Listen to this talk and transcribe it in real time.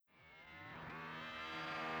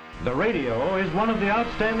The radio is one of the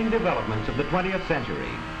outstanding developments of the 20th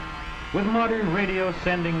century. With modern radio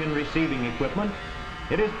sending and receiving equipment,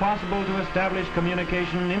 it is possible to establish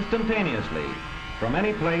communication instantaneously from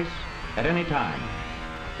any place at any time.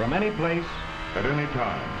 From any place at any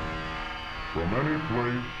time. From any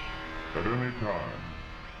place at any time.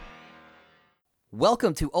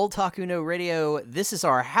 Welcome to Old Talk Uno Radio. This is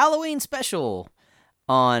our Halloween special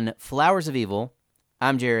on Flowers of Evil.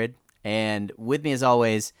 I'm Jared, and with me as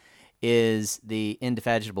always is the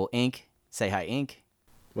indefatigable Ink. Say hi, Ink.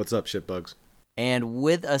 What's up, shitbugs? And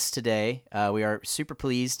with us today, we are super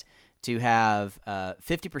pleased to have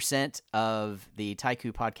 50% of the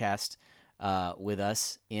Taiku podcast with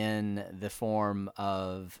us in the form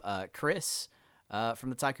of Chris from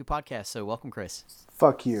the Taiku podcast. So welcome, Chris.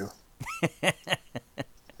 Fuck you.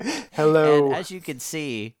 Hello. And as you can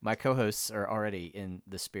see, my co-hosts are already in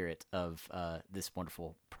the spirit of this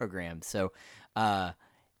wonderful program. So,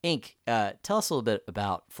 Ink, tell us a little bit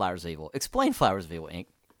about Flowers of Evil. Explain Flowers of Evil, Ink.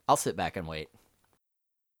 I'll sit back and wait.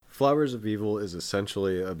 Flowers of Evil is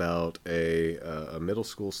essentially about a middle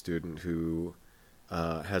school student who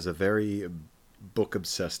has a very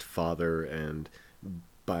book-obsessed father, and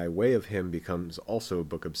by way of him becomes also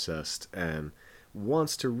book-obsessed and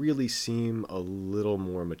wants to really seem a little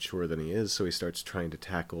more mature than he is, so he starts trying to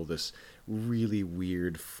tackle this really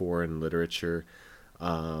weird foreign literature.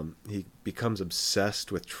 He becomes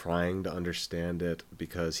obsessed with trying to understand it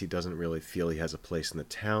because he doesn't really feel he has a place in the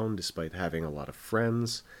town despite having a lot of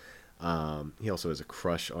friends. He also has a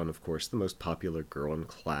crush on, of course, the most popular girl in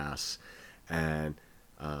class, and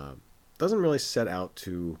doesn't really set out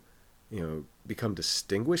to, become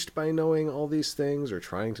distinguished by knowing all these things or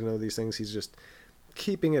trying to know these things. He's just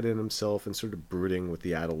keeping it in himself and sort of brooding with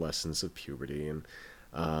the adolescence of puberty. And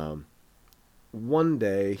one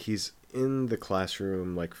day he's in the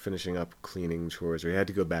classroom, like finishing up cleaning chores, or he had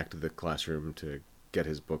to go back to the classroom to get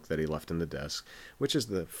his book that he left in the desk, which is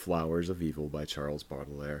The Flowers of Evil by Charles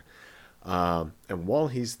Baudelaire. And while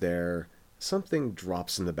he's there, something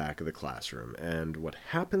drops in the back of the classroom, and what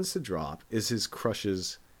happens to drop is his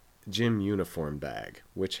crush's gym uniform bag,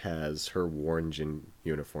 which has her worn gym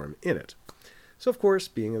uniform in it. So, of course,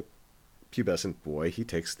 being a pubescent boy, he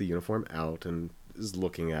takes the uniform out and is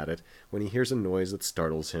looking at it when he hears a noise that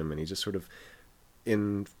startles him, and he just sort of,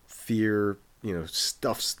 in fear,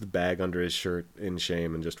 stuffs the bag under his shirt in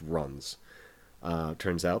shame and just runs.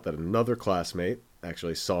 Turns out that another classmate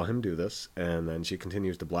actually saw him do this, and then she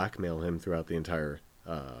continues to blackmail him throughout the entire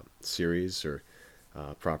series or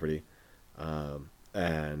property.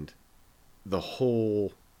 And the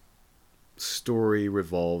whole story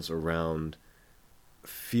revolves around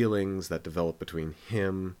feelings that develop between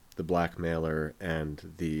him, the blackmailer,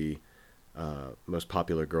 and the most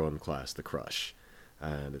popular girl in class, the crush.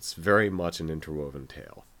 And it's very much an interwoven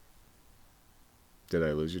tale. Did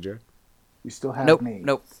I lose you, Jared? You still have me.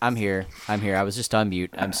 Nope. I'm here. I was just on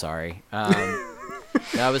mute. I'm sorry. I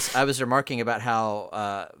was remarking about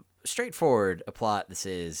how straightforward a plot this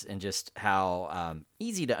is, and just how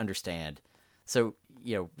easy to understand. So,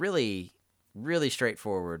 really, really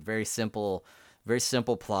straightforward, very simple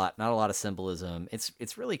plot, not a lot of symbolism.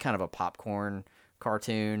 It's really kind of a popcorn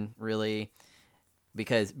cartoon, really,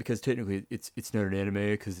 because technically it's not an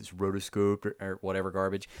anime because it's rotoscoped or whatever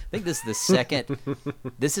garbage. I think this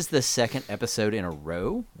is the second episode in a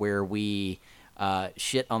row where we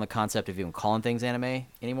shit on the concept of even calling things anime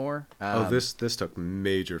anymore. This took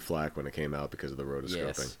major flack when it came out because of the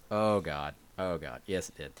rotoscoping. Yes. Oh god, yes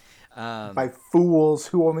it did. By fools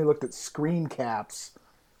who only looked at screen caps.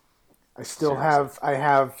 I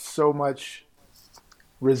have so much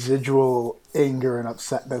residual anger and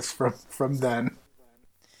upsetness from then.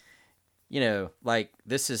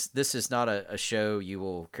 This is not a show you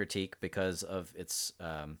will critique because of its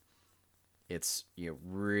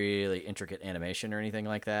really intricate animation or anything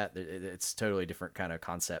like that. It's totally different kind of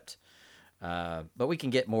concept. But we can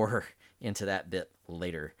get more into that bit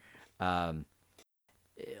later.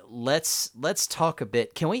 Let's talk a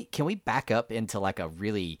bit. Can we back up into like a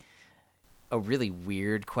really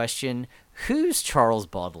weird question? Who's Charles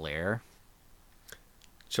Baudelaire?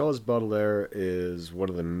 Charles Baudelaire is one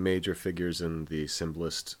of the major figures in the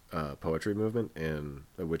symbolist poetry movement,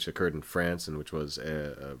 which occurred in France, and which was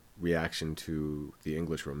a reaction to the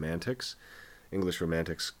English Romantics. English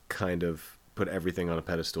Romantics kind of put everything on a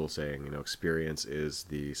pedestal, saying, experience is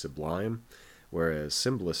the sublime, whereas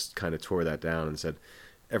symbolists kind of tore that down and said,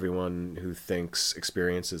 everyone who thinks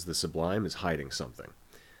experience is the sublime is hiding something.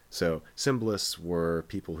 So symbolists were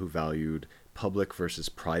people who valued public versus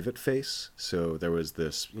private face. So there was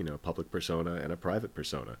this, public persona and a private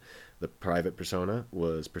persona. The private persona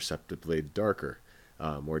was perceptibly darker.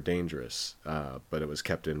 more dangerous, but it was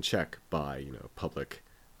kept in check by public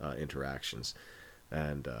interactions,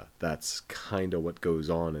 and that's kind of what goes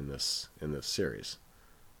on in this series,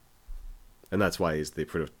 and that's why he's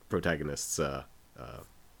the protagonist's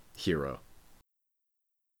hero.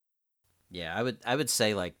 Yeah, I would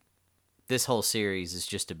say like this whole series is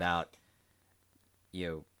just about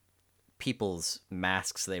people's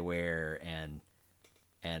masks they wear and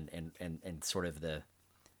sort of the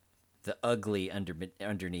ugly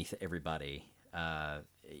underneath everybody.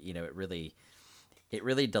 It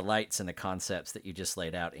really delights in the concepts that you just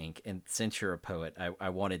laid out, Ink. And since you're a poet, I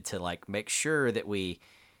wanted to like make sure that we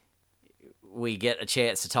get a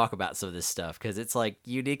chance to talk about some of this stuff, because it's like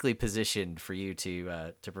uniquely positioned for you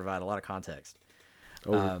to provide a lot of context.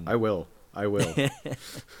 I will.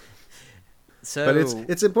 So, but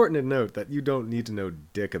it's important to note that you don't need to know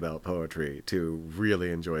dick about poetry to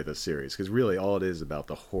really enjoy this series, because really all it is about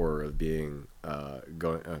the horror of being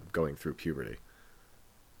going through puberty.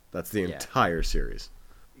 That's the entire series.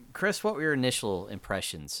 Chris, what were your initial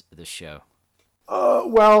impressions of this show?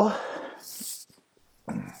 Well,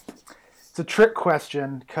 it's a trick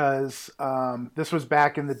question, because this was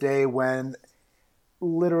back in the day when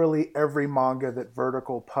literally every manga that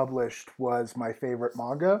Vertical published was my favorite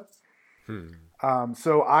manga.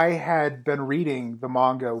 So I had been reading the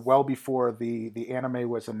manga well before the anime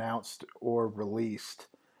was announced or released.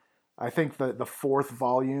 I think the fourth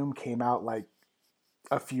volume came out like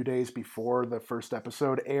a few days before the first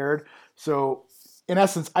episode aired. So in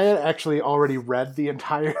essence, I had actually already read the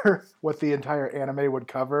entire what the entire anime would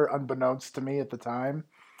cover, unbeknownst to me at the time.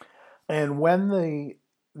 And when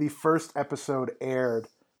the first episode aired,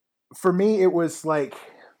 for me it was like,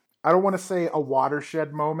 I don't want to say a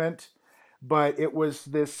watershed moment, but it was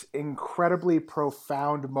this incredibly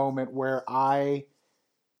profound moment where I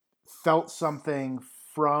felt something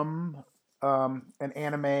from an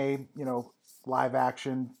anime, live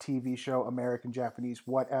action, TV show, American, Japanese,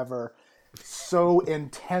 whatever, so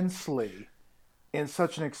intensely in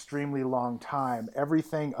such an extremely long time.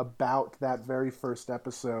 Everything about that very first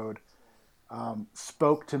episode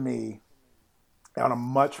spoke to me on a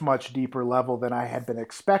much, much deeper level than I had been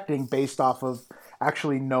expecting, based off of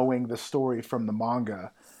actually knowing the story from the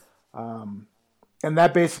manga. And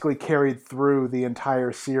that basically carried through the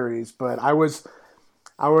entire series. But I was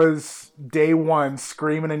day one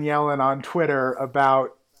screaming and yelling on Twitter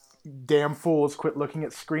about, damn fools, quit looking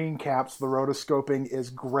at screen caps. The rotoscoping is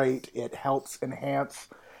great. It helps enhance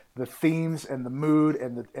the themes and the mood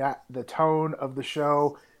and the tone of the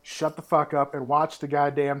show. Shut the fuck up and watch the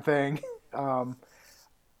goddamn thing.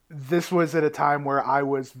 This was at a time where I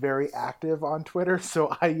was very active on Twitter,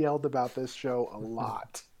 so I yelled about this show a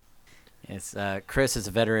lot. It's Chris is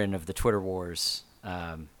a veteran of the Twitter wars,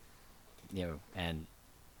 and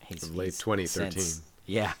he's late 2013.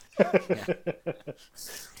 Yeah.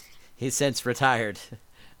 He's since retired,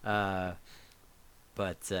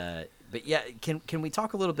 but yeah, can we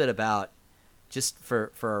talk a little bit about, just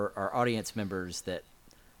for our audience members that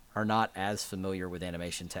are not as familiar with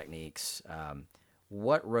animation techniques,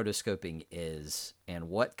 what rotoscoping is and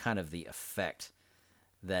what kind of the effect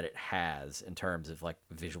that it has in terms of like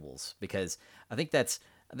visuals? Because I think that's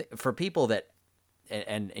for people that,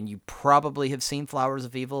 and you probably have seen Flowers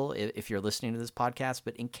of Evil if you're listening to this podcast,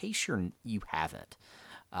 but in case you haven't,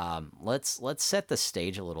 let's set the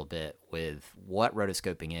stage a little bit with what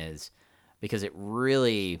rotoscoping is, because it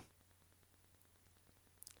really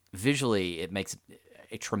visually it makes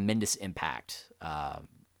a tremendous impact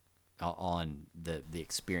on the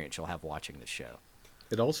experience you'll have watching the show.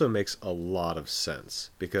 It also makes a lot of sense,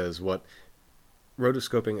 because what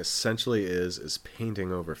rotoscoping essentially is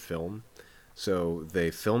painting over film. So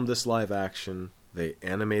they filmed this live action, they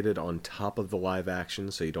animated on top of the live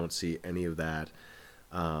action, so you don't see any of that.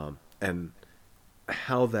 And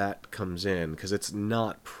how that comes in, because it's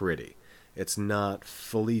not pretty. It's not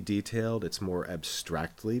fully detailed, it's more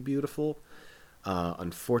abstractly beautiful.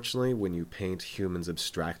 Unfortunately, when you paint humans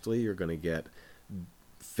abstractly, you're going to get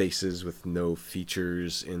faces with no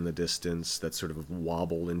features in the distance that sort of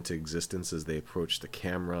wobble into existence as they approach the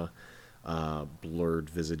camera, blurred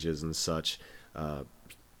visages and such,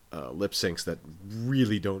 lip syncs that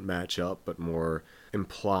really don't match up but more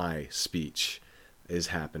imply speech is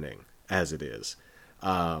happening as it is.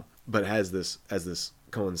 But as this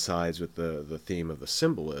coincides with the theme of the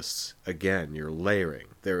symbolists, again, you're layering.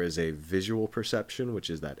 There is a visual perception, which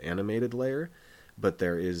is that animated layer, but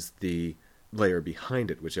there is the layer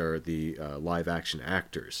behind it, which are the live action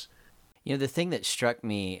actors. The thing that struck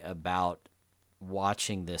me about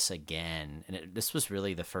watching this again, and this was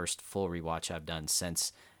really the first full rewatch I've done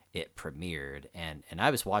since it premiered, and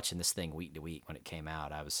I was watching this thing week to week when it came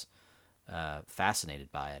out. I was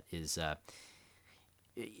fascinated by it.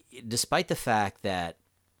 Despite the fact that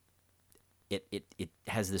it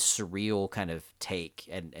has this surreal kind of take,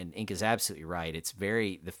 and Ink is absolutely right.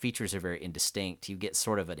 The features are very indistinct. You get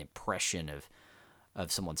sort of an impression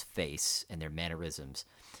of someone's face and their mannerisms,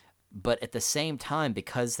 but at the same time,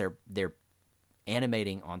 because they're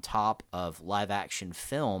animating on top of live action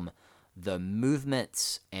film, the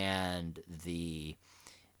movements and the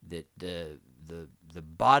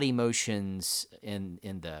body motions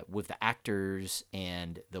with the actors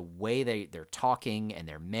and the way they're talking and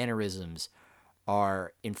their mannerisms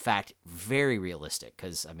are in fact very realistic,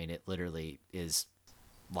 because I mean it literally is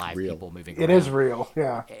live Real. people moving around. It is real,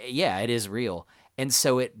 yeah. Yeah, it is real. And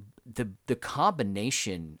so the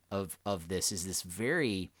combination of this is this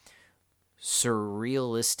very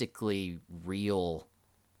surrealistically real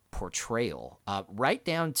portrayal, right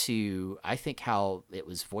down to, I think, how it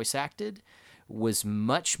was voice acted was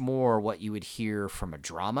much more what you would hear from a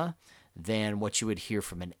drama than what you would hear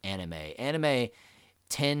from an anime. Anime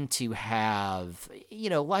tend to have,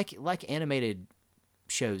 like animated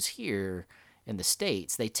shows here in the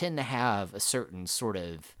States, they tend to have a certain sort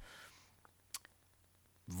of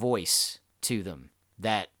voice to them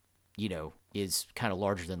that, is kind of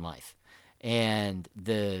larger than life. And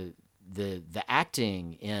the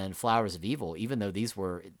acting in Flowers of Evil, even though these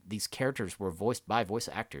characters were voiced by voice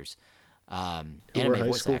actors, Who anime were high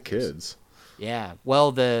voice school actors. kids. Yeah.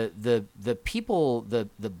 Well, the people,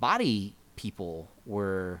 the body people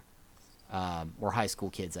were high school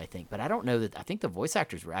kids, I think, but I don't know that. I think the voice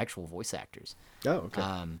actors were actual voice actors. Oh, okay.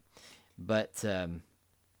 But the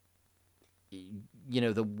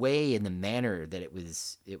way and the manner that it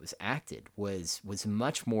was acted was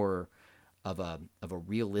much more of a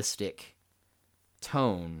realistic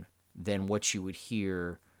tone than what you would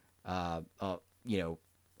hear, on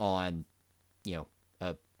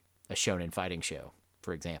a shonen fighting show,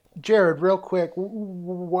 for example. Jared, real quick,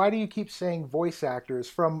 why do you keep saying voice actors?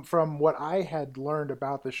 From what I had learned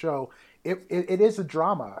about the show, it is a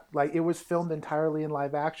drama. Like, it was filmed entirely in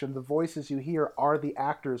live action. The voices you hear are the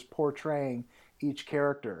actors portraying each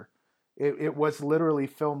character. It was literally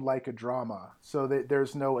filmed like a drama, so that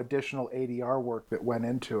there's no additional ADR work that went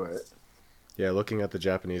into it. Yeah, looking at the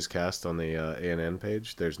Japanese cast on the ANN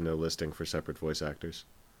page, there's no listing for separate voice actors.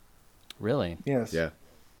 Really? Yes. Yeah.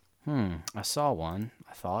 I saw one,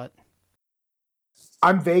 I thought.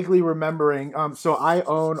 I'm vaguely remembering. So I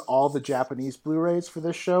own all the Japanese Blu-rays for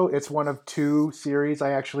this show. It's one of 2 series.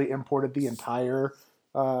 I actually imported the entire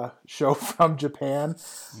show from Japan.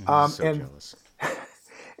 So jealous.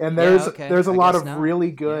 And there's okay. there's a I lot guess of not. really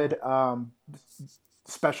good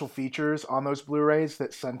special features on those Blu-rays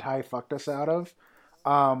that Sentai fucked us out of.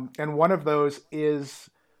 And one of those is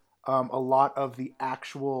a lot of the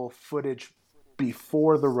actual footage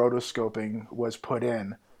before the rotoscoping was put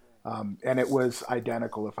in. And it was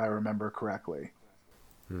identical, if I remember correctly.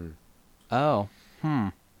 Oh,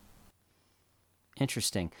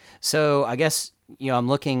 interesting. So I guess, I'm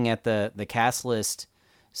looking at the cast list.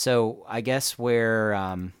 So I guess where,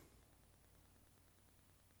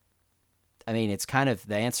 it's kind of,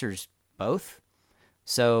 the answer's both.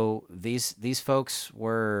 So these folks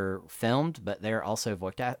were filmed, but they're also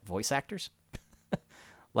voice actors.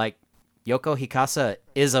 Like, Yoko Hikasa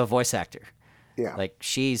is a voice actor. Yeah. Like,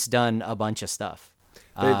 she's done a bunch of stuff.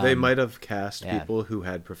 They might have cast yeah. people who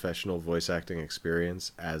had professional voice acting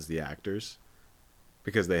experience as the actors,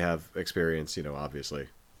 because they have experience, obviously,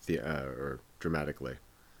 or dramatically.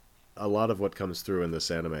 A lot of what comes through in this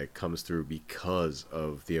anime comes through because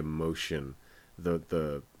of the emotion,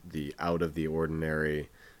 the out of the ordinary,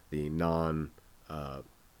 the non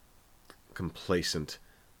complacent,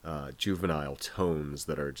 juvenile tones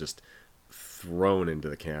that are just thrown into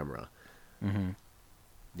the camera. Mm-hmm.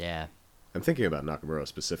 Yeah. I'm thinking about Nakamura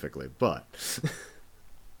specifically, but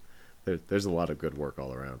there's a lot of good work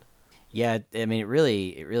all around. Yeah, it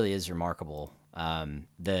really is remarkable.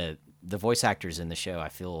 The voice actors in the show, I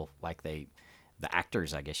feel like the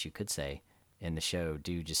actors, I guess you could say, in the show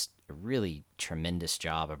do just a really tremendous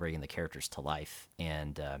job of bringing the characters to life.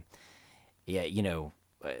 And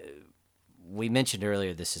we mentioned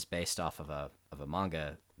earlier this is based off of a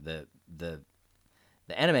manga. The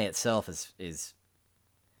anime itself is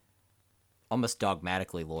almost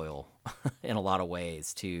dogmatically loyal in a lot of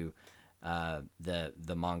ways to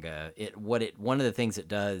the manga. One of the things it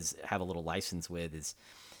does have a little license with is,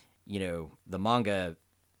 the manga,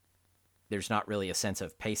 there's not really a sense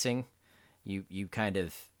of pacing. You kind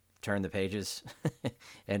of turn the pages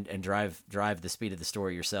and drive the speed of the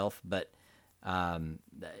story yourself. But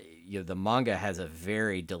The manga has a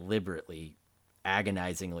very deliberately,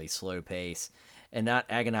 agonizingly slow pace, and not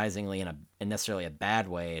agonizingly in necessarily a bad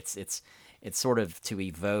way. It's sort of to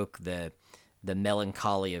evoke the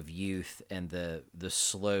melancholy of youth and the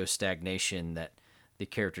slow stagnation that the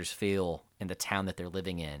characters feel in the town that they're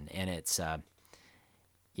living in, and it's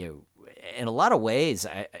in a lot of ways,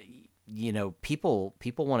 people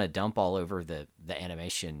want to dump all over the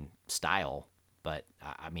animation style, but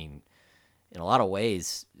I mean, in a lot of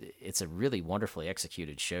ways, it's a really wonderfully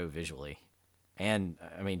executed show visually, and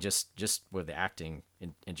I mean just with the acting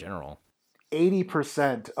in general.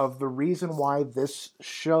 80% of the reason why this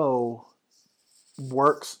show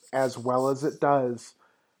works as well as it does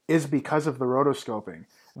is because of the rotoscoping.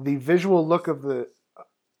 The visual look of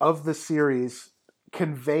the series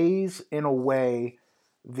conveys in a way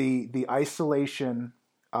the isolation,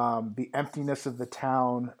 the emptiness of the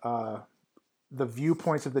town, the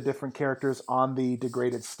viewpoints of the different characters on the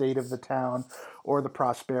degraded state of the town or the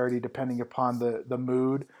prosperity, depending upon the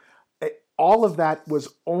mood. All of that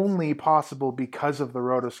was only possible because of the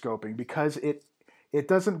rotoscoping, because it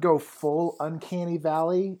doesn't go full uncanny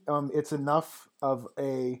valley. It's enough of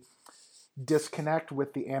a disconnect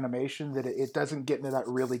with the animation that it doesn't get into that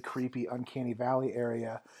really creepy uncanny valley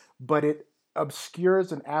area, but it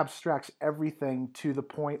obscures and abstracts everything to the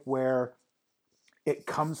point where it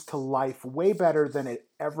comes to life way better than it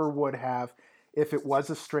ever would have if it was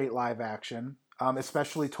a straight live action,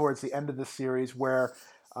 especially towards the end of the series where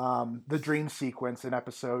the dream sequence in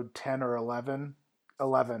episode 10 or 11,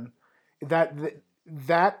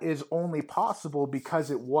 that is only possible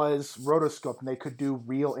because it was rotoscope and they could do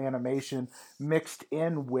real animation mixed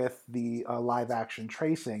in with the live action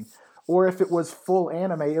tracing. Or if it was full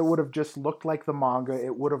anime, it would have just looked like the manga.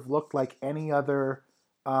 It would have looked like any other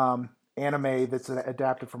anime that's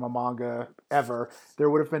adapted from a manga ever. There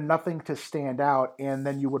would have been nothing to stand out, and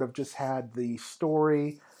then you would have just had the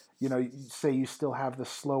story. Say you still have the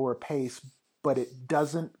slower pace, but it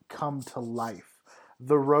doesn't come to life.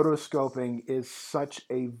 The rotoscoping is such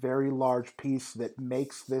a very large piece that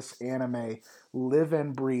makes this anime live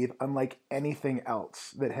and breathe unlike anything else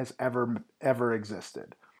that has ever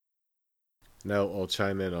existed. Now I'll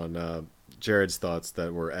chime in on Jared's thoughts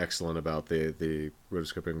that were excellent about the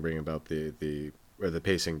rotoscoping bringing about the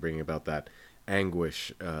pacing bringing about that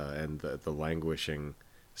anguish and the languishing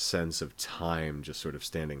sense of time just sort of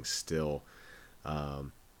standing still.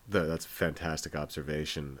 That's a fantastic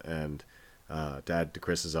observation, and to add to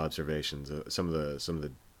Chris's observations, some of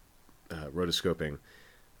the rotoscoping,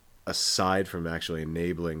 aside from actually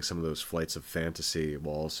enabling some of those flights of fantasy,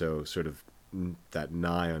 while also sort of that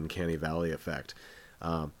nigh uncanny valley effect,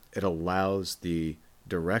 it allows the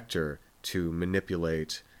director to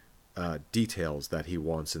manipulate details that he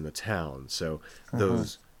wants in the town. So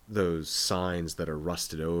those signs that are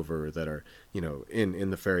rusted over, that are, in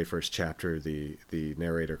the very first chapter, the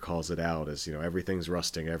narrator calls it out as, everything's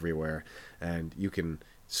rusting everywhere, and you can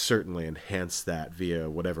certainly enhance that via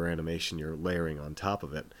whatever animation you're layering on top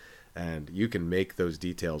of it, and you can make those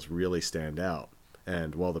details really stand out.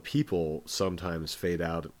 And while the people sometimes fade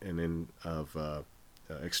out in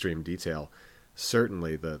extreme detail,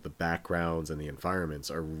 certainly the backgrounds and the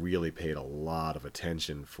environments are really paid a lot of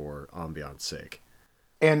attention for ambiance sake.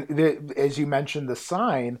 And as you mentioned, the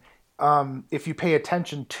sign, if you pay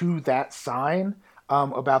attention to that sign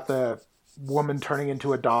about the woman turning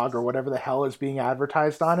into a dog or whatever the hell is being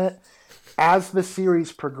advertised on it, as the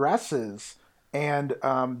series progresses and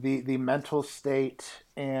the mental state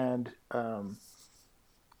and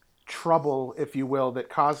trouble, if you will, that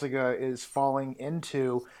Kasuga is falling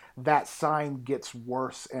into, that sign gets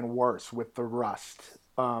worse and worse with the rust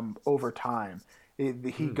over time.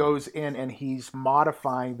 He goes in and he's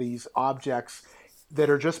modifying these objects that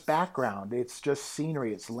are just background. It's just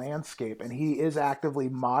scenery. It's landscape. And he is actively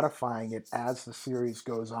modifying it as the series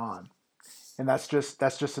goes on. And that's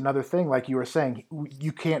just another thing. Like you were saying,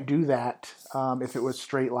 you can't do that if it was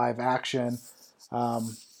straight live action.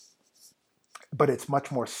 But it's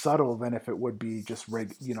much more subtle than if it would be just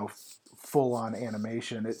full on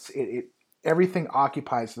animation. Everything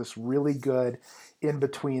occupies this really good in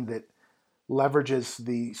between that leverages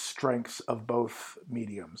the strengths of both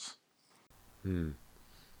mediums. And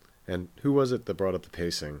who was it that brought up the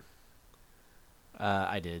pacing?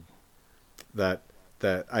 I did. That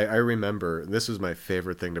I remember, this was my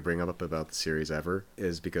favorite thing to bring up about the series ever,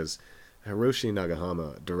 is because Hiroshi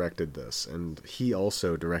Nagahama directed this, and he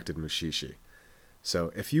also directed Mushishi.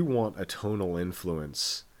 So if you want a tonal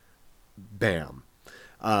influence, bam.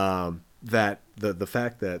 That the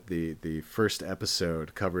fact that the first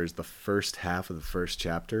episode covers the first half of the first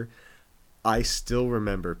chapter, I still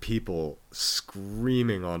remember people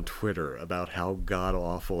screaming on Twitter about how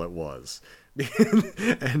god-awful it was.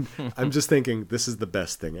 And I'm just thinking, this is the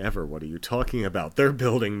best thing ever. What are you talking about? They're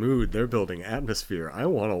building mood. They're building atmosphere. I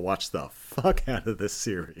want to watch the fuck out of this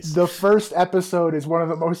series. The first episode is one of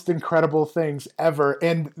the most incredible things ever.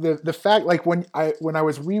 And the fact, like, when I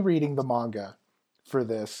was rereading the manga for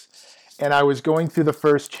this, and I was going through the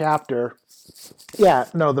first chapter,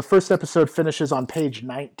 the first episode finishes on page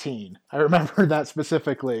 19. I remember that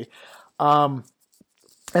specifically. And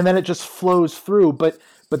then it just flows through. But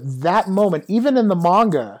that moment, even in the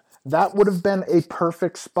manga, that would have been a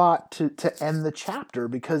perfect spot to end the chapter,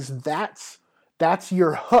 because that's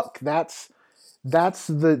your hook. That's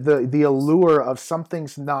the allure of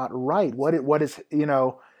something's not right. What is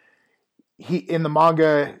he in the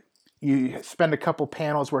manga, you spend a couple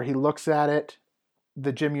panels where he looks at it,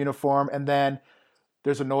 the gym uniform, and then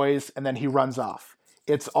there's a noise, and then he runs off.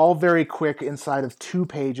 It's all very quick inside of 2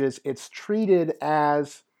 pages. It's treated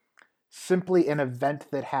as simply an event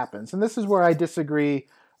that happens. And this is where I disagree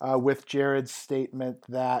with Jared's statement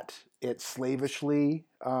that it slavishly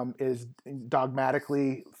is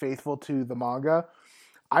dogmatically faithful to the manga.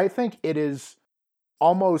 I think it is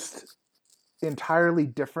almost entirely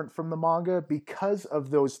different from the manga because of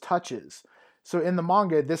those touches. So in the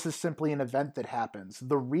manga, this is simply an event that happens.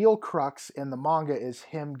 The real crux in the manga is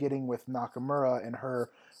him getting with Nakamura and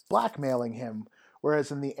her blackmailing him.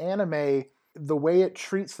 Whereas in the anime, the way it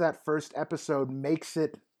treats that first episode makes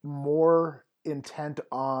it more intent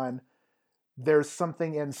on there's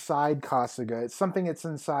something inside Kasuga. It's something that's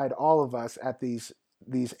inside all of us at these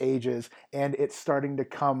ages, and it's starting to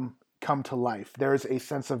come to life. There's a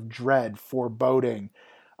sense of dread, foreboding.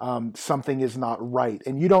 Something is not right.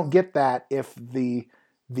 And you don't get that if the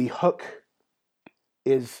hook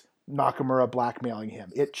is Nakamura blackmailing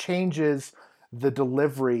him. It changes the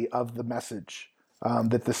delivery of the message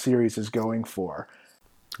that the series is going for.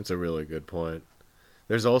 That's a really good point.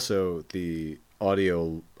 There's also the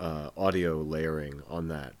audio layering on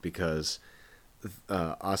that, because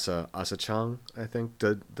Asa-chan, I think,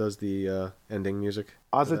 does the ending music.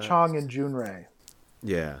 Asa-chan and Junrei.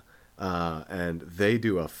 Yeah. And they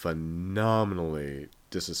do a phenomenally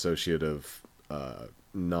disassociative,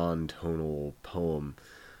 non-tonal poem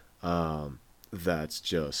that's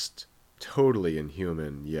just totally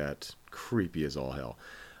inhuman, yet creepy as all hell.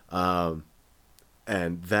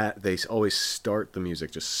 And that they always start the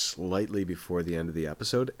music just slightly before the end of the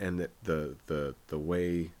episode, and the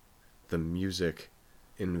way the music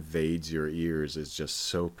invades your ears is just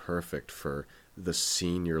so perfect for the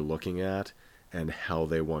scene you're looking at and how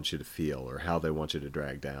they want you to feel or how they want you to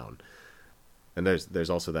drag down. And there's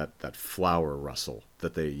also that flower rustle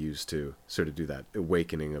that they use to sort of do that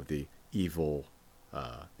awakening of the evil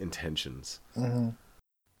intentions. Mm-hmm.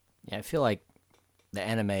 Yeah, I feel like the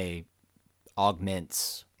anime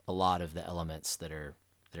augments a lot of the elements that are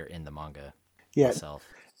in the manga itself.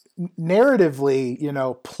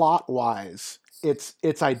 Narratively, plot wise,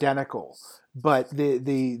 it's identical, but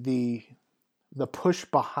the push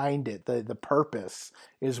behind it, the purpose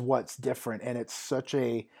is what's different, and it's such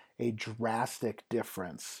a drastic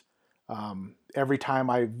difference. Every time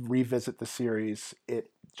I revisit the series,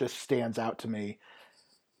 it just stands out to me.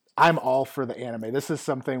 I'm all for the anime. This is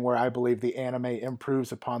something where I believe the anime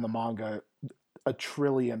improves upon the manga a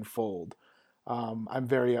trillion-fold. I'm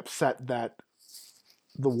very upset that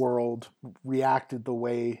the world reacted the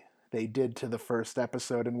way they did to the first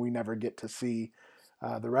episode, and we never get to see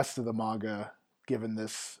the rest of the manga given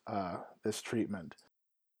this treatment.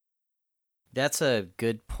 That's a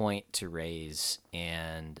good point to raise,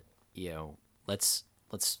 and let's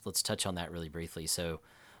touch on that really briefly. So,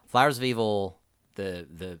 Flowers of Evil,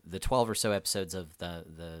 the 12 or so episodes of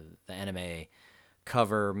the anime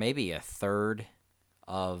cover maybe a third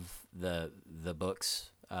of the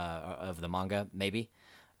books of the manga, maybe,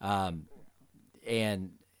 and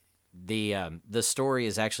the story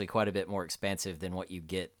is actually quite a bit more expansive than what you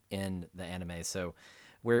get in the anime. So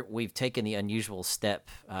we've taken the unusual step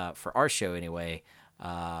for our show anyway,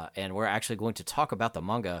 and we're actually going to talk about the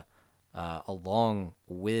manga along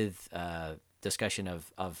with discussion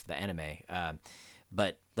of the anime.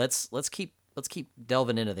 But let's keep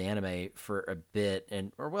delving into the anime for a bit,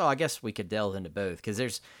 I guess we could delve into both, because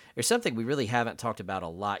there's something we really haven't talked about a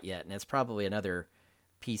lot yet, and it's probably another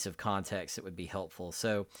piece of context that would be helpful.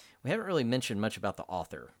 So we haven't really mentioned much about the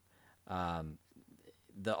author.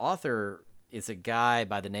 The author is a guy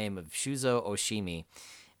by the name of Shuzo Oshimi,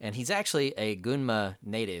 and he's actually a Gunma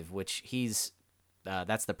native, which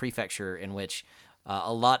that's the prefecture in which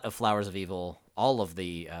a lot of Flowers of Evil, all of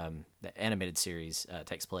the animated series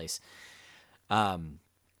takes place.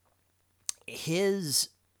 his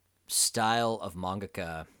style of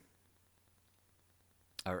mangaka,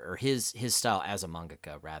 or his style as a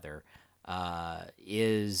mangaka rather,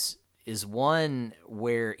 is one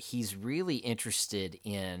where he's really interested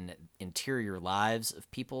in interior lives of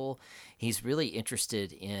people. He's really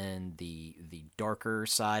interested in the darker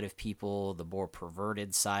side of people, the more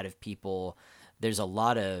perverted side of people. There's a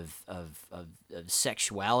lot of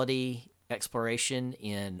sexuality exploration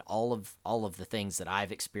in all of the things that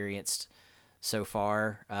I've experienced so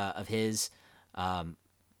far of his.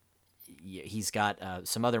 He's got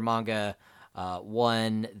some other manga,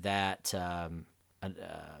 one that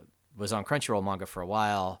was on Crunchyroll Manga for a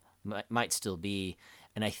while, might still be,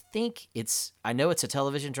 and I know it's a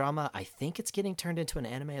television drama. I think it's getting turned into an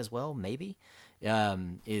anime as well, maybe.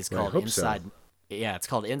 Is called Inside. So. Yeah, it's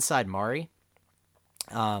called Inside Mari.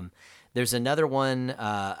 There's another one.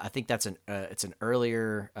 I think that's it's an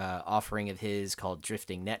earlier offering of his called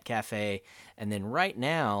Drifting Net Cafe, and then right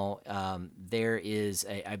now there is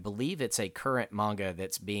I believe it's a current manga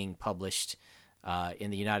that's being published in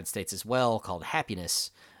the United States as well called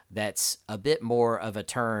Happiness. That's a bit more of a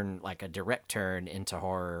turn, like a direct turn into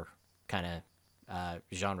horror kind of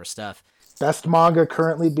genre stuff. Best manga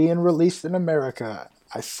currently being released in America.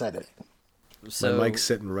 I said it. So, my mic's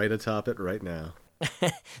sitting right atop it right now.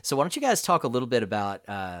 So why don't you guys talk a little bit about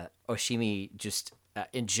Oshimi just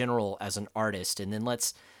in general as an artist, and then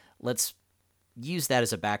let's use that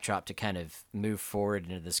as a backdrop to kind of move forward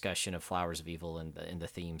into the discussion of Flowers of Evil and the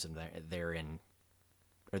themes and therein,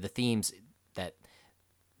 or the themes that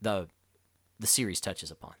the series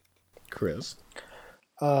touches upon. Chris?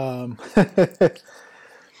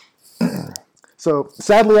 So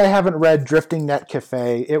sadly, I haven't read Drifting Net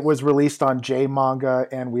Cafe. It was released on J Manga,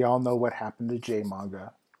 and we all know what happened to J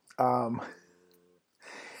Manga.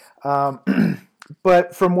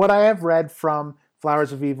 But from what I have read from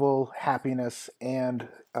Flowers of Evil, Happiness, and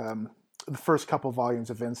the first couple volumes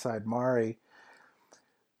of Inside Mari,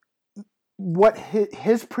 what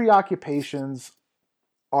his preoccupations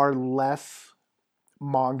are less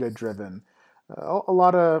manga driven. A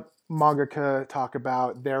lot of mangaka talk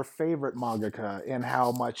about their favorite mangaka and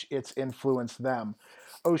how much it's influenced them.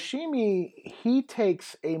 Oshimi, he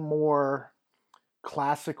takes a more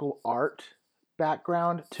classical art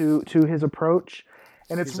background to his approach,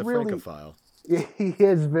 and it's He's a really Francophile. He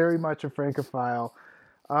is very much a Francophile,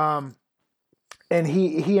 and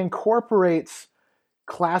he incorporates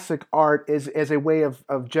classic art as a way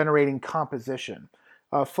of generating composition.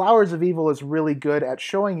 Flowers of Evil is really good at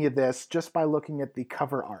showing you this just by looking at the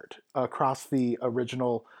cover art across the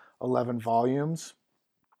original 11 volumes.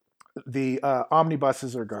 The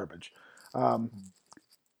omnibuses are garbage.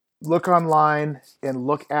 Look online and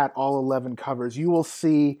look at all 11 covers. You will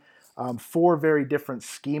see 4 very different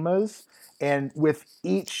schemas, and with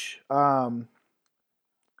each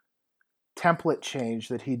template change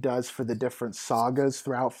that he does for the different sagas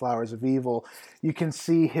throughout Flowers of Evil, you can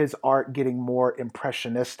see his art getting more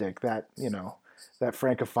impressionistic, that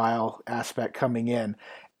Francophile aspect coming in.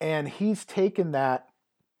 And he's taken that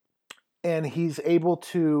and he's able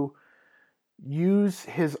to use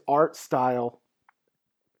his art style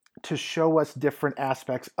to show us different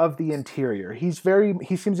aspects of the interior. He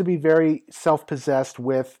seems to be very self-possessed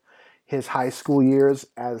with his high school years,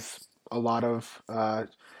 as a lot of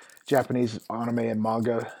Japanese anime and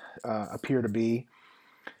manga appear to be,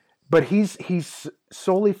 but he's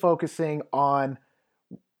solely focusing on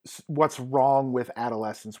what's wrong with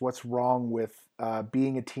adolescence, what's wrong with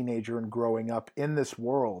being a teenager and growing up in this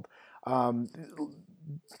world.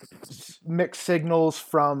 Mixed signals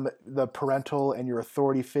from the parental and your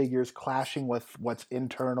authority figures clashing with what's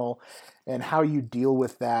internal, and how you deal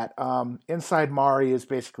with that. Inside Mari is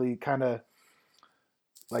basically kind of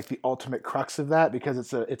like the ultimate crux of that,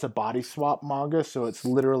 because it's a body swap manga, so it's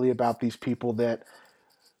literally about these people that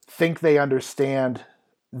think they understand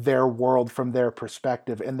their world from their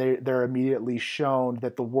perspective, and they're immediately shown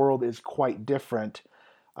that the world is quite different,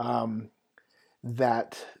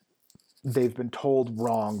 that they've been told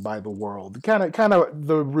wrong by the world. Kind of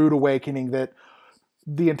the rude awakening that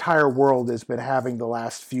the entire world has been having the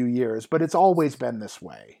last few years, but it's always been this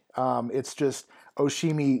way. It's just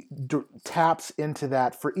Oshimi taps into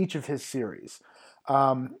that for each of his series.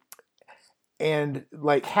 And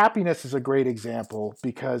like Happiness is a great example,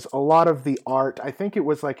 because a lot of the art, I think it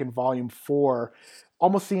was like in volume 4,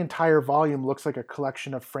 almost the entire volume looks like a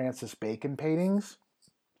collection of Francis Bacon paintings,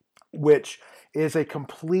 which is a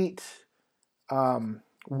complete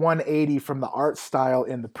 180 from the art style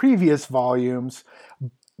in the previous volumes,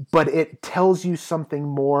 but it tells you something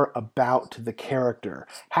more about the character.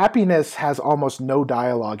 Happiness has almost no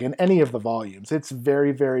dialogue in any of the volumes. It's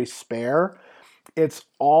very, very spare. It's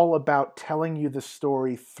all about telling you the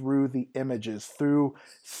story through the images, through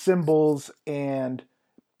symbols and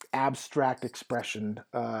abstract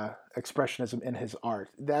expressionism in his art.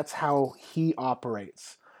 That's how he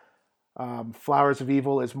operates. Flowers of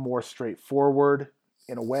Evil is more straightforward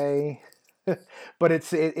in a way, but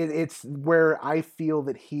it's where I feel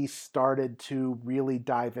that he started to really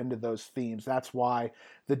dive into those themes. That's why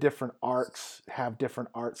the different arcs have different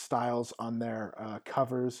art styles on their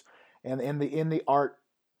covers, and in the art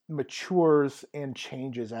matures and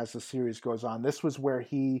changes as the series goes on. This was where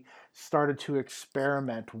he started to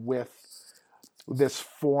experiment with this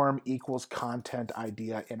form equals content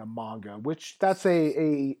idea in a manga, which that's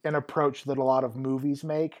an approach that a lot of movies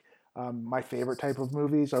make. My favorite type of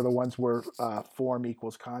movies are the ones where form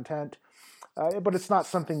equals content, but it's not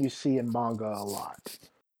something you see in manga a lot.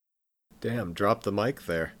 Damn, drop the mic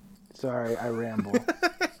there. Sorry, I ramble.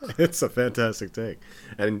 It's a fantastic take,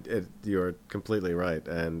 and you're completely right.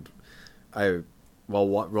 And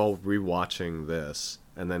while rewatching this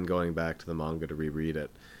and then going back to the manga to reread it,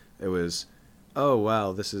 it was, oh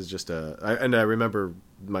wow, this is just and I remember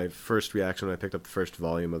my first reaction when I picked up the first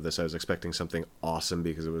volume of this. I was expecting something awesome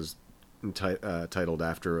because it was titled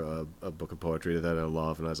after a book of poetry that I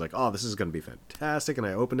love, and I was like, oh, this is going to be fantastic. And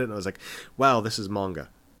I opened it and I was like, wow, this is manga.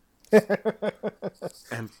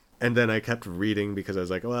 and then I kept reading because I was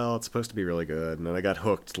like, well, it's supposed to be really good, and then I got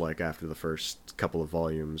hooked like after the first couple of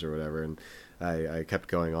volumes or whatever, and I kept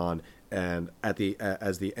going on, and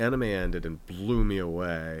as the anime ended and blew me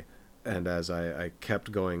away, and as I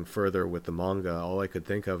kept going further with the manga, all I could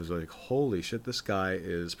think of was like, holy shit, this guy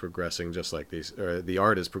is progressing just like these, or the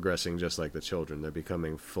art is progressing just like the children. They're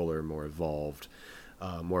becoming fuller, more evolved,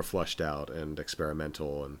 more fleshed out and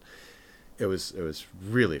experimental, and it was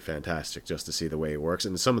really fantastic just to see the way he works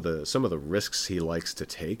and some of the risks he likes to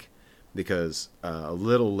take, because a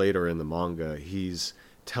little later in the manga he's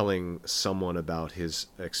telling someone about his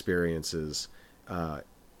experiences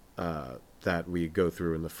that we go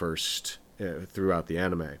through in the first throughout the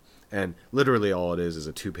anime, and literally all it is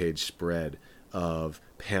a 2-page spread of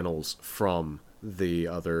panels from the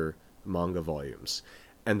other manga volumes,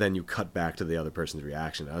 and then you cut back to the other person's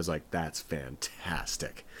reaction. I was like, that's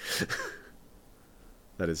fantastic.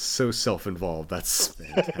 That is so self-involved. That's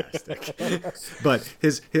fantastic. But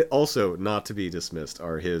his also, not to be dismissed,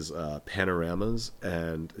 are his panoramas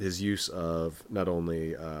and his use of not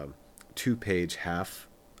only 2-page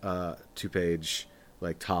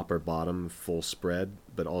like top or bottom full spread,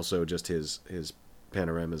 but also just his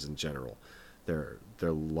panoramas in general. They're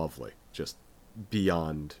lovely, just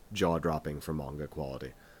beyond jaw-dropping for manga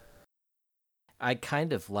quality. I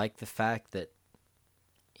kind of like the fact that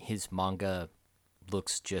his manga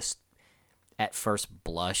looks just at first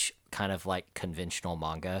blush kind of like conventional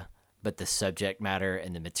manga, but the subject matter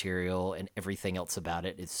and the material and everything else about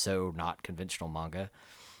it is so not conventional manga,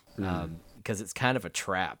 because it's kind of a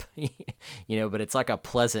trap, but it's like a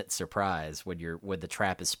pleasant surprise when the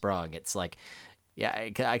trap is sprung. It's like, yeah,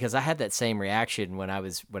 because I had that same reaction when I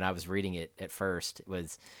was reading it at first.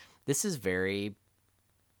 This is very,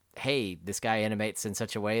 hey, this guy animates in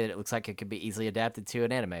such a way that it looks like it could be easily adapted to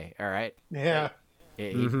an anime. All right. Yeah.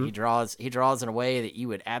 He draws in a way that you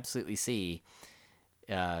would absolutely see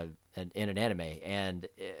in an anime, and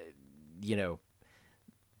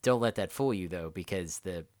don't let that fool you though, because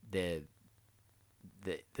the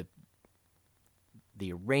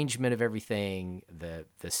arrangement of everything,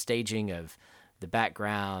 the staging of the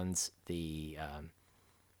backgrounds, the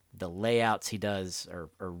layouts he does are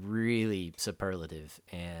really superlative,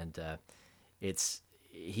 and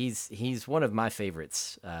he's one of my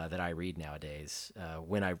favorites that I read nowadays.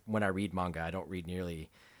 When I read manga, I don't read nearly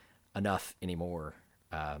enough anymore,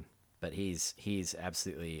 but he's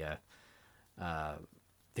absolutely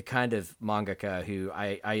the kind of mangaka who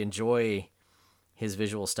I enjoy his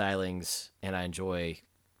visual stylings, and I enjoy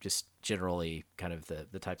just generally kind of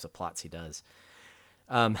the types of plots he does.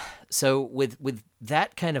 So with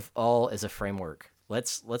that kind of all as a framework,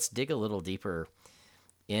 let's dig a little deeper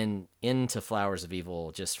into Flowers of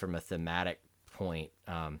Evil, just from a thematic point.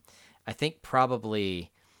 I think probably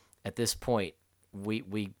at this point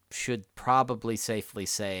we should probably safely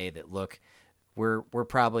say that, look, we're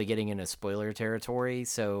probably getting into spoiler territory,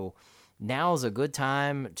 so now's a good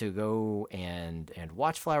time to go and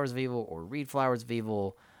watch Flowers of Evil or read Flowers of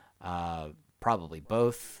Evil, probably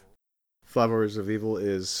both. Flowers of Evil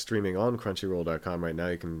is streaming on Crunchyroll.com right now.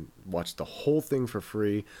 You can watch the whole thing for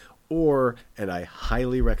free, and I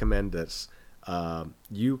highly recommend this,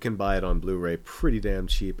 You can buy it on Blu-ray pretty damn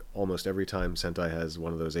cheap almost every time Sentai has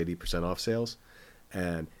one of those 80% off sales,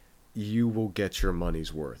 and you will get your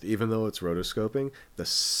money's worth. Even though it's rotoscoping, the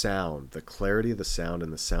sound, the clarity of the sound,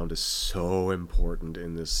 and the sound is so important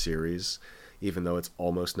in this series, even though it's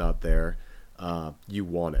almost not there. You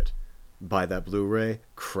want it. Buy that Blu-ray,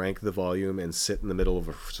 crank the volume, and sit in the middle of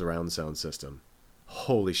a surround sound system.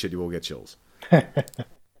 Holy shit, you will get chills.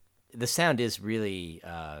 The sound is really,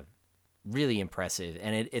 really impressive,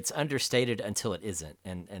 and it's understated until it isn't.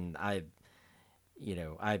 And I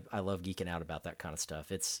love geeking out about that kind of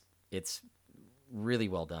stuff. It's really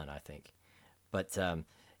well done, I think. But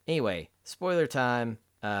anyway, spoiler time.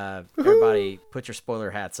 Everybody, put your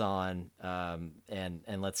spoiler hats on,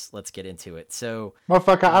 and let's get into it. So,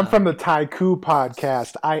 motherfucker, I'm from the Taiku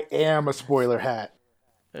podcast. I am a spoiler hat.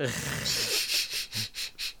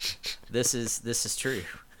 This is true.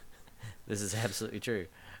 This is absolutely true.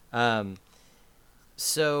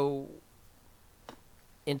 So,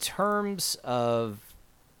 in terms of,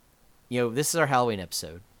 this is our Halloween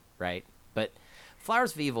episode, right? But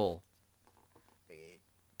Flowers of Evil.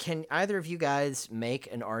 Can either of you guys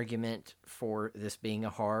make an argument for this being a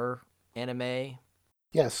horror anime?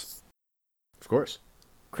 Yes. Of course.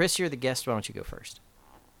 Chris, you're the guest. Why don't you go first?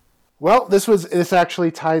 Well, this actually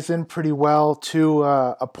ties in pretty well to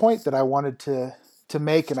a point that I wanted to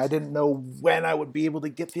make, and I didn't know when I would be able to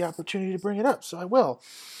get the opportunity to bring it up, so I will.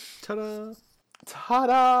 Ta-da!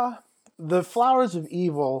 Ta-da! The Flowers of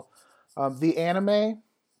Evil, the anime,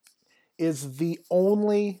 is the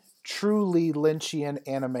only truly Lynchian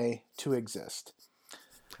anime to exist.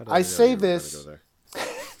 I say this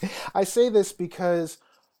because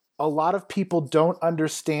a lot of people don't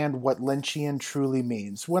understand what Lynchian truly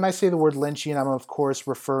means. When I say the word Lynchian, I'm of course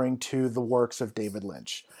referring to the works of David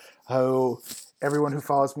Lynch, who everyone who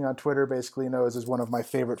follows me on Twitter basically knows is one of my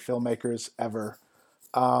favorite filmmakers ever.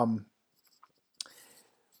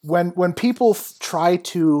 When people try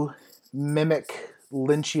to mimic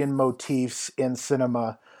Lynchian motifs in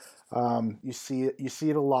cinema, you see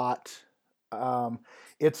it a lot.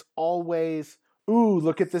 It's always, ooh,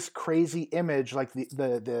 look at this crazy image. Like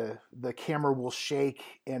the camera will shake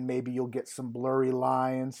and maybe you'll get some blurry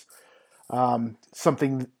lines.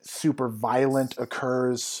 Something super violent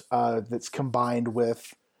occurs that's combined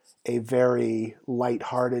with a very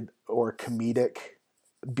lighthearted or comedic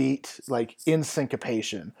beat, like in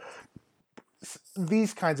syncopation.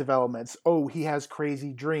 These kinds of elements. Oh, he has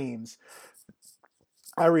crazy dreams.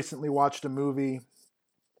 I recently watched a movie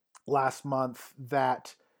last month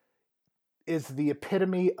that is the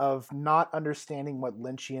epitome of not understanding what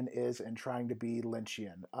Lynchian is and trying to be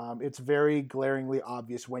Lynchian. It's very glaringly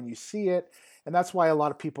obvious when you see it, and that's why a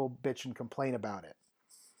lot of people bitch and complain about it.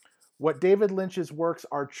 What David Lynch's works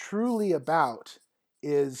are truly about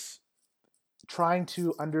is trying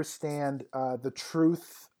to understand the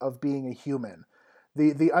truth of being a human.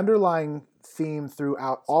 The underlying theme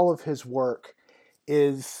throughout all of his work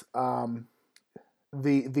is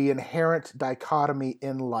the inherent dichotomy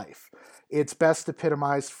in life. It's best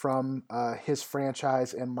epitomized from his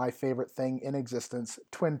franchise and my favorite thing in existence,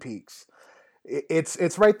 Twin Peaks.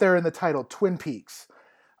 It's right there in the title, Twin Peaks.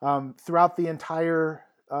 Throughout the entire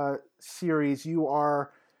series, you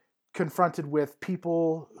are confronted with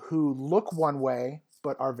people who look one way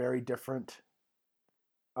but are very different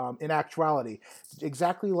in actuality.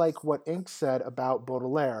 Exactly like what Ink said about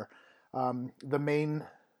Baudelaire. The main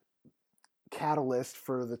catalyst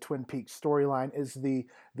for the Twin Peaks storyline is the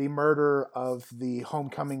murder of the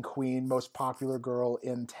homecoming queen, most popular girl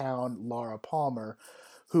in town, Laura Palmer,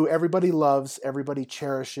 who everybody loves, everybody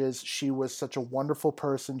cherishes. She was such a wonderful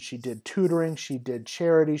person. She did tutoring, she did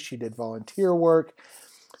charity, she did volunteer work.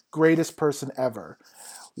 Greatest person ever.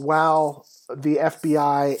 While the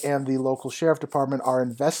FBI and the local sheriff department are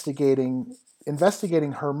investigating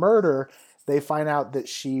her murder, they find out that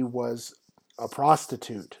she was a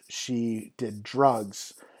prostitute. She did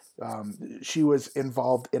drugs. She was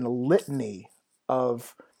involved in a litany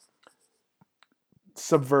of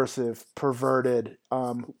subversive, perverted,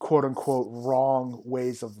 quote-unquote, wrong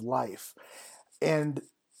ways of life. And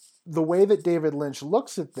the way that David Lynch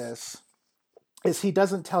looks at this is he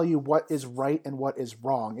doesn't tell you what is right and what is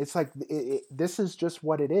wrong. It's like, this is just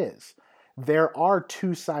what it is. There are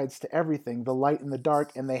two sides to everything, the light and the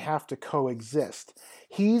dark, and they have to coexist.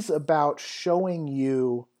 He's about showing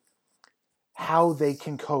you how they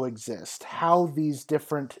can coexist, how these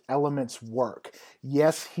different elements work.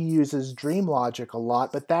 Yes, he uses dream logic a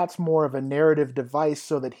lot, but that's more of a narrative device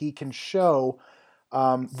so that he can show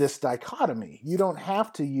this dichotomy. You don't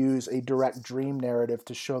have to use a direct dream narrative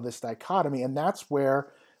to show this dichotomy, and that's where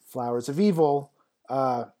Flowers of Evil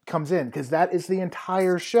comes in, because that is the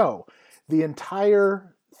entire show. The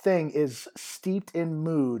entire thing is steeped in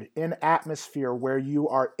mood, in atmosphere, where you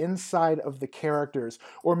are inside of the characters,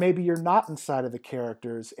 or maybe you're not inside of the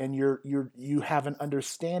characters, and you have an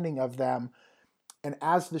understanding of them. And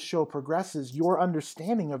as the show progresses, your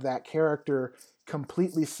understanding of that character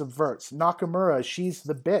completely subverts. Nakamura, she's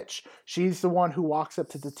the bitch. She's the one who walks up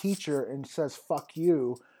to the teacher and says, "Fuck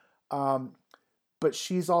you." But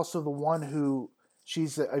she's also the one who,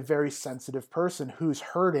 she's a very sensitive person who's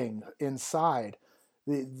hurting inside.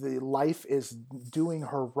 The life is doing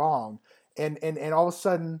her wrong. And all of a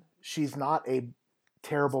sudden, she's not a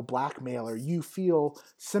terrible blackmailer. You feel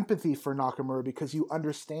sympathy for Nakamura because you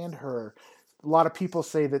understand her. A lot of people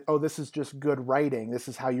say that, oh, this is just good writing. This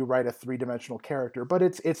is how you write a three-dimensional character. But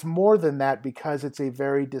it's more than that, because it's a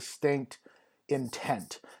very distinct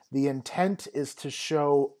intent. The intent is to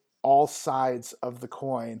show all sides of the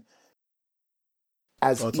coin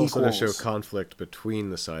as well, it's equals. also to show conflict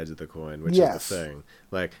between the sides of the coin, which Yes. is the thing.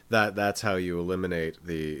 Like that's how you eliminate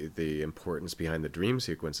the importance behind the dream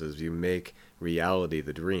sequences. You make reality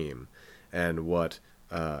the dream. And what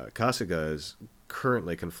Kasuga is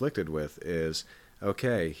currently conflicted with is,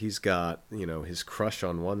 okay, he's got, his crush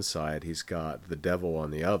on one side, he's got the devil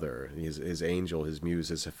on the other, his angel, his muse,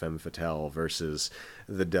 his femme fatale versus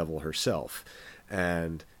the devil herself.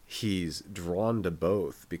 And he's drawn to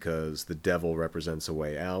both because the devil represents a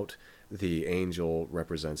way out, the angel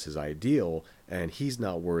represents his ideal, and he's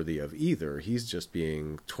not worthy of either. He's just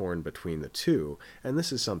being torn between the two. And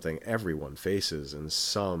this is something everyone faces in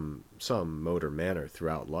some mode or manner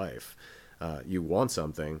throughout life. You want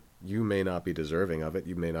something, you may not be deserving of it,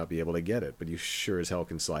 you may not be able to get it, but you sure as hell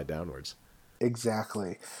can slide downwards.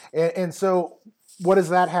 Exactly. And so what does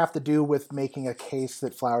that have to do with making a case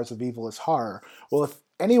that Flowers of Evil is horror? Well, if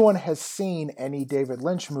anyone has seen any David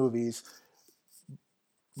Lynch movies,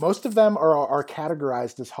 most of them are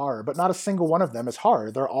categorized as horror, but not a single one of them is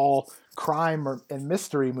horror. They're all crime and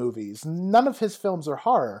mystery movies. None of his films are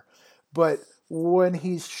horror, but when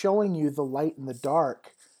he's showing you the light and the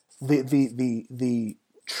dark, the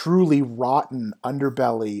truly rotten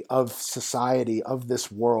underbelly of society, of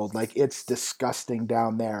this world, like it's disgusting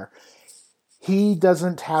down there, he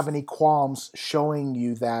doesn't have any qualms showing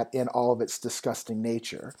you that in all of its disgusting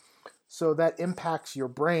nature. So that impacts your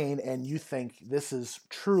brain, and you think this is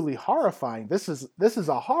truly horrifying. This is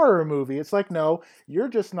a horror movie. It's like, no, you're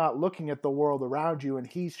just not looking at the world around you, and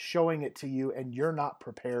he's showing it to you, and you're not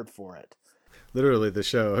prepared for it. Literally, the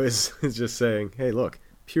show is just saying, hey, look,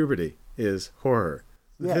 puberty is horror.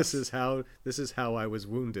 Yes. This is how I was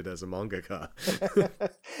wounded as a mangaka.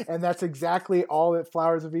 And that's exactly all that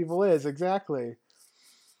Flowers of Evil is. Exactly.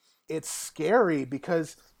 It's scary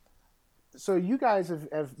because, so you guys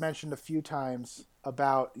have mentioned a few times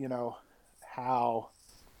about, how,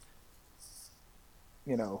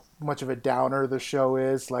 much of a downer the show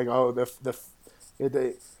is. Like, oh,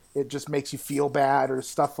 it just makes you feel bad or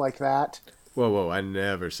stuff like that. Whoa, I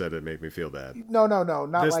never said it made me feel bad. No, not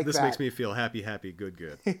like that. This makes me feel happy,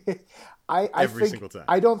 good. Every single time.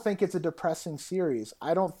 I don't think it's a depressing series.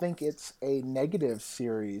 I don't think it's a negative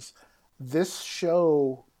series. This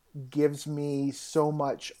show gives me so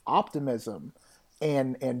much optimism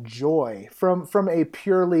and joy from a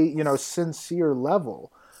purely, sincere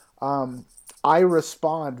level. I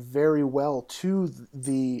respond very well to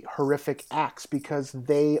the horrific acts because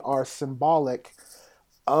they are symbolic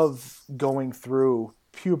of going through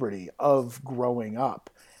puberty, of growing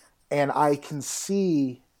up. And I can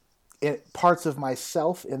see parts of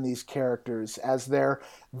myself in these characters as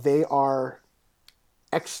they are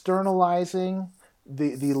externalizing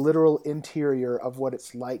the literal interior of what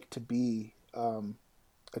it's like to be a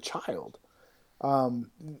child.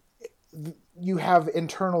 You have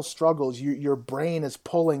internal struggles. Your brain is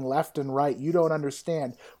pulling left and right. You don't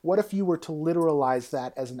understand. What if you were to literalize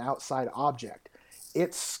that as an outside object?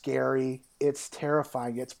 It's scary, it's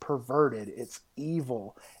terrifying, it's perverted, it's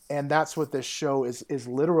evil. And that's what this show is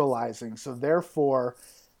literalizing. So therefore,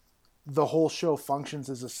 the whole show functions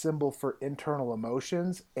as a symbol for internal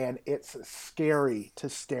emotions, and it's scary to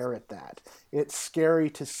stare at that. It's scary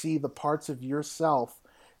to see the parts of yourself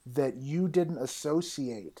that you didn't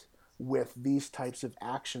associate with these types of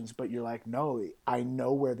actions, but you're like, no, I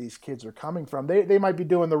know where these kids are coming from. They might be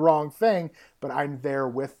doing the wrong thing, but I'm there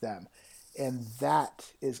with them. And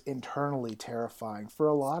that is internally terrifying for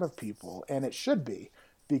a lot of people. And it should be,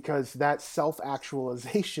 because that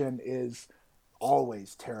self-actualization is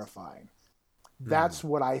always terrifying. That's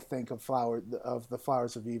what I think of the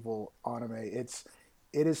Flowers of Evil anime. It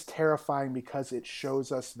is terrifying because it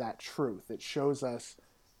shows us that truth. It shows us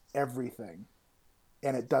everything.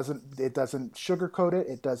 and it doesn't sugarcoat it.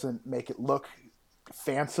 It doesn't make it look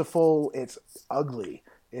fanciful. It's ugly.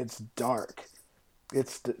 It's dark.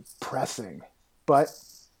 It's depressing, but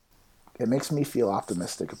it makes me feel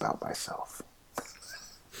optimistic about myself.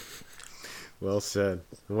 Well said.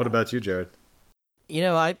 And what about you, Jared? You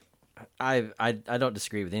know, I don't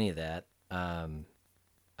disagree with any of that.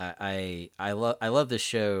 I love this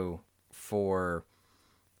show for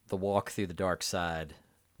the walk through the dark side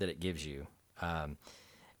that it gives you.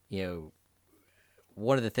 You know,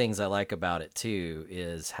 one of the things I like about it too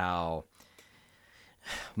is how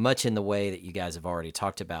much in the way that you guys have already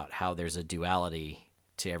talked about, how there's a duality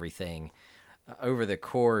to everything over the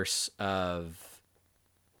course of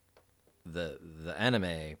the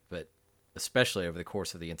anime, but especially over the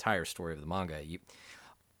course of the entire story of the manga.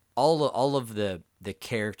 All of the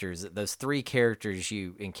characters, those three characters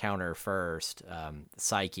you encounter first,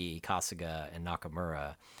 Saiki, Kasuga, and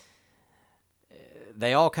Nakamura,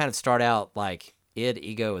 they all kind of start out like id,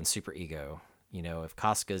 ego, and super ego. You know, if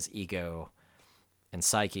Kasuga's ego and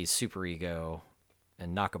Saiki's super ego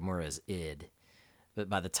and Nakamura's id. But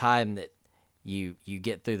by the time that you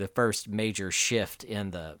get through the first major shift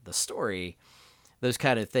in the story, those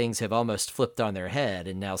kind of things have almost flipped on their head,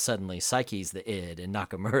 and now suddenly Saiki's the id and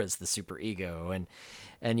Nakamura's the super ego,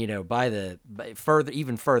 and you know,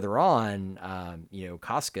 even further on, you know,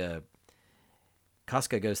 Kasuga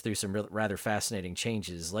goes through some rather fascinating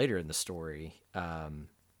changes later in the story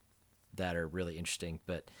that are really interesting.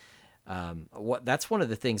 But that's one of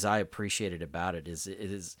the things I appreciated about it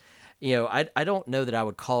is you know, I don't know that I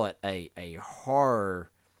would call it a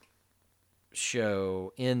horror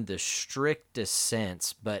show in the strictest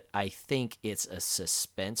sense, but I think it's a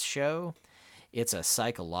suspense show. It's a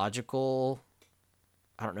psychological,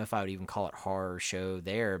 I don't know if I would even call it horror show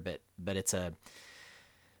there, but it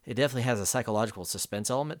definitely has a psychological suspense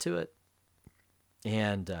element to it.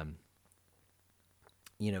 And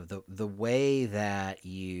you know, the way that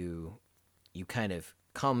you kind of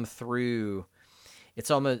come through, it's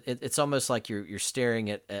almost like you're staring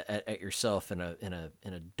at yourself in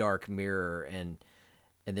a dark mirror, and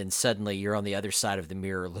then suddenly you're on the other side of the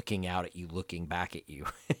mirror looking out at you, looking back at you,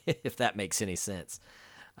 if that makes any sense.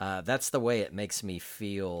 That's the way it makes me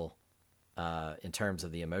feel in terms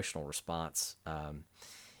of the emotional response.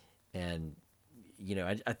 And you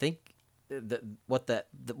know, I think what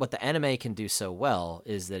the anime can do so well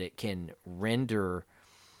is that it can render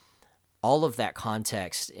all of that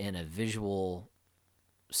context in a visual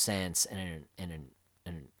sense and in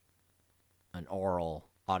an oral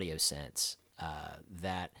audio sense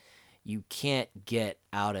that you can't get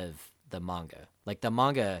out of the manga. Like the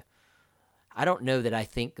manga, I don't know that I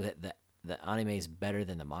think that the anime is better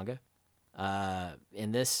than the manga.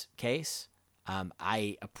 In this case,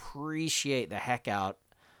 I appreciate the heck out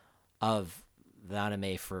of the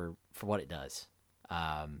anime for what it does.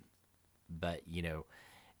 But you know,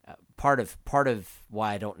 part of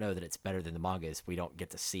why I don't know that it's better than the manga is we don't get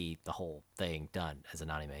to see the whole thing done as an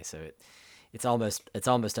anime. So it's almost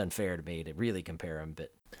unfair to me to really compare them.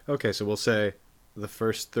 But okay, so we'll say the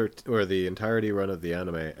first or the entirety run of the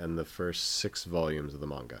anime and the first 6 volumes of the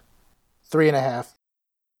manga. 3.5.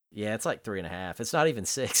 Yeah, it's like 3.5. It's not even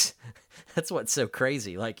 6. That's what's so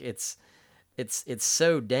crazy. Like it's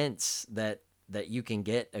so dense that you can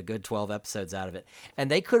get a good 12 episodes out of it.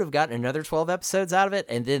 And they could have gotten another 12 episodes out of it,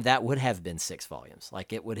 and then that would have been 6 volumes.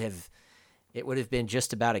 Like it would have been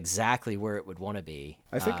just about exactly where it would want to be.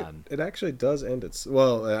 I think it actually does end its.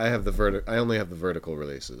 Well, I only have the vertical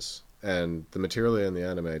releases, and the material in the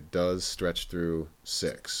anime does stretch through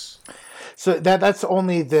 6. So that's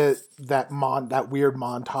only that weird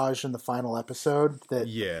montage in the final episode that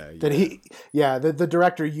the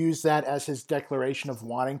director used that as his declaration of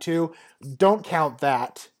wanting to. Don't count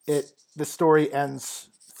that. The story ends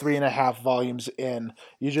 3.5 volumes in.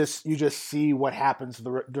 You just see what happens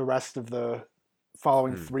the rest of the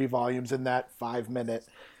following 3 volumes in that 5-minute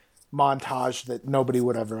montage that nobody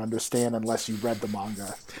would ever understand unless you read the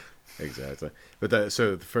manga. Exactly. But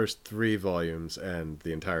so the first 3 volumes and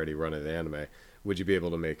the entirety run of the anime, would you be able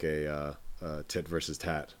to make a tit versus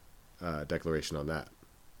tat declaration on that?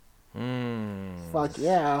 Fuck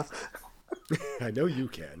yeah. I know you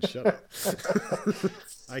can. Shut up.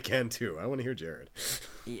 I can too. I want to hear Jared.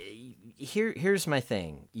 Here's my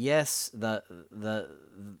thing. Yes, the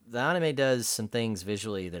anime does some things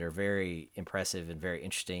visually that are very impressive and very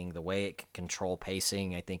interesting. The way it can control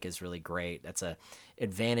pacing, I think, is really great. That's a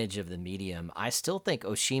advantage of the medium. I still think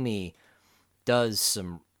Oshimi does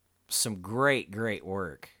some great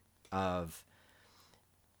work of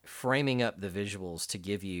framing up the visuals to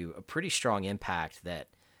give you a pretty strong impact that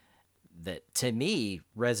that to me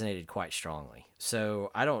resonated quite strongly.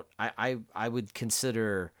 So I would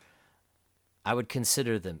consider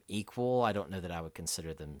them equal. I don't know that I would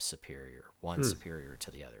consider them superior, one superior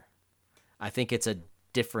to the other. I think it's a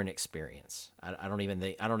different experience. I don't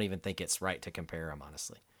even think it's right to compare them,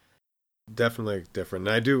 honestly. Definitely different.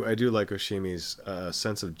 And I do like Oshimi's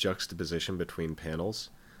sense of juxtaposition between panels,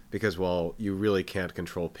 because while you really can't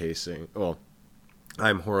control pacing, well,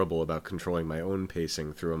 I'm horrible about controlling my own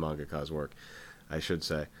pacing through a mangaka's work, I should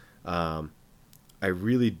say. I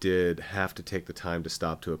really did have to take the time to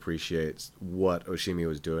stop to appreciate what Oshimi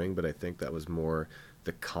was doing, but I think that was more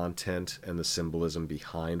the content and the symbolism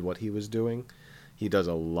behind what he was doing. He does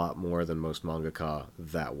a lot more than most mangaka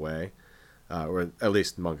that way, or at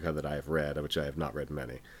least mangaka that I have read, which I have not read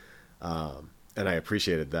many. And I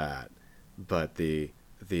appreciated that. But the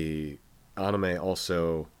anime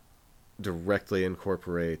also directly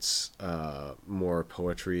incorporates more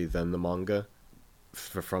poetry than the manga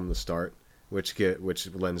from the start, which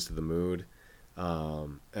lends to the mood.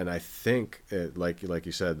 And I think it, like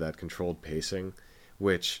you said, that controlled pacing,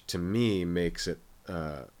 which to me makes it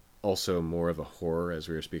also more of a horror, as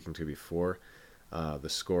we were speaking to before. The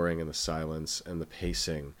scoring and the silence and the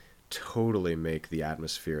pacing totally make the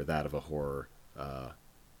atmosphere that of a horror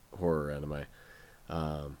anime.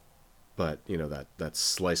 But that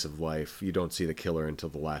slice of life, you don't see the killer until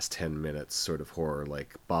the last 10 minutes, sort of horror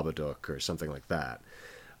like Babadook or something like that.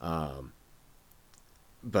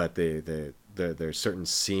 But there's certain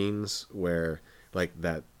scenes where, like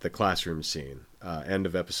the classroom scene, end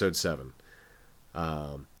of episode 7,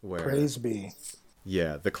 where Praise be.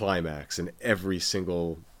 Yeah, the climax in every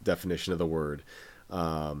single definition of the word.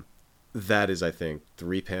 That is, I think,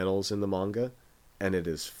 3 panels in the manga, and it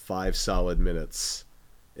is 5 solid minutes,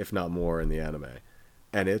 if not more, in the anime.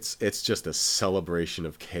 And it's just a celebration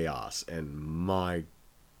of chaos, and my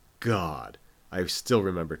God, I still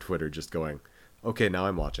remember Twitter just going, okay, now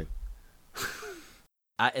I'm watching.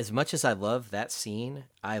 As much as I love that scene,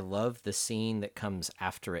 I love the scene that comes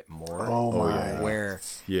after it more. Oh my!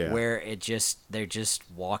 yeah. Where they're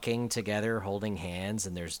just walking together, holding hands,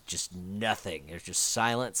 and there's just nothing. There's just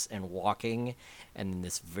silence and walking, and then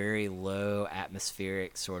this very low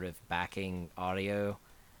atmospheric sort of backing audio,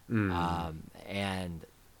 and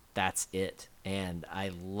that's it. And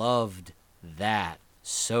I loved that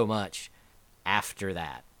so much after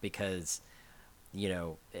that, because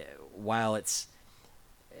while it's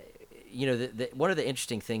one of the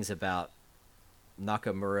interesting things about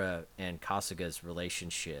Nakamura and Kasuga's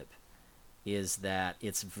relationship is that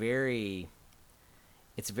it's very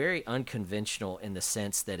unconventional in the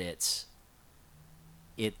sense that it's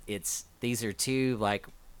these are two like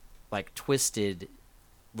twisted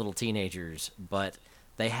little teenagers, but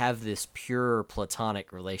they have this pure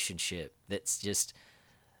platonic relationship that's just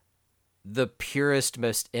the purest,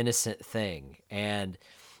 most innocent thing. And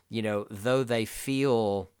though they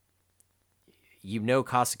feel,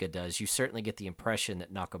 Kasuga does, you certainly get the impression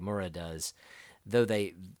that Nakamura does, though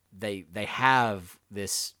they have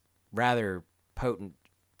this rather potent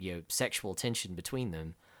sexual tension between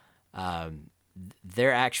them,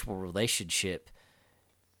 their actual relationship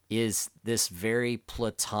is this very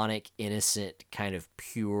platonic, innocent, kind of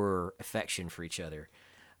pure affection for each other,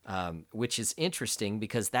 which is interesting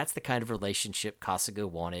because that's the kind of relationship Kasuga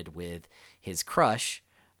wanted with his crush,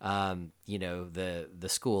 the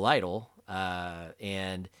school idol,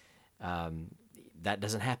 and that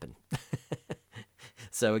doesn't happen.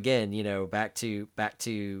 So again, back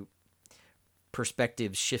to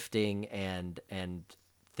perspective shifting and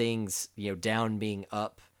things, down being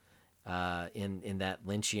up, in that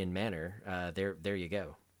Lynchian manner. There you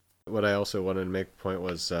go. What I also wanted to make a point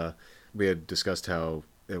was, we had discussed how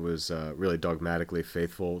it was really dogmatically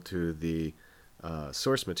faithful to the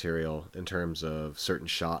source material in terms of certain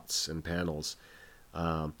shots and panels.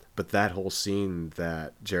 But that whole scene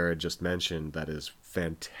that Jared just mentioned, that is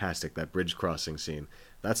fantastic, that bridge crossing scene,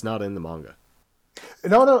 that's not in the manga.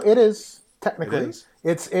 No, it is technically. It is?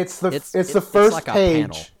 It's the first like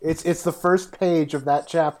page. It's the first page of that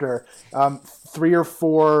chapter. 3 or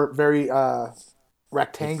 4 very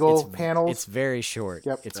rectangle panels. It's very short.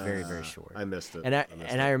 Yep. It's very, very short. I missed it.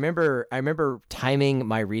 I remember timing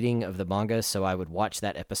my reading of the manga, so I would watch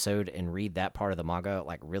that episode and read that part of the manga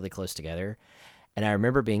like really close together. And I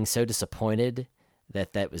remember being so disappointed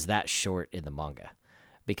that was that short in the manga,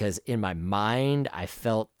 because in my mind I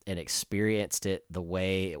felt and experienced it the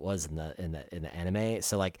way it was in the anime.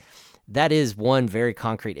 So like that is one very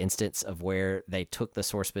concrete instance of where they took the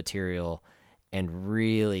source material and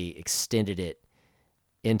really extended it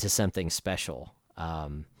into something special. Yeah,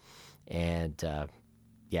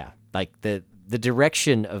 like the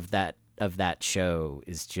direction of that of that show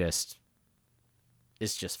is just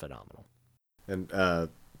phenomenal. And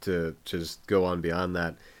to just go on beyond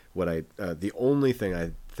that, the only thing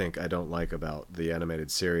I think I don't like about the animated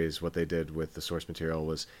series, what they did with the source material,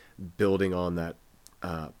 was building on that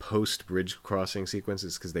post bridge crossing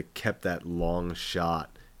sequences, because they kept that long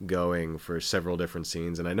shot going for several different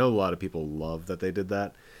scenes. And I know a lot of people love that they did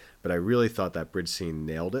that, but I really thought that bridge scene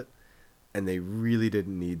nailed it, and they really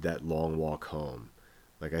didn't need that long walk home.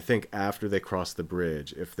 Like, I think after they cross the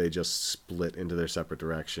bridge, if they just split into their separate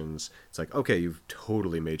directions, it's like, okay, you've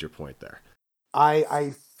totally made your point there.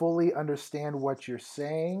 I fully understand what you're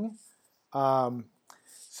saying.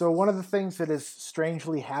 So one of the things that has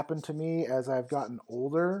strangely happened to me as I've gotten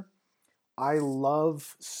older, I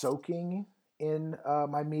love soaking in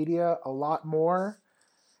my media a lot more.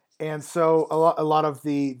 And so a lot of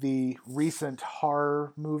the recent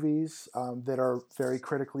horror movies that are very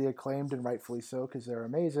critically acclaimed, and rightfully so because they're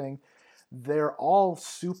amazing, they're all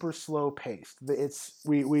super slow paced.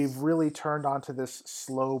 We've really turned onto this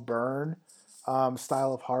slow burn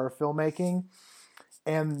style of horror filmmaking,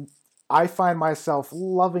 and I find myself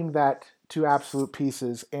loving that to absolute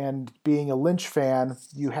pieces. And being a Lynch fan,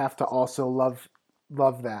 you have to also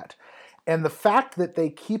love that. And the fact that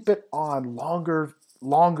they keep it on longer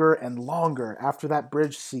and longer after that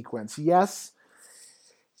bridge sequence. Yes,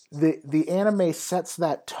 the anime sets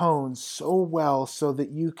that tone so well so that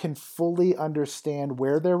you can fully understand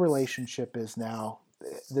where their relationship is now,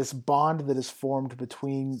 this bond that is formed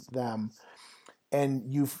between them, and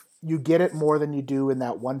you get it more than you do in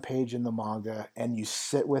that one page in the manga, and you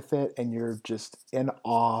sit with it and you're just in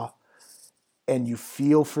awe, and you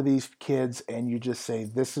feel for these kids, and you just say,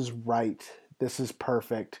 this is right, this is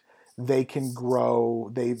perfect. They can grow.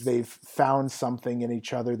 They've found something in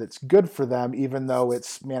each other that's good for them, even though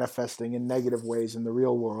it's manifesting in negative ways in the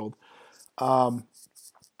real world. I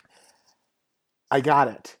got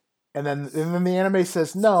it. And then the anime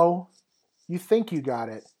says, no, you think you got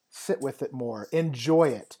it. Sit with it more. Enjoy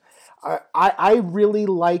it. I really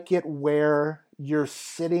like it where you're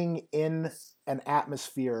sitting in an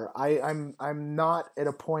atmosphere. I'm not at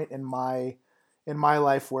a point in my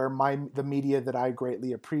life where the media that I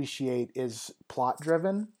greatly appreciate is plot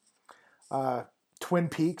driven. Twin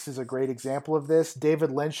Peaks is a great example of this.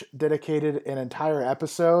 David Lynch dedicated an entire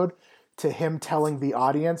episode to him telling the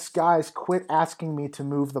audience, guys, quit asking me to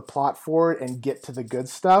move the plot forward and get to the good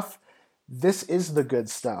stuff. This is the good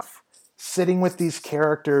stuff. Sitting with these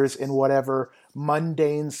characters in whatever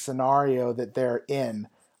mundane scenario that they're in.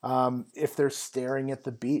 If they're staring at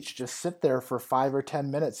the beach, just sit there for 5 or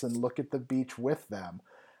 10 minutes and look at the beach with them.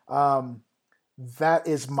 That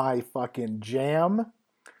is my fucking jam.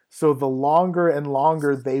 So the longer and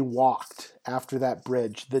longer they walked after that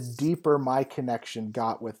bridge, the deeper my connection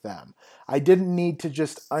got with them. I didn't need to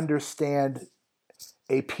just understand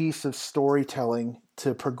a piece of storytelling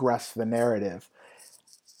to progress the narrative.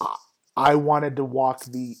 I wanted to walk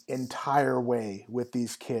the entire way with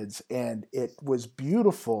these kids, and it was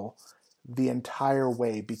beautiful the entire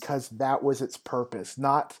way because that was its purpose,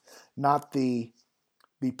 not the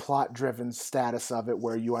plot-driven status of it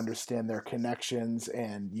where you understand their connections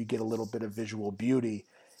and you get a little bit of visual beauty.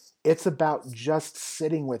 It's about just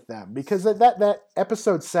sitting with them, because that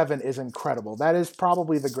episode 7 is incredible. That is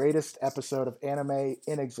probably the greatest episode of anime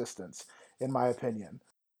in existence, in my opinion.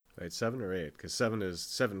 Right, 7 or 8? Because 7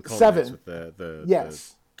 culminates 7. with the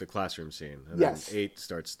Yes. the classroom scene, and yes. then 8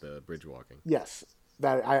 starts the bridge walking. Yes,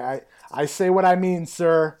 that I say what I mean,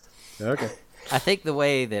 sir. Okay. I think the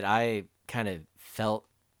way that I kind of felt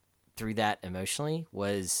through that emotionally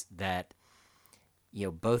was that, you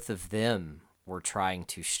know, both of them were trying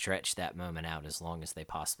to stretch that moment out as long as they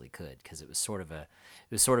possibly could, because it was sort of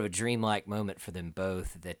a dreamlike moment for them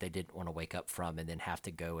both that they didn't want to wake up from and then have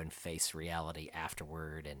to go and face reality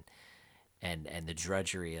afterward and the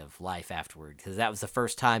drudgery of life afterward, because that was the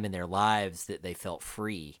first time in their lives that they felt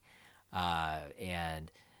free. I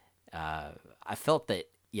felt that,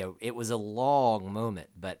 you know, it was a long moment,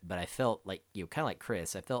 but I felt like, you know, kind of like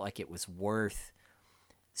Chris, I felt like it was worth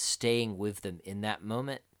staying with them in that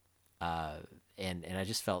moment. And I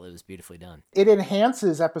just felt it was beautifully done. It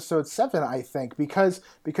enhances episode 7, I think, because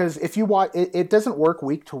if you watch it doesn't work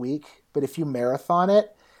week to week, but if you marathon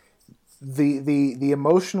it, the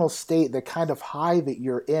emotional state, the kind of high that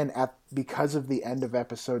you're in because of the end of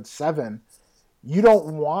episode 7, you don't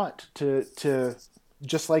want to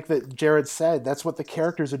just like that Jared said, that's what the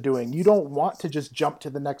characters are doing. You don't want to just jump to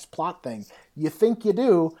the next plot thing. You think you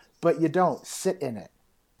do, but you don't. Sit in it.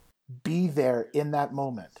 Be there in that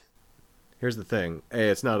moment. Here's the thing.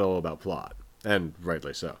 It's not all about plot, and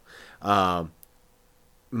rightly so.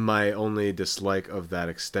 my only dislike of that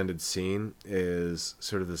extended scene is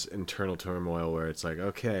sort of this internal turmoil where it's like,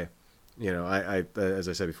 okay, I as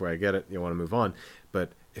I said before, I get it, you want to move on,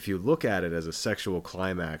 but if you look at it as a sexual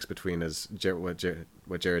climax between,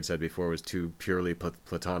 what Jared said before, was two purely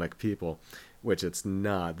platonic people, which it's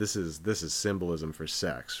not. This is symbolism for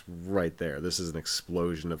sex right there. This is an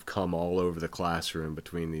explosion of cum all over the classroom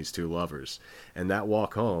between these two lovers. And that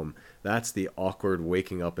walk home, that's the awkward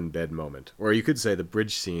waking up in bed moment. Or you could say the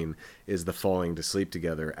bridge scene is the falling to sleep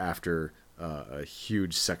together after a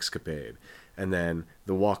huge sexcapade. And then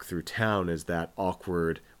the walk through town is that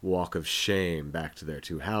awkward walk of shame back to their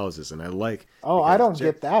two houses. And I like... Oh, I don't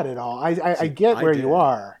get that at all. I get where you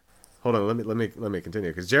are. Hold on, let me continue,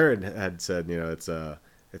 because Jared had said,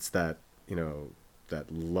 it's that,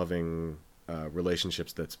 that loving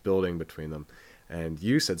relationships that's building between them, and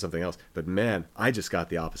you said something else. But man, I just got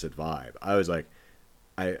the opposite vibe. I was like,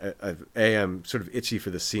 I'm sort of itchy for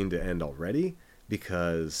the scene to end already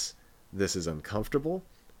because this is uncomfortable.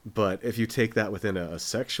 But if you take that within a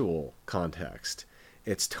sexual context,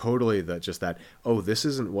 it's totally that, oh, this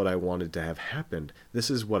isn't what I wanted to have happened. This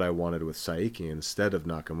is what I wanted with Saiki instead of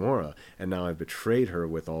Nakamura. And now I've betrayed her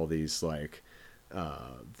with all these, like,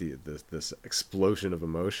 this explosion of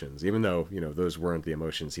emotions, even though, those weren't the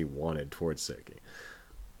emotions he wanted towards Saiki.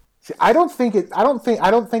 See, I don't think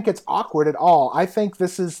it's awkward at all. I think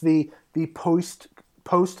this is the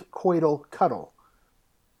post-coital cuddle.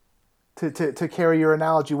 To carry your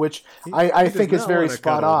analogy, which I think is very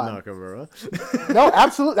spot on. No,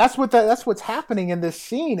 absolutely. That's what's happening in this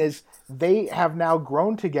scene is they have now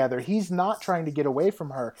grown together. He's not trying to get away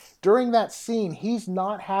from her. During that scene, he's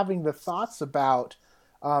not having the thoughts about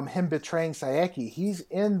him betraying Saeki. He's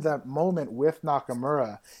in the moment with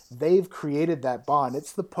Nakamura. They've created that bond.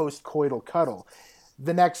 It's the post-coital cuddle.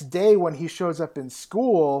 The next day when he shows up in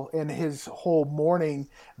school in his whole morning,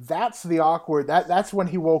 that's the awkward. That's when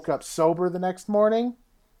he woke up sober the next morning.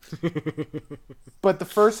 But the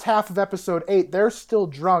first half of episode 8, they're still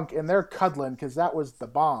drunk and they're cuddling because that was the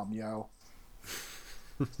bomb, yo.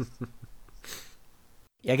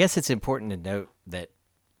 Yeah, I guess it's important to note that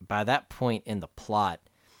by that point in the plot,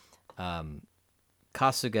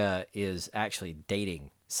 Kasuga is actually dating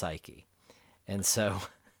Saiki. And so...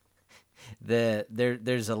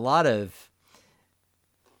 there's a lot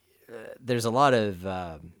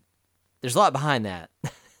behind that,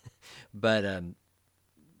 but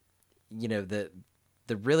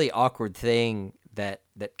the really awkward thing that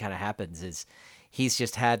kind of happens is he's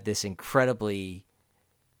just had this incredibly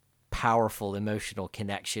powerful emotional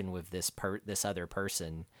connection with this other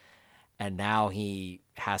person, and now he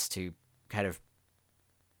has to kind of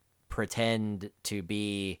pretend to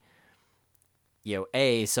be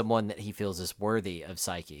someone that he feels is worthy of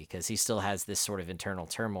Saiki, because he still has this sort of internal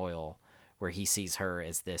turmoil where he sees her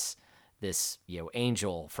as this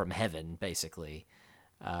angel from heaven, basically.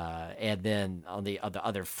 And then on the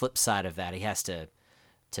other flip side of that, he has to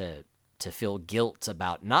feel guilt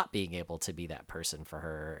about not being able to be that person for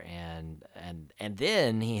her. And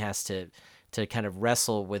then he has to kind of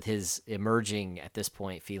wrestle with his emerging, at this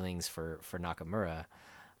point, feelings for Nakamura.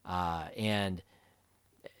 And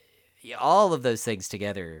all of those things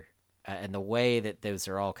together, and the way that those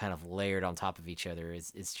are all kind of layered on top of each other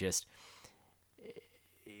is just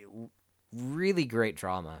really great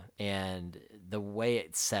drama, and the way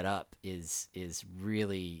it's set up is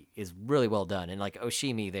really well done. And like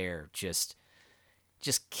Oshimi there just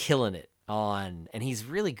killing it on, and he's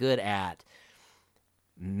really good at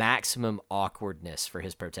maximum awkwardness for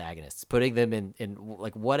his protagonists, putting them in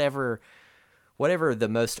like whatever the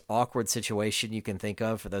most awkward situation you can think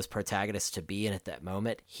of for those protagonists to be in at that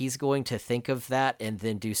moment, he's going to think of that and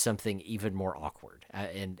then do something even more awkward.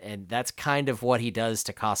 And that's kind of what he does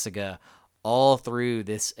to Kasuga all through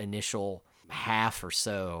this initial half or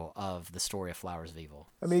so of the story of Flowers of Evil.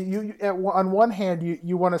 I mean, on one hand,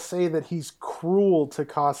 you want to say that he's cruel to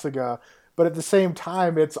Kasuga, but at the same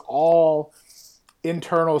time, it's all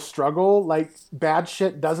internal struggle. Like, bad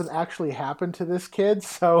shit doesn't actually happen to this kid,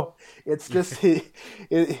 so it's just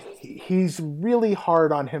he's really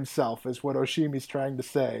hard on himself, is what Oshimi's trying to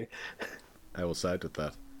say. I will side with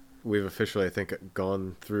that. We've officially, I think,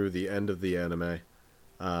 gone through the end of the anime,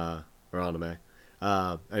 or anime.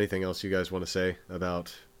 Anything else you guys want to say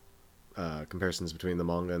about comparisons between the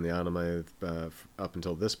manga and the anime up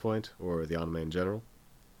until this point, or the anime in general,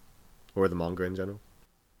 or the manga in general?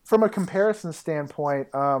 From a comparison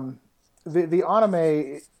standpoint, the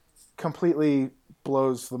anime completely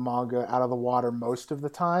blows the manga out of the water most of the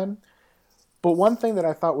time. But one thing that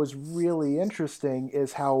I thought was really interesting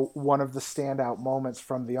is how one of the standout moments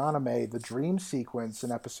from the anime, the dream sequence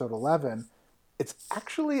in episode 11, it's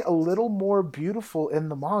actually a little more beautiful in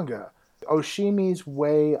the manga. Oshimi's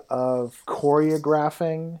way of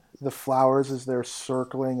choreographing the flowers as they're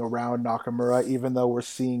circling around Nakamura, even though we're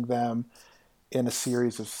seeing them in a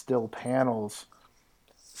series of still panels,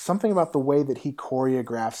 something about the way that he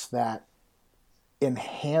choreographs that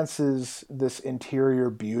enhances this interior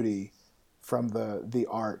beauty from the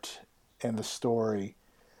art and the story,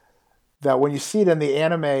 that when you see it in the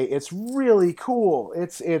anime, it's really cool.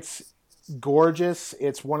 It's gorgeous.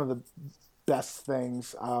 It's one of the best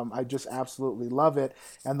things. I just absolutely love it.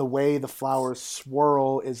 And the way the flowers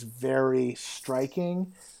swirl is very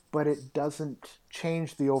striking, but it doesn't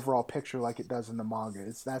change the overall picture like it does in the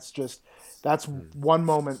manga. That's one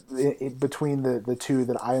moment between the two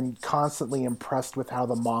that I am constantly impressed with how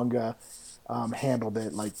the manga handled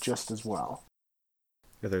it, like, just as well.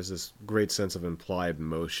 Yeah, there's this great sense of implied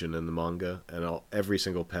motion in the manga, and every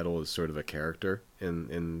single petal is sort of a character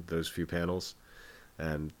in those few panels.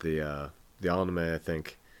 And the anime, I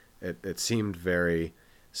think, it seemed very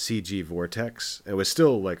CG Vortex. It was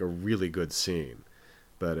still like a really good scene,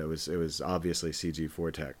 but it was obviously CG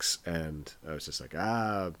Vortex, and I was just like,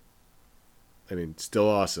 I mean, still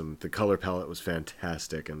awesome. The color palette was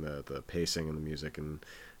fantastic, and the pacing and the music and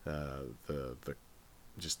the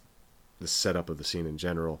just the setup of the scene in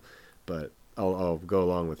general. But I'll go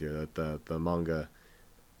along with you that the manga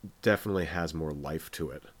definitely has more life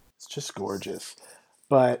to it. It's just gorgeous.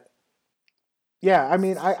 But yeah, I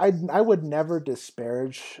mean, I would never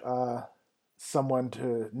disparage someone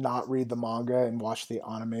to not read the manga and watch the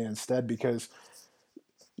anime instead, because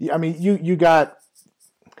I mean, you got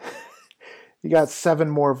 7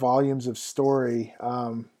 more volumes of story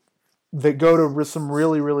that go to some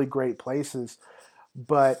really, really great places.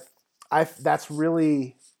 But that's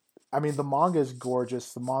really, I mean, the manga is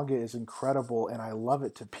gorgeous. The manga is incredible, and I love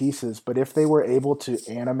it to pieces. But if they were able to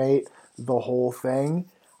animate the whole thing,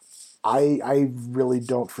 I really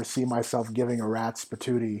don't foresee myself giving a rat's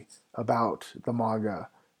patootie about the manga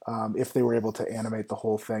if they were able to animate the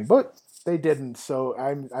whole thing. But they didn't, so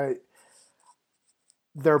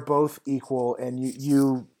they're both equal, and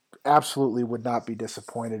you absolutely would not be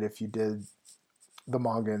disappointed if you did the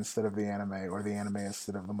manga instead of the anime, or the anime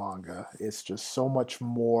instead of the manga. It's just so much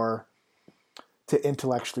more to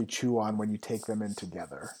intellectually chew on when you take them in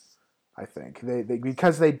together. I think they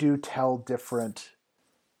because they do tell different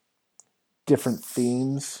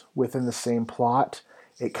themes within the same plot.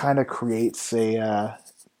 It kind of creates I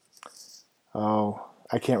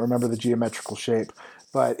can't remember the geometrical shape,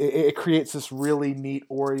 but it creates this really neat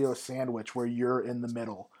Oreo sandwich where you're in the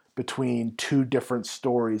middle between two different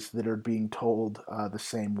stories that are being told the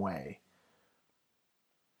same way.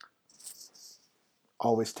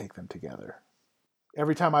 Always take them together.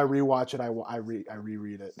 Every time I rewatch it, I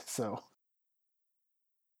reread it. So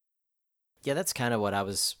yeah, that's kind of what I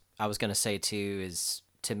was going to say too. Is,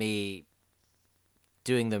 to me,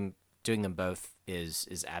 doing them both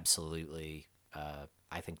is absolutely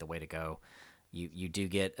I think the way to go. You do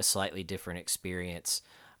get a slightly different experience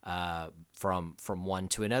from one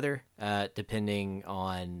to another, depending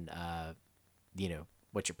on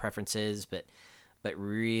what your preference is, but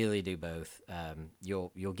really do both.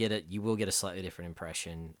 You will get a slightly different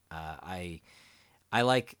impression. I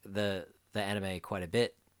like the anime quite a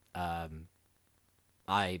bit.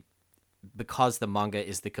 Because the manga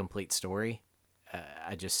is the complete story.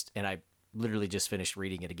 I literally just finished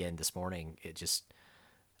reading it again this morning. It just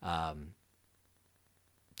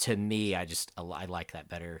to me, I like that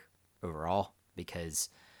better overall, because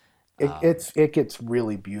it gets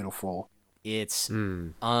really beautiful. It's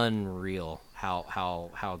unreal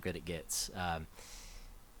how good it gets.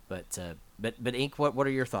 But Ink, what are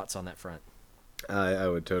your thoughts on that front? I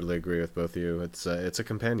would totally agree with both of you. It's a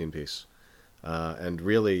companion piece, and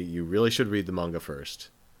really, you really should read the manga first,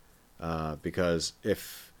 because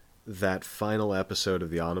if that final episode of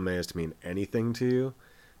the anime is to mean anything to you,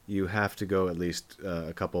 you have to go at least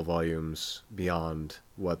a couple volumes beyond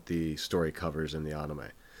what the story covers in the anime.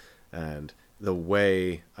 And the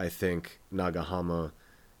way I think Nagahama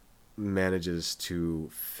manages to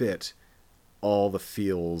fit all the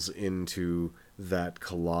feels into that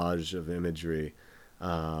collage of imagery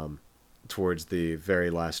towards the very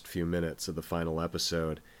last few minutes of the final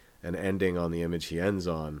episode, and ending on the image he ends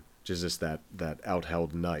on, which is just that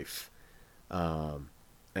outheld knife,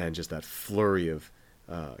 and just that flurry of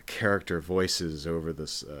character voices over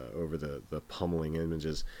this over the pummeling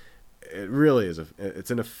images. It really is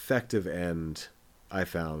it's an effective end, I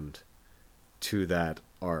found, to that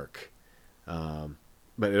arc,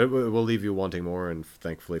 but it will leave you wanting more, and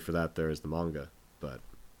thankfully for that there is the manga. But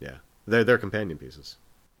yeah, they're companion pieces.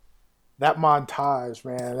 that montage,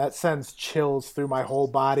 man, that sends chills through my whole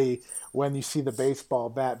body when you see the baseball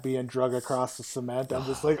bat being drug across the cement. I'm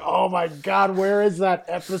just like, oh my God, where is that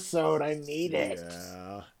episode? I need it.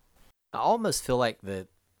 Yeah. I almost feel like the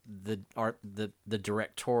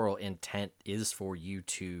directorial intent is for you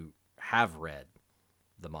to have read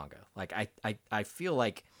the manga. Like I feel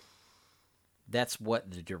like that's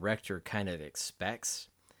what the director kind of expects,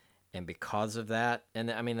 and because of that, and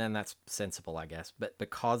I mean, then that's sensible, I guess, but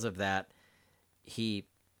because of that, he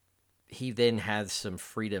then has some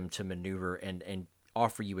freedom to maneuver and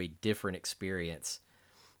offer you a different experience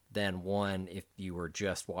than one if you were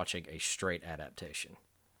just watching a straight adaptation,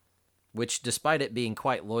 which, despite it being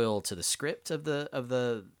quite loyal to the script of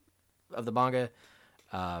the manga,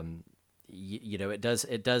 you know, it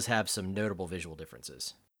does have some notable visual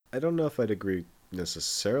differences. I don't know if I'd agree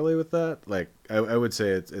necessarily with that. Like, I would say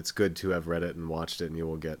it's good to have read it and watched it, and you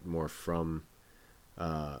will get more from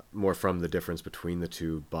the difference between the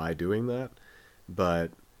two by doing that.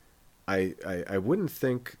 But I wouldn't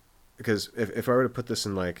think, because if I were to put this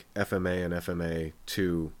in like FMA and FMA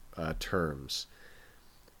 2 terms,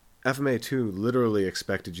 FMA 2 literally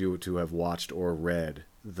expected you to have watched or read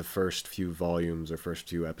the first few volumes or first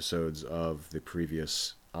few episodes of the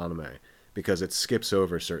previous anime, because it skips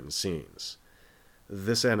over certain scenes.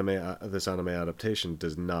 This anime adaptation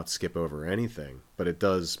does not skip over anything, but it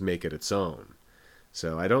does make it its own.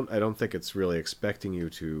 So I don't think it's really expecting you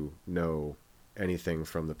to know anything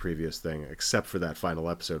from the previous thing, except for that final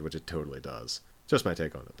episode, which it totally does. Just my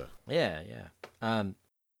take on it, though. Yeah.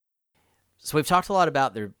 So we've talked a lot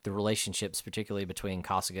about the relationships, particularly between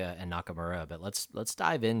Kasuga and Nakamura, but let's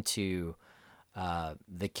dive into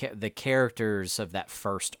the characters of that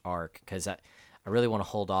first arc, because I really want to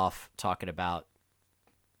hold off talking about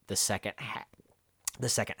the second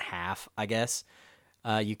half, I guess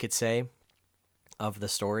you could say, of the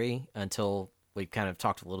story, until we've kind of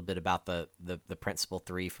talked a little bit about the principal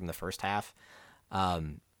three from the first half.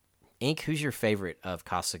 Ink, who's your favorite of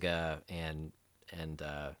Kasuga and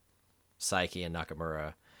Saiki and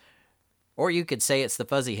Nakamura? Or you could say it's the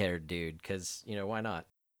fuzzy-haired dude, because, you know, why not?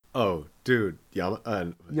 Oh, dude, Yamada. I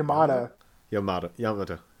know.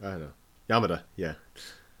 Yamada, yeah.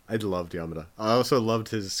 I loved Yamada. I also loved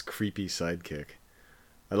his creepy sidekick.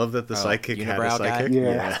 I love that the sidekick had a unibrow guy? sidekick.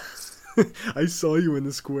 Yeah. I saw you in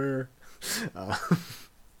the square.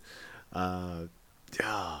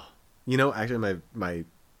 You know, actually, my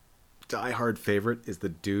diehard favorite is the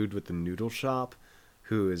dude with the noodle shop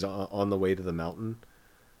who is on the way to the mountain.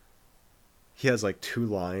 He has like 2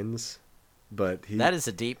 lines, but that is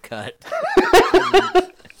a deep cut.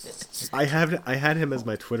 I had him as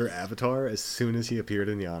my Twitter avatar as soon as he appeared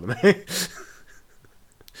in the anime.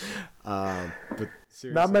 But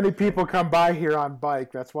seriously, Not many people come by here on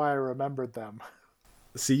bike. That's why I remembered them.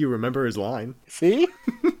 see, you remember his line. See?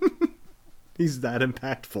 He's that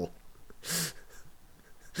impactful.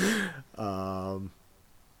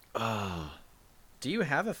 Do you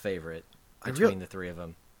have a favorite between the three of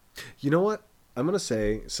them? You know what? I'm gonna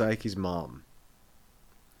say Saiki's mom,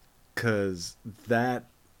 because that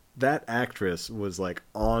actress was like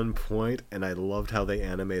on point, and I loved how they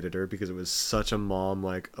animated her, because it was such a mom,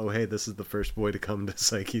 like, oh hey, this is the first boy to come to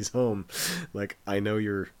Saiki's home. Like, I know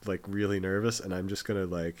you're like really nervous, and I'm just gonna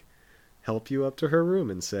like help you up to her room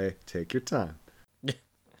and say, take your time.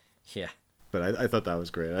 Yeah. But I thought that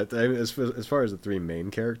was great. As far as the 3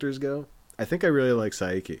 main characters go, I think I really like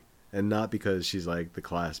Saiki, and not because she's like the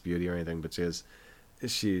class beauty or anything, but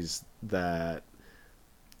she's that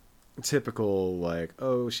typical, like,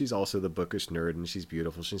 oh, she's also the bookish nerd, and she's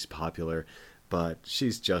beautiful, she's popular, but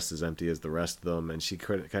she's just as empty as the rest of them, and she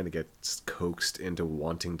kind of gets coaxed into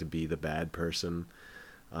wanting to be the bad person.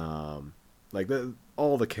 All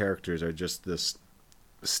the characters are just this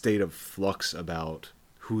state of flux about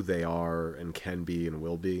who they are and can be and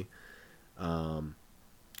will be.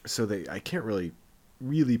 So I can't really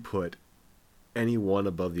put any one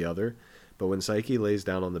above the other. But when Saiki lays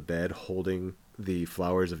down on the bed holding the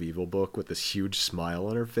Flowers of Evil book with this huge smile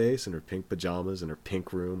on her face and her pink pajamas and her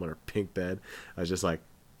pink room on her pink bed, I was just like,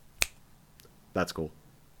 that's cool.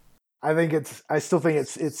 I still think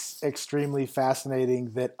it's extremely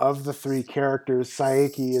fascinating that of the 3 characters,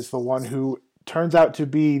 Saiki is the one who turns out to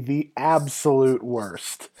be the absolute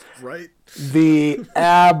worst. Right? The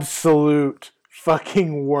absolute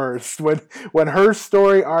fucking worst. When her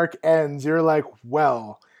story arc ends, you're like,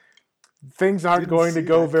 well, things aren't going to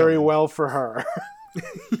go very well for her.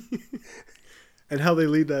 And how they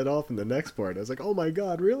lead that off in the next part, I was like, oh my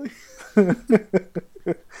god, really?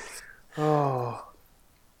 Oh.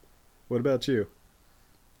 What about you?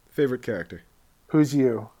 Favorite character? Who's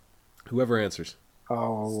you? Whoever answers.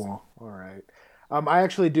 Oh, all right. I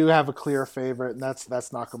actually do have a clear favorite, and that's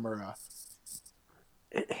Nakamura,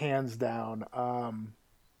 hands down.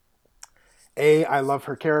 I love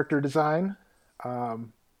her character design.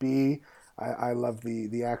 B, I love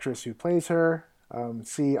the actress who plays her.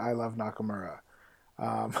 C, I love Nakamura.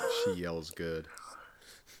 She yells good.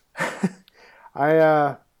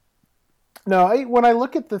 I no, when I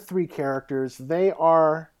look at the three characters, they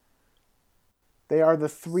are the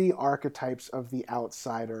three archetypes of the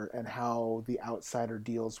outsider and how the outsider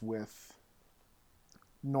deals with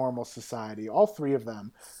normal society. All three of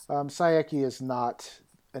them. Sayeki is not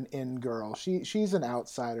an in girl. She's an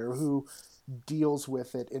outsider who deals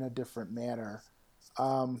with it in a different manner.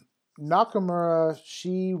 Nakamura,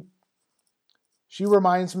 she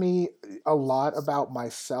reminds me a lot about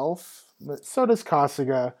myself. So does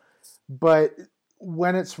Kasuga, but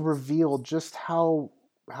when it's revealed just how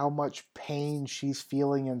much pain she's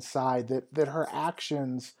feeling inside, that her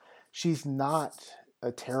actions, she's not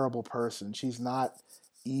a terrible person. She's not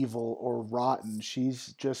evil or rotten.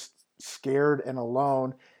 She's just scared and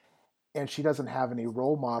alone, and she doesn't have any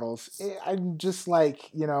role models. I'm just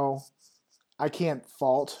like, I can't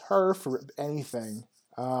fault her for anything.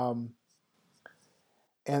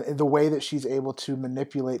 And the way that she's able to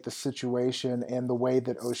manipulate the situation, and the way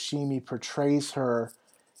that Oshimi portrays her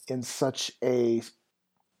in such a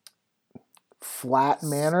flat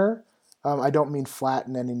manner. I don't mean flat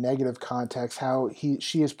in any negative context. How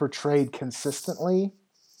she is portrayed consistently,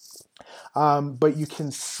 but you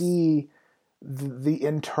can see the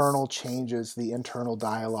internal changes, the internal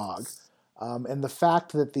dialogue, and the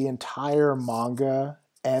fact that the entire manga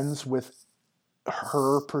ends with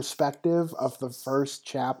her perspective of the first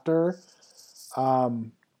chapter.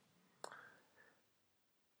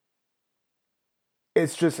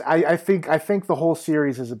 It's just I think the whole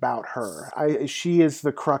series is about her. She is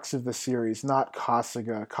the crux of the series, not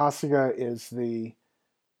Kasuga. Kasuga is the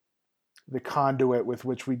conduit with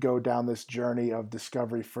which we go down this journey of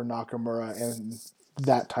discovery for Nakamura and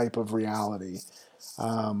that type of reality.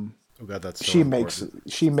 Oh God, that's so she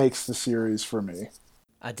important. makes the series for me.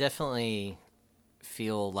 I definitely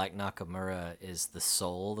feel like Nakamura is the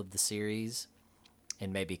soul of the series,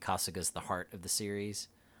 and maybe Kasuga's the heart of the series.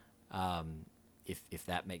 If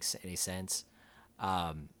that makes any sense.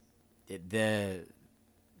 The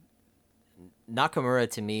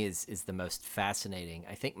Nakamura to me is the most fascinating.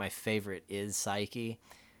 I think my favorite is Saiki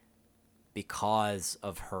because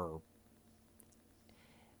of her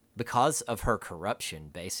corruption,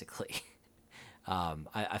 basically.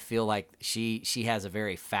 I feel like she has a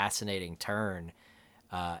very fascinating turn,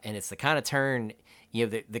 and it's the kind of turn,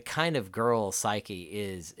 the kind of girl Saiki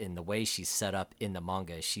is in the way she's set up in the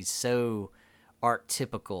manga. She's so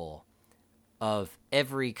archetypical of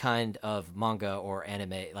every kind of manga or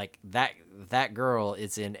anime. Like that girl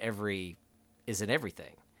is in everything.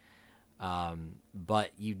 But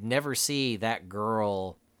you never see that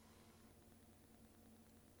girl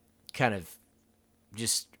kind of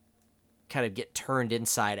get turned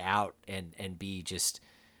inside out and be just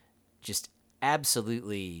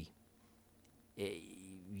absolutely,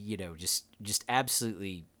 just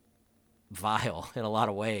absolutely vile in a lot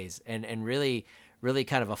of ways, and really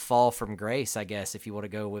kind of a fall from grace, I guess, if you want to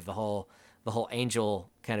go with the whole angel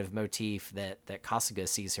kind of motif that Kasuga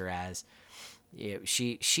sees her as.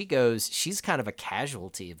 She's kind of a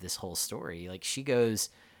casualty of this whole story. Like, she goes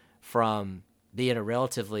from being a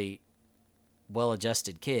relatively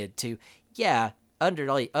well-adjusted kid to,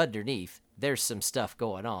 underneath there's some stuff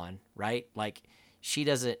going on, right? Like, she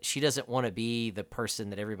doesn't want to be the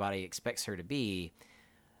person that everybody expects her to be,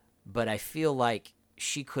 but I feel like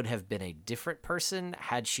she could have been a different person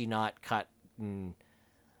had she not gotten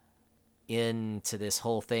into this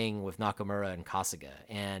whole thing with Nakamura and Kasuga.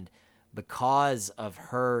 And because of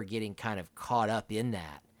her getting kind of caught up in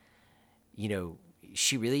that,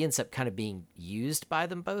 she really ends up kind of being used by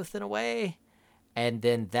them both in a way. And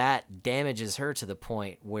then that damages her to the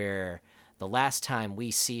point where the last time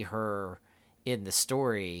we see her in the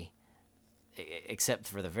story, except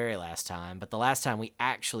for the very last time, but the last time we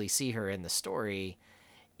actually see her in the story,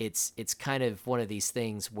 it's kind of one of these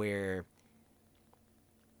things where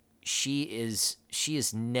she is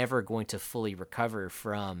never going to fully recover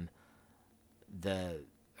from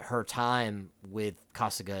her time with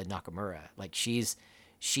Kasuga Nakamura. Like, she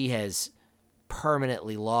has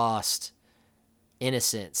permanently lost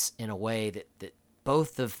innocence in a way that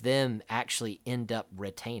both of them actually end up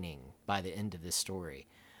retaining by the end of this story.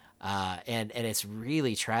 And it's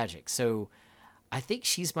really tragic. So I think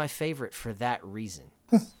she's my favorite for that reason.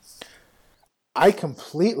 I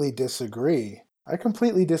completely disagree. I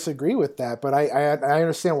completely disagree with that, but I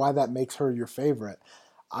understand why that makes her your favorite.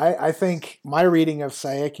 I think my reading of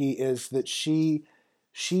Saeki is that she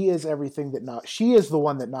is everything that she is the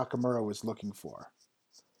one that Nakamura was looking for.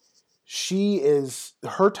 She is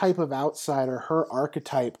her type of outsider, her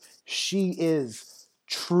archetype. She is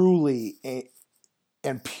truly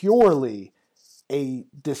and purely a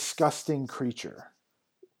disgusting creature.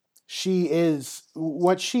 She is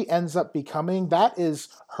what she ends up becoming. That is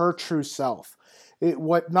her true self.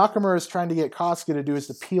 What Nakamura is trying to get Kasuga to do is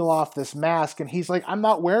to peel off this mask, and he's like, I'm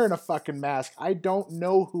not wearing a fucking mask. I don't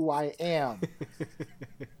know who I am.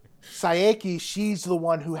 Saeki, she's the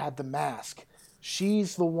one who had the mask.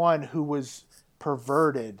 She's the one who was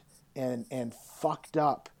perverted and fucked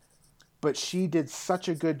up. But she did such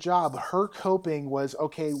a good job. Her coping was,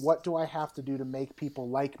 okay, what do I have to do to make people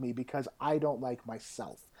like me? Because I don't like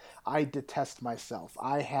myself. I detest myself.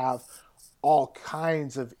 I have all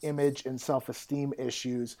kinds of image and self-esteem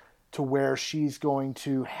issues to where she's going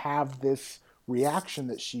to have this reaction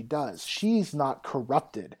that she does. She's not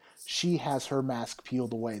corrupted. She has her mask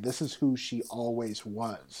peeled away. This is who she always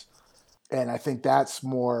was. And I think that's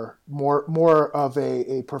more of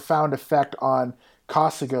a profound effect on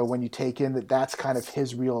Kasuga when you take in that that's kind of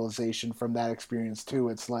his realization from that experience too.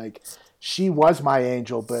 It's like, she was my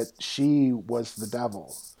angel, but she was the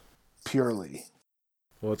devil, purely.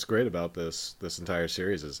 Well, what's great about this entire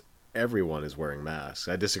series is everyone is wearing masks.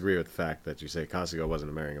 I disagree with the fact that you say Kasuga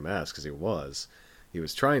wasn't wearing a mask, because he was. He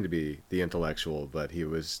was trying to be the intellectual, but he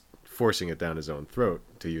was forcing it down his own throat,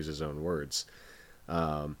 to use his own words.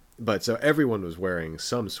 But so everyone was wearing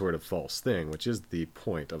some sort of false thing, which is the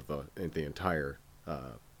point of the entire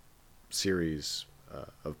series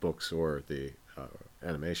of books or the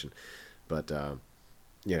animation. But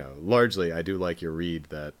largely I do like your read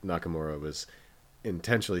that Nakamura was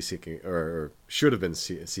intentionally seeking, or should have been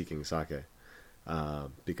seeking Sake,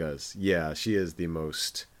 because she is the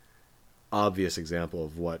most obvious example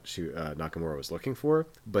of what Nakamura was looking for,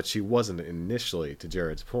 but she wasn't initially, to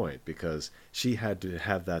Jared's point, because she had to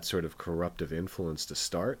have that sort of corruptive influence to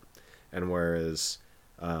start, and whereas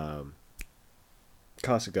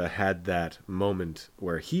Kasuga had that moment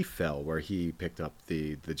where he fell, where he picked up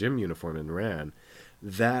the gym uniform and ran.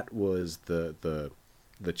 That was the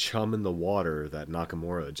chum in the water that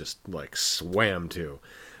Nakamura just like swam to,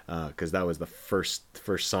 because that was the first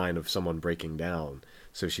sign of someone breaking down.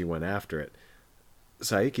 So she went after it.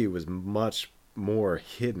 Saeki was much more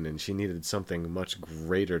hidden, and she needed something much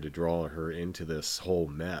greater to draw her into this whole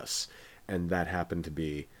mess, and that happened to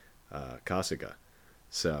be Kasuga.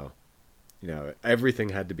 So, everything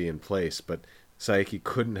had to be in place, but Saeki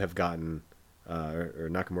couldn't have gotten, or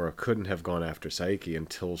Nakamura couldn't have gone after Saeki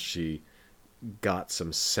until she got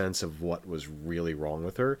some sense of what was really wrong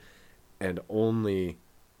with her, and only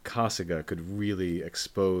Kasuga could really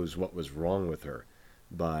expose what was wrong with her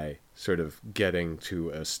by sort of getting to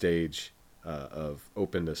a stage of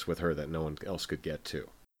openness with her that no one else could get to.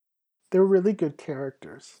 They're really good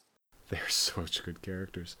characters. They're such good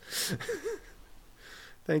characters.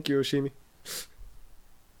 Thank you, Oshimi.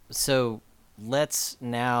 So let's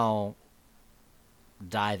now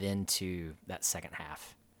dive into that second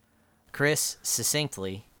half. Chris,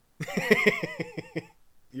 succinctly.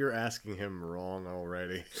 You're asking him wrong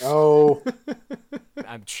already. Oh.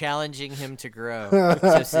 I'm challenging him to grow.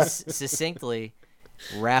 So succinctly,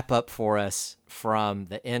 wrap up for us from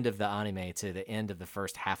the end of the anime to the end of the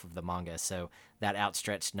first half of the manga. So that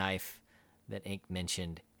outstretched knife that Ink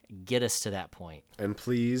mentioned, get us to that point. And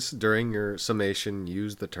please, during your summation,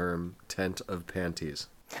 use the term tent of panties.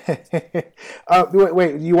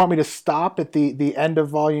 Wait, you want me to stop at the end of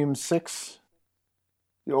volume 6?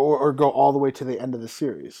 Or go all the way to the end of the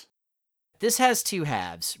series? This has two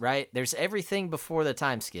halves, right? There's everything before the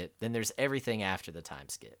time skip, then there's everything after the time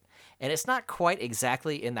skip. And it's not quite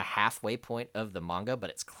exactly in the halfway point of the manga,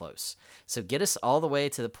 but it's close. So get us all the way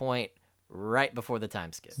to the point right before the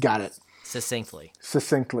time skip. Got it. Succinctly.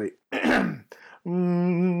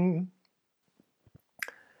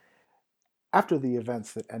 After the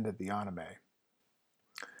events that ended the anime,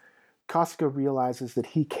 Kasuga realizes that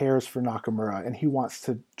he cares for Nakamura and he wants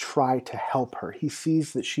to try to help her. He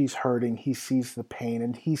sees that she's hurting, he sees the pain,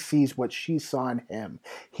 and he sees what she saw in him.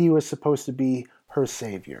 He was supposed to be her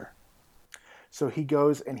savior. So he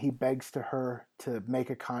goes and he begs to her to make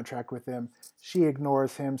a contract with him. She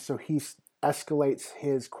ignores him, so he escalates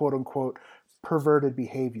his quote-unquote perverted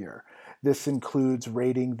behavior. This includes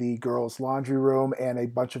raiding the girls' laundry room and a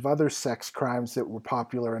bunch of other sex crimes that were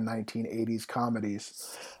popular in 1980s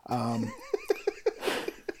comedies.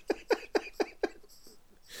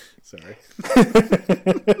 Sorry.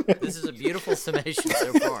 This is a beautiful summation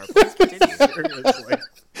so far. Please continue. Seriously.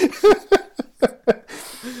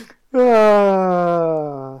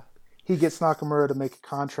 He gets Nakamura to make a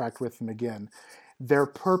contract with him again. Their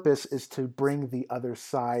purpose is to bring the other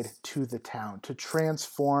side to the town, to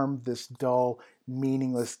transform this dull,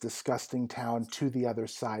 meaningless, disgusting town to the other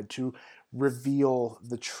side, to reveal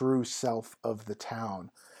the true self of the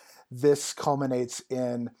town. This culminates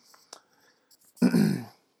in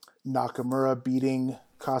Nakamura beating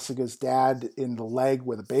Kasuga's dad in the leg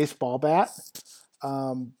with a baseball bat.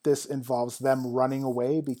 This involves them running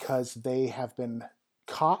away because they have been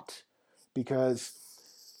caught, because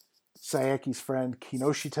Saeki's friend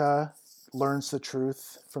Kinoshita learns the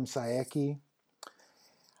truth from Saeki.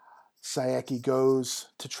 Saeki goes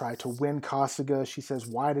to try to win Kasuga. She says,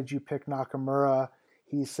 "Why did you pick Nakamura?"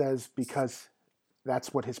 He says, "Because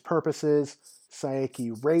that's what his purpose is."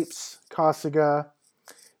 Saeki rapes Kasuga.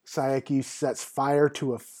 Saeki sets fire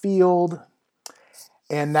to a field.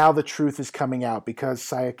 And now the truth is coming out because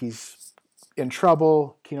Saeki's in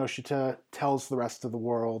trouble. Kinoshita tells the rest of the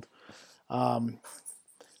world.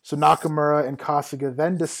 So Nakamura and Kasuga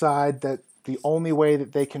then decide that the only way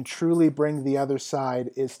that they can truly bring the other side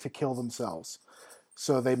is to kill themselves.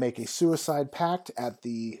 So they make a suicide pact at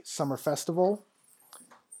the summer festival,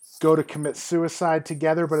 go to commit suicide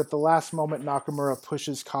together, but at the last moment, Nakamura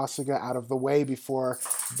pushes Kasuga out of the way before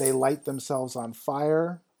they light themselves on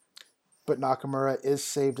fire. But Nakamura is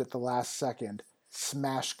saved at the last second.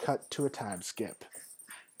 Smash cut to a time skip.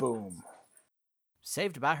 Boom.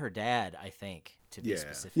 Saved by her dad, I think, to be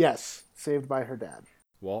specific. Yes, saved by her dad.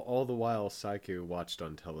 While all the while, Saiku watched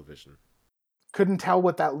on television. Couldn't tell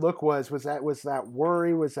what that look was. Was that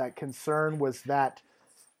worry? Was that concern? Was that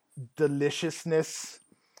deliciousness?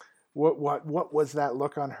 What was that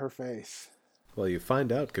look on her face? Well, you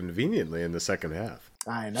find out conveniently in the second half.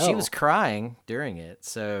 I know. She was crying during it,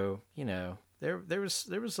 so there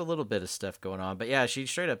was a little bit of stuff going on. But yeah, she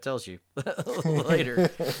straight up tells you later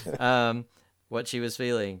what she was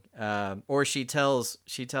feeling, or she tells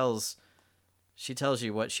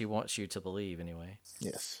you what she wants you to believe anyway.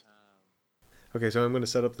 Yes. Okay, so I'm going to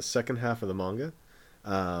set up the second half of the manga,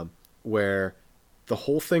 where the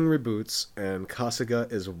whole thing reboots, and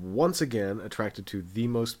Kasuga is once again attracted to the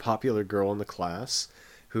most popular girl in the class,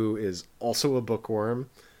 who is also a bookworm.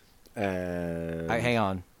 And Hang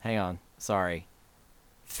on. Sorry.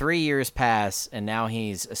 3 years pass, and now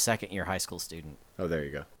he's a second-year high school student. Oh, there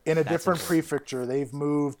you go. In a That's different important. prefecture. They've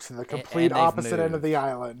moved to the complete and they've opposite end of moved. the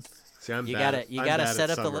island. See, You gotta set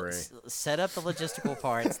up the logistical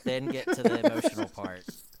parts, then get to the emotional part.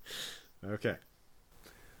 Okay.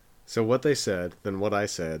 So what they said, then what I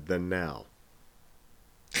said, then now.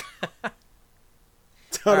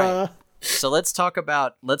 Ta-da! Right. So let's talk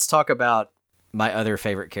about my other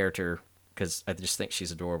favorite character, because I just think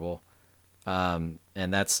she's adorable, and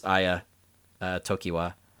that's Aya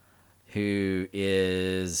Tokiwa, who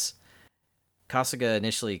is Kasuga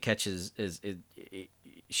initially catches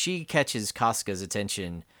she catches Kasuga's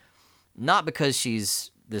attention not because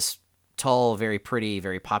she's this tall, very pretty,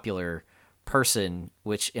 very popular person,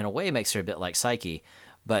 which in a way makes her a bit like Saeki,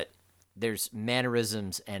 but there's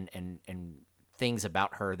mannerisms and things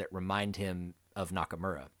about her that remind him of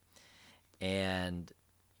Nakamura. And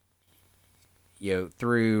I'm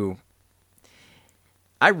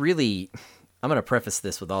going to preface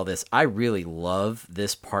this with all this. I really love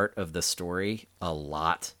this part of the story a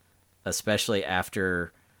lot, especially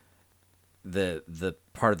after the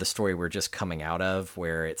part of the story we're just coming out of,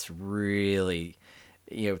 where it's really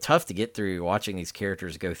tough to get through watching these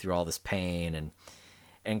characters go through all this pain.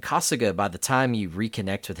 And Kasuga, by the time you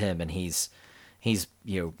reconnect with him and he's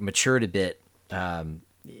matured a bit,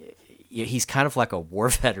 he's kind of like a war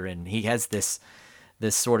veteran. He has this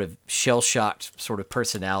sort of shell-shocked sort of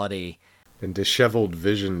personality. And disheveled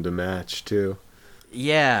vision to match, too.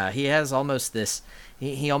 Yeah, he has almost this...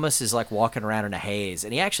 He almost is like walking around in a haze.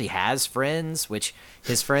 And he actually has friends, which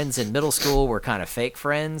his friends in middle school were kind of fake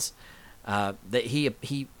friends. That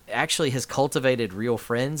he actually has cultivated real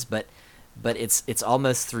friends, but it's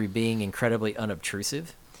almost through being incredibly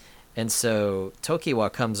unobtrusive. And so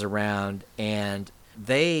Tokiwa comes around, and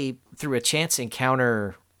they, through a chance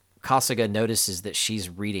encounter, Kasuga notices that she's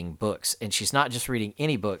reading books, and she's not just reading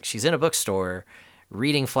any book. She's in a bookstore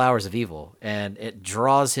reading Flowers of Evil, and it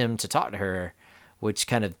draws him to talk to her, which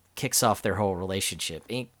kind of kicks off their whole relationship.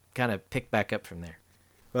 He kind of pick back up from there.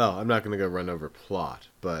 Well, I'm not going to go run over plot,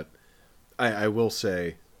 but I will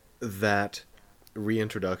say that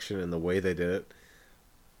reintroduction and the way they did it,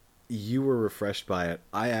 you were refreshed by it.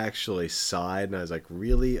 I actually sighed, and I was like,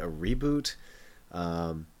 really? A reboot?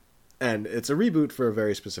 And it's a reboot for a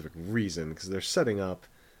very specific reason, because they're setting up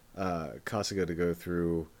Kasuga to go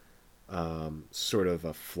through sort of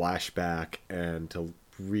a flashback and to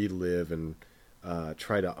relive and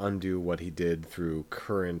try to undo what he did through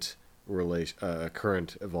current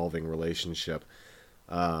evolving relationship.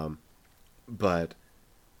 But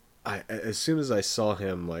as soon as I saw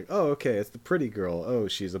him, like, oh, okay, it's the pretty girl. Oh,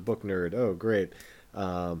 she's a book nerd. Oh, great.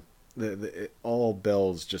 All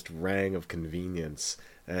bells just rang of convenience.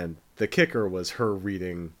 And the kicker was her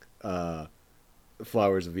reading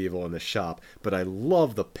Flowers of Evil in the shop. But I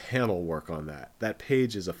love the panel work on that. That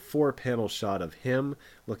page is a 4-panel shot of him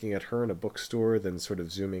looking at her in a bookstore, then sort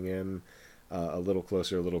of zooming in a little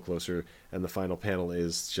closer. And the final panel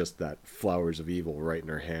is just that Flowers of Evil right in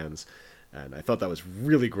her hands. And I thought that was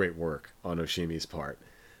really great work on Oshimi's part.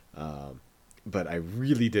 But I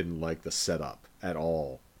really didn't like the setup at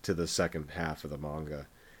all to the second half of the manga.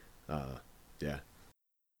 Yeah.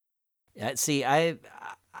 Yeah, see, I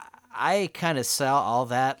kind of saw all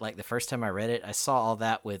that, like the first time I read it, I saw all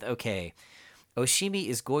that with, okay, Oshimi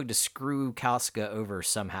is going to screw Kasuga over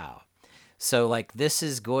somehow. So, like, this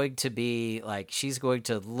is going to be, like, she's going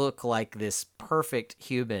to look like this perfect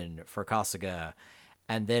human for Kasuga,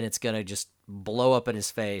 and then it's going to just blow up in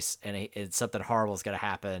his face, and something horrible is going to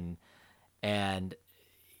happen. And,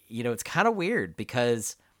 you know, it's kind of weird,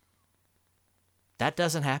 because that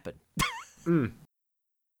doesn't happen.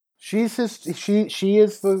 She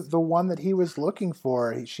is the one that he was looking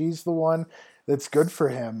for. She's the one that's good for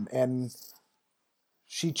him, and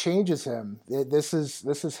she changes him. This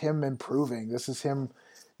is him improving. This is him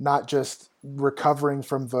not just recovering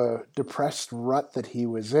from the depressed rut that he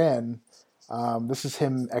was in. This is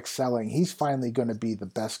him excelling. He's finally going to be the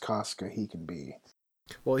best Kasuga he can be.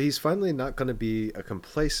 Well, he's finally not going to be a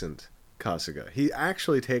complacent Kasuga. He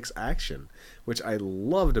actually takes action, which I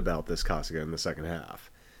loved about this Kasuga in the second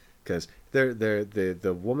half. Because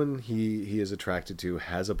the woman he is attracted to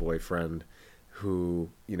has a boyfriend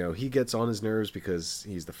who, you know, he gets on his nerves because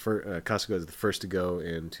he's the first. Kasuga is the first to go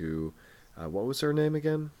into what was her name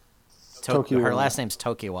again? Tokiwa. Her last name's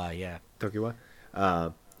Tokiwa. Yeah. Tokiwa.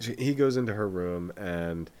 He goes into her room,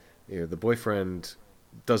 and you know the boyfriend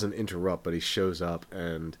doesn't interrupt, but he shows up,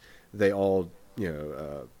 and they all, you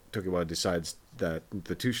know, Tokiwa decides that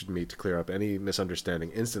the two should meet to clear up any misunderstanding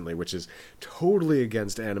instantly, which is totally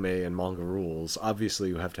against anime and manga rules. Obviously,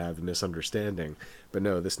 you have to have a misunderstanding, but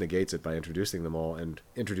no, this negates it by introducing them all and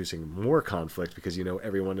introducing more conflict, because, you know,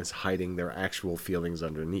 everyone is hiding their actual feelings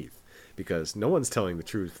underneath, because no one's telling the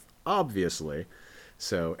truth, obviously,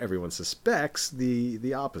 so everyone suspects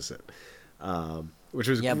the opposite, which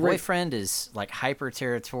was great. Boyfriend is like hyper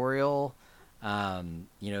territorial. You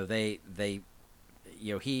know, they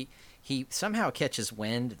you know, he somehow catches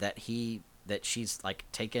wind that she's like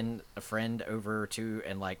taken a friend over to,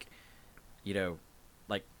 and like, you know,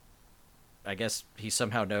 like, I guess he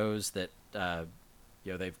somehow knows that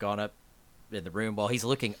you know, they've gone up in the room while he's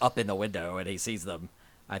looking up in the window, and he sees them,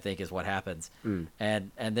 I think is what happens.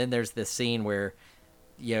 And then there's this scene where,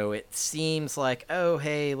 you know, it seems like, oh,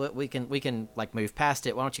 hey, we can like move past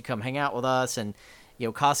it. Why don't you come hang out with us? And, you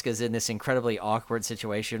know, Kasuga's in this incredibly awkward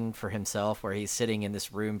situation for himself, where he's sitting in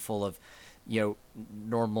this room full of, you know,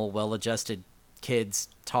 normal, well-adjusted kids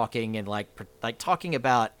talking, and like talking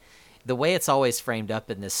about the way it's always framed up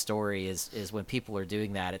in this story is when people are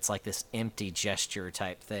doing that, it's like this empty gesture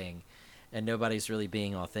type thing, and nobody's really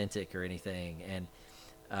being authentic or anything. And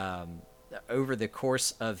over the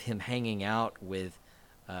course of him hanging out with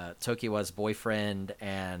Tokiwa's boyfriend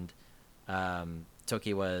and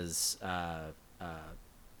Tokiwa's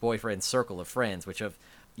boyfriend's circle of friends, which of,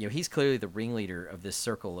 you know, he's clearly the ringleader of this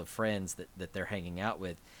circle of friends that they're hanging out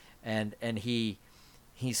with, and he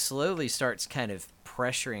slowly starts kind of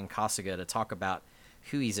pressuring Kasuga to talk about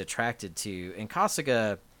who he's attracted to, and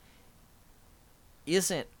Kasuga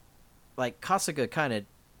isn't, like, Kasuga kind of,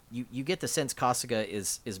 you get the sense Kasuga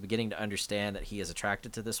is beginning to understand that he is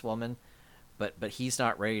attracted to this woman, but he's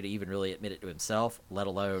not ready to even really admit it to himself, let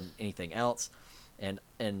alone anything else. And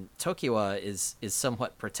Tokiwa is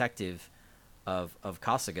somewhat protective of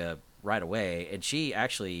Kasuga right away, and she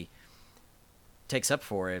actually takes up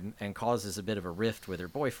for him and causes a bit of a rift with her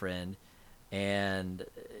boyfriend. And,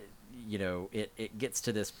 you know, it gets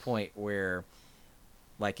to this point where,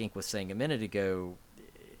 like Ink was saying a minute ago,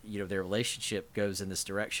 you know, their relationship goes in this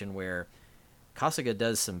direction where Kasuga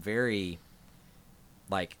does some very,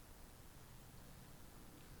 like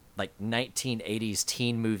 1980s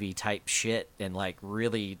teen movie type shit, and like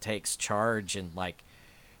really takes charge, and like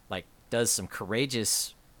does some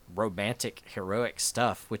courageous romantic heroic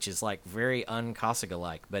stuff, which is like very un-Kasuga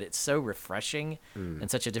like, but it's so refreshing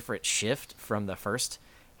and such a different shift from the first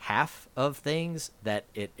half of things that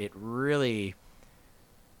it really,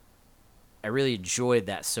 I really enjoyed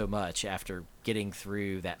that so much after getting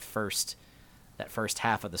through that first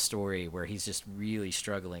half of the story where he's just really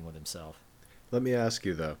struggling with himself. Let me ask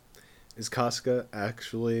you though, is Kasuga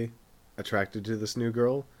actually attracted to this new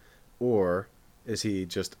girl, or is he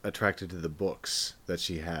just attracted to the books that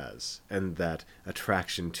she has and that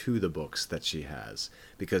attraction to the books that she has?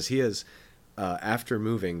 Because he has, after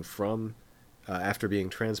moving from, after being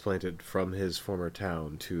transplanted from his former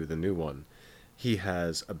town to the new one, he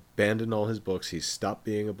has abandoned all his books. He's stopped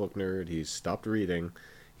being a book nerd. He's stopped reading.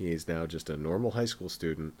 He's now just a normal high school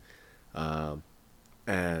student.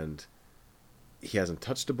 And he hasn't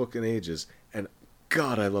touched a book in ages. And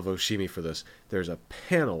God, I love Oshimi for this. There's a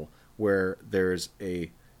panel where there's a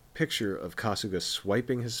picture of Kasuga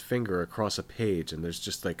swiping his finger across a page, and there's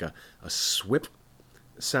just like a swip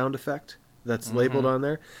sound effect that's labeled on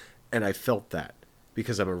there. And I felt that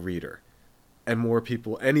because I'm a reader. And more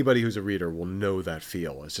people, anybody who's a reader will know that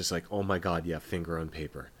feel. It's just like, oh my God, yeah, finger on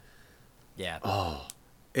paper. Yeah. Oh,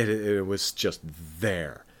 it was just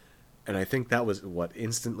there. And I think that was what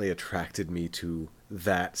instantly attracted me to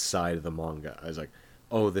that side of the manga. I was like,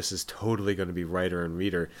 oh, this is totally going to be writer and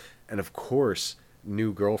reader. And of course,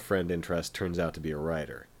 new girlfriend interest turns out to be a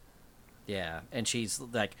writer. Yeah, and she's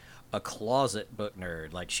like a closet book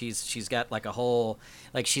nerd. Like she's got like a whole,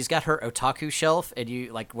 like she's got her otaku shelf, and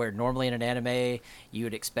you like where normally in an anime you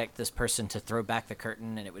would expect this person to throw back the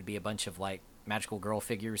curtain and it would be a bunch of like magical girl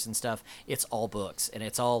figures and stuff. It's all books, and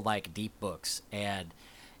it's all like deep books. And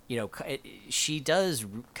you know, she does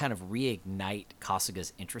kind of reignite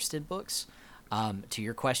Kasuga's interest in books. To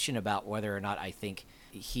your question about whether or not I think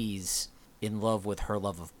he's in love with her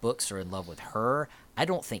love of books or in love with her, I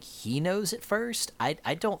don't think he knows at first. I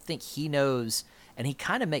don't think he knows, and he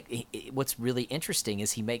kind of what's really interesting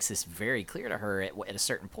is he makes this very clear to her at a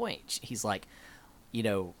certain point. He's like, you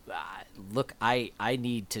know, look, I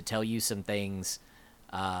need to tell you some things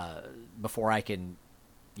before I can,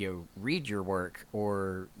 you know, read your work,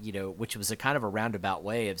 or, you know, which was a kind of a roundabout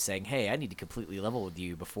way of saying, hey, I need to completely level with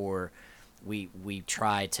you before we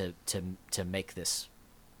try to make this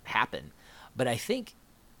happen. But I think,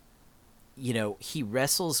 you know, he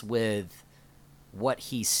wrestles with what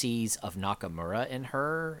he sees of Nakamura in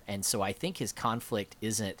her, and so I think his conflict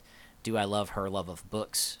isn't, do I love her love of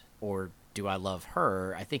books or do I love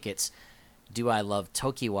her? I think it's, do I love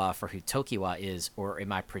Tokiwa for who Tokiwa is, or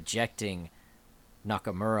am I projecting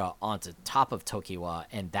Nakamura onto top of Tokiwa,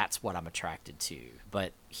 and that's what I'm attracted to?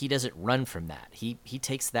 But he doesn't run from that. He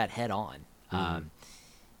takes that head on.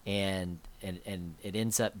 And it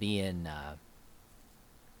ends up being,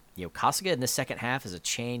 you know, Kasuga in the second half is a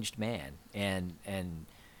changed man, and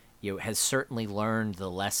you know, has certainly learned the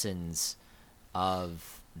lessons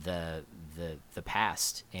of the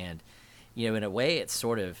past. And you know, in a way, it's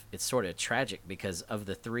sort of tragic, because of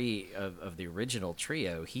the three of the original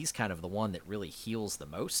trio, he's kind of the one that really heals the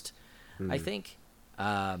most, I think.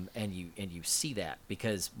 And you see that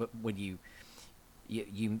because when you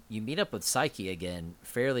meet up with Saiki again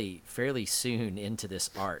fairly soon into this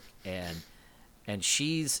arc, and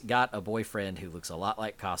she's got a boyfriend who looks a lot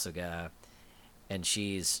like Kasuga, and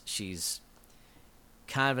she's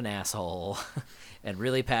kind of an asshole and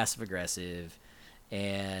really passive aggressive,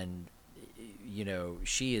 and you know,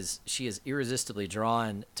 she is irresistibly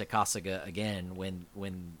drawn to Kasuga again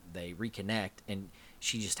when they reconnect, and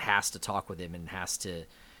she just has to talk with him and has to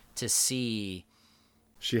see.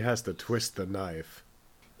 She has to twist the knife.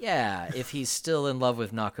 Yeah, if he's still in love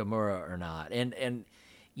with Nakamura or not. And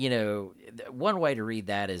you know, one way to read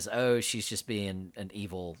that is, oh, she's just being an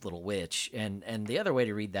evil little witch. And the other way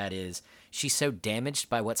to read that is, she's so damaged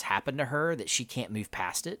by what's happened to her that she can't move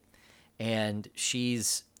past it. And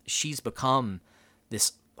she's become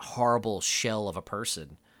this horrible shell of a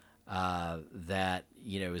person that,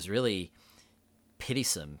 you know, is really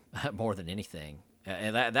pitisome more than anything.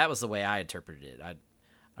 And that was the way I interpreted it. I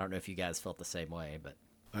don't know if you guys felt the same way, but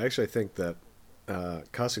I actually think that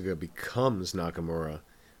Kasuga becomes Nakamura,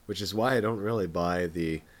 which is why I don't really buy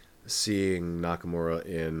the seeing Nakamura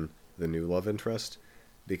in the new love interest,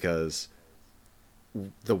 because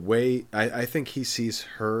the way I think he sees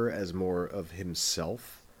her as more of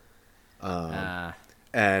himself,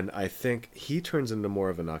 and I think he turns into more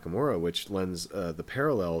of a Nakamura, which lends the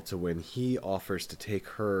parallel to when he offers to take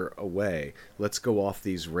her away. Let's go off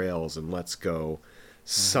these rails and let's go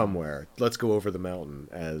somewhere. Let's go over the mountain,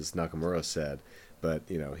 as Nakamura said. But,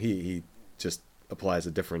 you know, he just applies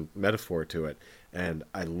a different metaphor to it. And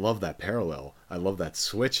I love that parallel. I love that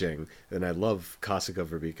switching. And I love Kasuga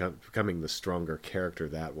for becoming the stronger character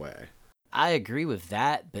that way. I agree with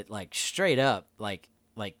that, but like straight up, like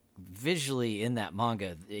like visually in that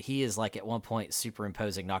manga, he is like at one point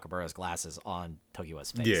superimposing Nakamura's glasses on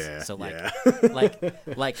Tokiwa's face. Yeah. So like, yeah.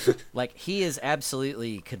 like he is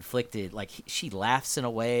absolutely conflicted. Like she laughs in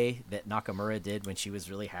a way that Nakamura did when she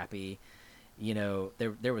was really happy. You know,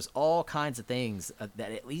 there was all kinds of things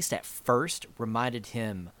that at least at first reminded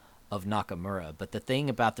him of Nakamura. But the thing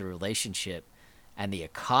about the relationship and the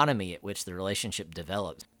economy at which the relationship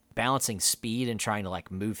developed, balancing speed and trying to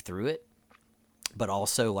like move through it, but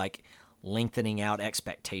also like lengthening out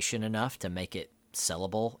expectation enough to make it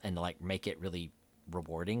sellable and like make it really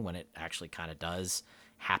rewarding when it actually kind of does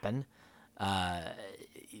happen.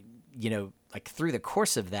 You know, like through the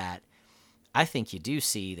course of that, I think you do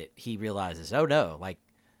see that he realizes, oh no, like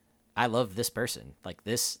I love this person. Like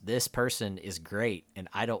this person is great and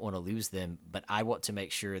I don't want to lose them, but I want to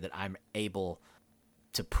make sure that I'm able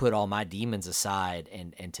to put all my demons aside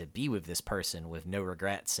and to be with this person with no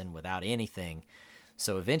regrets and without anything.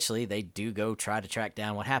 So eventually they do go try to track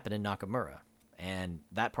down what happened in Nakamura. And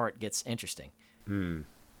that part gets interesting.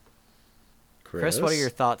 Chris, what are your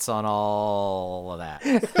thoughts on all of that?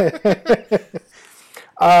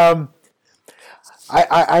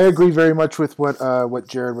 I agree very much with what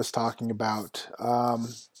Jared was talking about.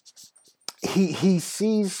 He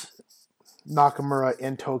sees Nakamura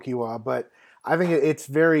in Tokiwa, but I think it's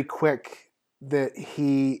very quick that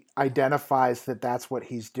he identifies that that's what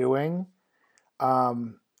he's doing,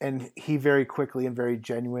 and he very quickly and very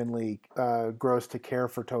genuinely grows to care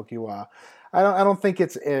for Tokiwa. I don't think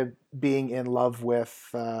it's being in love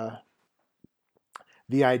with the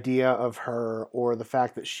idea of her or the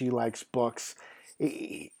fact that she likes books.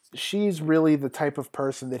 She's really the type of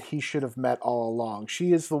person that he should have met all along.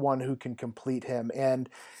 She is the one who can complete him, and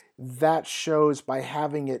that shows by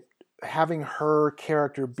having her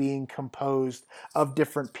character being composed of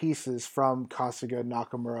different pieces from Kasuga,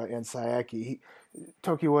 Nakamura, and Saeki.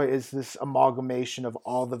 Tokiwa is this amalgamation of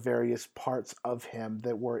all the various parts of him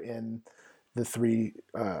that were in the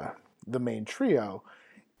main trio.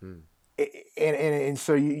 And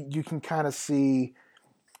so you can kind of see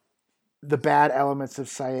the bad elements of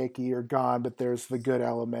Saeki are gone, but there's the good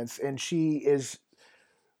elements, and she is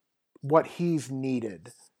what he's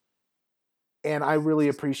needed. And I really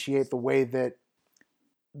appreciate the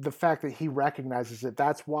fact that he recognizes it.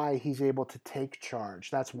 That's why he's able to take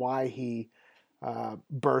charge. That's why he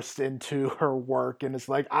bursts into her work and is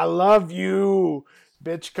like, I love you,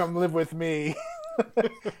 bitch, come live with me.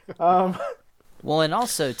 Well, and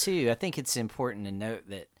also, too, I think it's important to note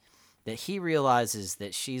that he realizes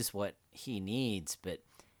that she's what he needs, but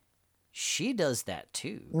she does that,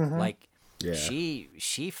 too. Mm-hmm. Like, Yeah.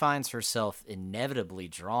 She finds herself inevitably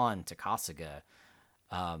drawn to Kasuga,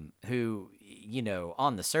 who, you know,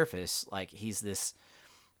 on the surface, like he's this,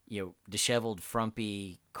 you know, disheveled,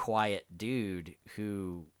 frumpy, quiet dude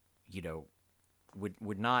who, you know,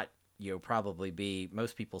 would not, you know, probably be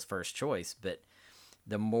most people's first choice. But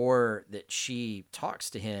the more that she talks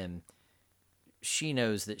to him, she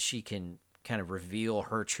knows that she can kind of reveal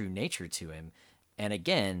her true nature to him. And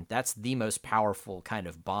again, that's the most powerful kind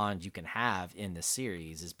of bond you can have in the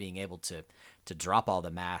series, is being able to drop all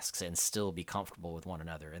the masks and still be comfortable with one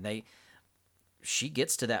another. And she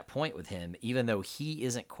gets to that point with him, even though he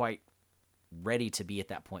isn't quite ready to be at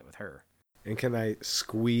that point with her. And can I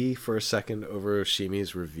squee for a second over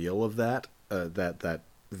Shimi's reveal of that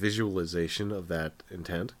visualization of that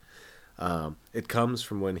intent? It comes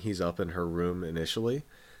from when he's up in her room initially,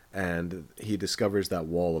 and he discovers that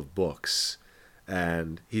wall of books.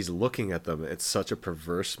 And he's looking at them in such a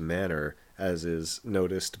perverse manner, as is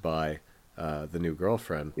noticed by the new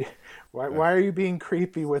girlfriend. Why are you being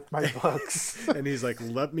creepy with my books? And he's like,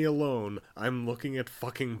 let me alone. I'm looking at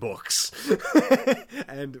fucking books.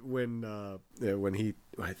 And when I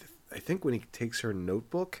think when he takes her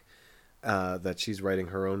notebook that she's writing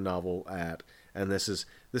her own novel at, and this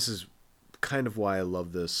is kind of why I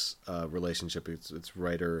love this relationship. It's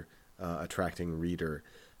writer attracting reader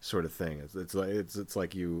sort of thing. It's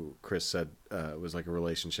like you, Chris, said, it was like a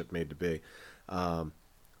relationship made to be.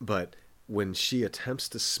 But when she attempts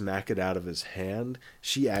to smack it out of his hand,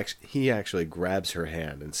 he actually grabs her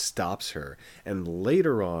hand and stops her. And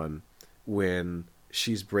later on, when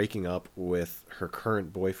she's breaking up with her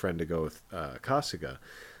current boyfriend to go with Kasuga,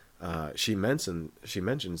 she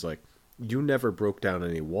mentions like, you never broke down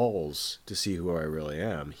any walls to see who I really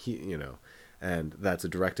am. And that's a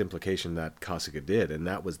direct implication that Kasuga did, and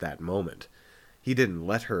that was that moment. He didn't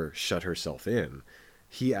let her shut herself in.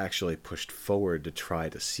 He actually pushed forward to try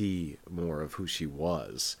to see more of who she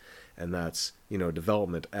was. And that's,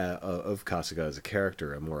 development of Kasuga as a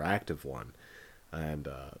character, a more active one. And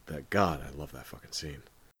God, I love that fucking scene.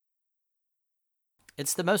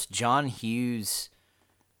 It's the most John Hughes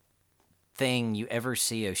thing you ever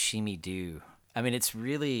see Oshimi do. I mean, it's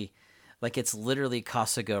really like it's literally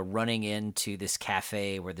Kasuga running into this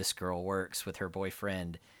cafe where this girl works with her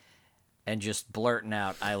boyfriend and just blurting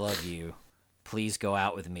out, "I love you. Please go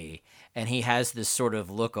out with me." And he has this sort of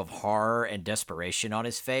look of horror and desperation on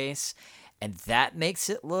his face. And that makes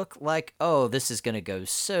it look like, oh, this is going to go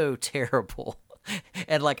so terrible.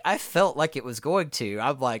 And like, I felt like it was going to.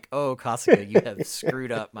 I'm like, oh, Kasuga, you have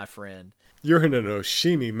screwed up, my friend. You're in an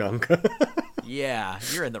Oshimi manga. Yeah,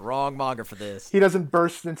 you're in the wrong manga for this. He doesn't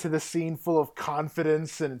burst into the scene full of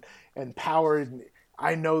confidence and power. And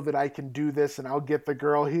I know that I can do this and I'll get the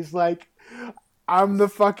girl. He's like, I'm the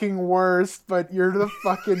fucking worst, but you're the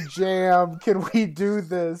fucking jam. Can we do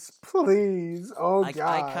this, please? Oh, God.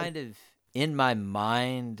 I kind of, in my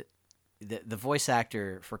mind, the voice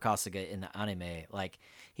actor for Kasuga in the anime, like,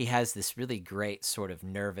 he has this really great sort of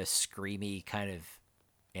nervous, screamy kind of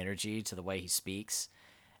energy to the way he speaks.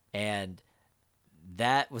 And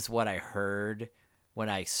that was what I heard when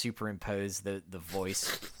I superimposed the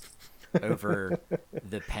voice over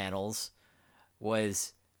the panels,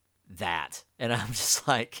 was that. And I'm just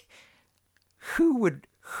like, who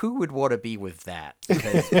would want to be with that?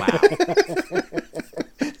 Because wow.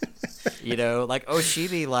 You know, like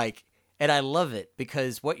Oshimi, like, and I love it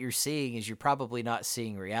because what you're seeing is you're probably not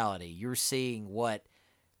seeing reality. You're seeing what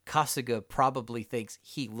Kasuga probably thinks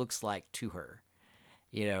he looks like to her.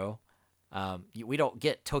 You know, we don't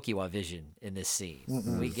get Tokiwa vision in this scene.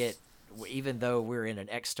 Mm-mm. We get, even though we're in an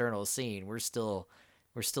external scene, we're still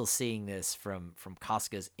seeing this from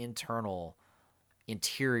Kasuga's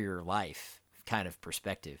interior life kind of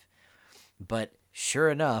perspective. But sure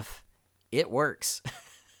enough, it works.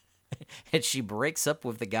 And she breaks up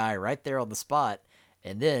with the guy right there on the spot,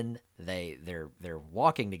 and then they're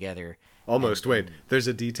walking together. Almost. Wait, there's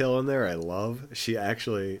a detail in there I love. She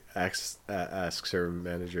actually asks her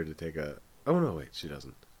manager to take a. Oh no, wait, she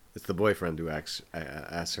doesn't. It's the boyfriend who asks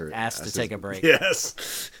to take a break.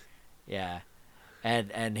 Yes. Yeah.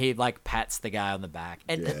 And he like pats the guy on the back.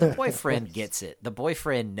 And the boyfriend gets it. The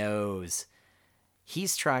boyfriend knows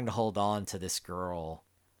he's trying to hold on to this girl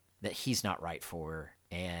that he's not right for,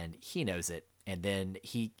 and he knows it. And then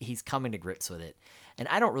he's coming to grips with it. And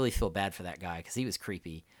I don't really feel bad for that guy because he was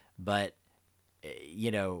creepy, but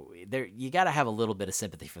you know, you got to have a little bit of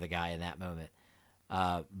sympathy for the guy in that moment.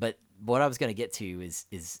 But what I was going to get to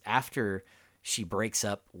is after she breaks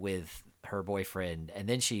up with her boyfriend and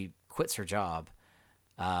then she quits her job,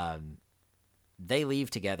 they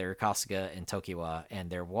leave together, Kasuga and Tokiwa, and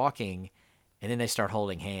they're walking, and then they start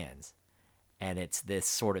holding hands. And it's this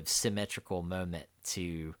sort of symmetrical moment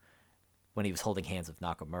to when he was holding hands with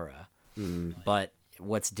Nakamura. Mm. But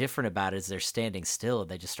what's different about it is they're standing still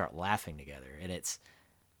and they just start laughing together. And it's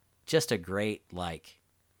just a great,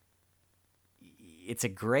 it's a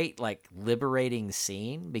great, liberating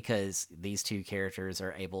scene because these two characters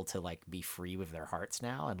are able to, be free with their hearts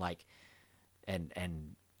now and,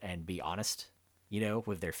 and be honest,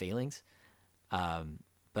 with their feelings.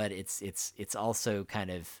 But it's also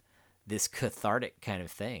kind of this cathartic kind of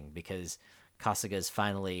thing because Kasuga's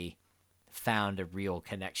finally found a real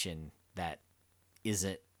connection that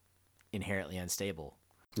isn't inherently unstable.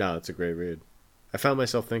 No, it's a great read. I found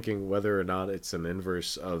myself thinking whether or not it's an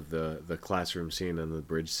inverse of the classroom scene and the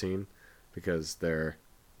bridge scene, because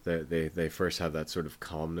they first have that sort of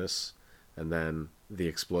calmness and then the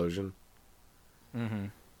explosion. Mm-hmm.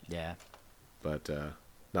 Yeah. But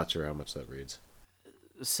not sure how much that reads.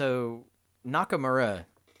 So Nakamura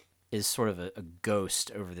is sort of a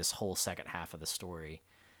ghost over this whole second half of the story.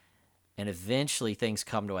 And eventually things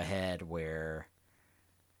come to a head where,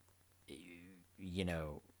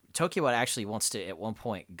 Tokiwa actually wants to, at one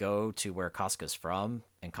point, go to where Kasuga's from.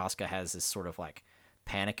 And Kasuga has this sort of,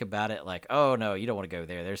 panic about it. Like, oh, no, you don't want to go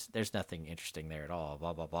there. There's nothing interesting there at all,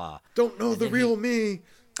 blah, blah, blah. Don't know the real me.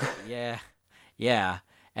 Yeah. Yeah.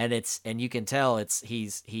 And you can tell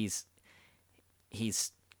he's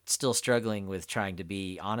still struggling with trying to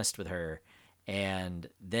be honest with her, and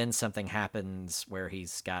then something happens where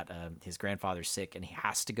he's got his grandfather's sick and he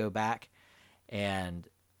has to go back, and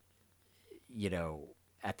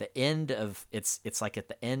at the end of it's like at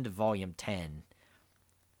the end of volume 10,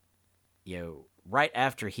 right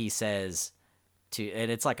after he says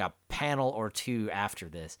and it's like a panel or two after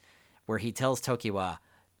this where he tells Tokiwa,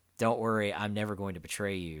 "Don't worry, I'm never going to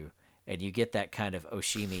betray you." And you get that kind of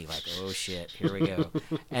Oshimi, like, oh shit, here we go.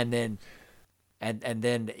 And then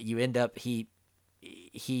you end up, he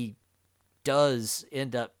does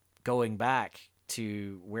end up going back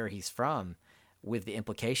to where he's from, with the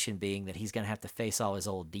implication being that he's going to have to face all his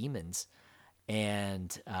old demons.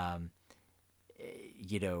 And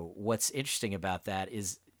what's interesting about that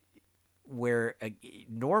is where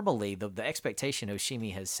normally the expectation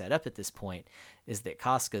Oshimi has set up at this point is that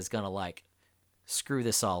Kasuga is going to like screw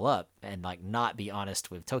this all up and like not be honest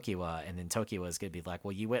with Tokiwa, and then Tokiwa is going to be like,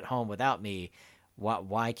 well, you went home without me,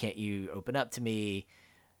 why can't you open up to me,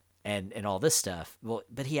 and all this stuff. Well,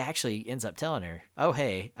 but he actually ends up telling her, oh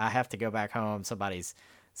hey, I have to go back home, somebody's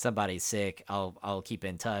sick, I'll keep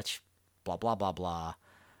in touch, blah blah blah blah.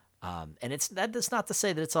 And that's not to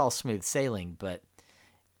say that it's all smooth sailing, but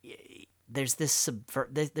there's this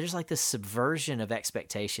there's like this subversion of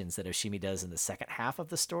expectations that Oshimi does in the second half of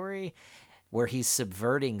the story, where he's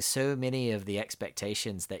subverting so many of the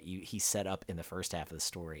expectations that he set up in the first half of the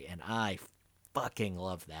story, and I fucking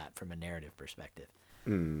love that from a narrative perspective.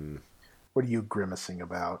 What are you grimacing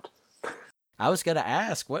about? I was gonna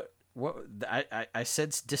ask what I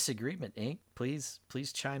sense disagreement, Ink. Please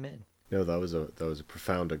chime in. No, that was a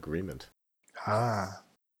profound agreement. Ah.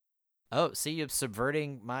 Oh, see, you're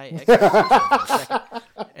subverting my expectations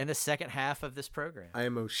in the second half of this program. I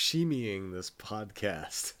am Oshimiing this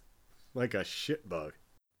podcast like a shitbug.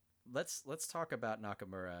 Let's talk about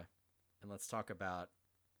Nakamura, and let's talk about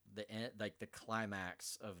the end, like the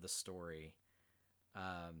climax of the story.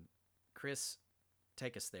 Chris,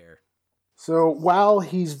 take us there. So while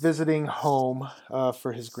he's visiting home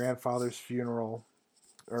for his grandfather's funeral,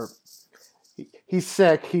 or he's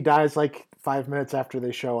sick, he dies like 5 minutes after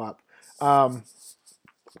they show up.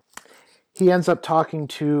 He ends up talking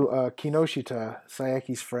to Kinoshita,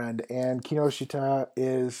 Saeki's friend, and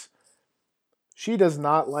Kinoshita she does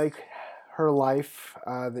not like her life,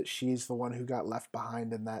 that she's the one who got left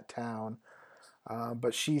behind in that town,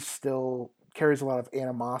 but she still carries a lot of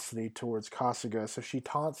animosity towards Kasuga, so she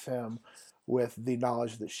taunts him with the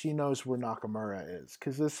knowledge that she knows where Nakamura is,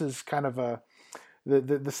 because this is kind of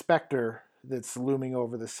the specter that's looming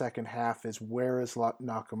over the second half is, where is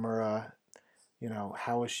Nakamura?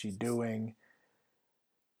 How is she doing?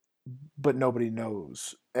 But nobody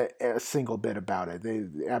knows a single bit about it. They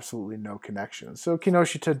absolutely no connection. So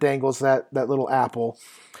Kinoshita dangles that little apple,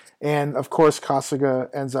 and of course Kasuga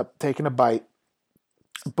ends up taking a bite.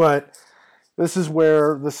 But this is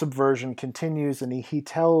where the subversion continues, and he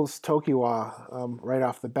tells Tokiwa right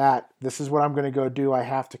off the bat, this is what I'm going to go do. I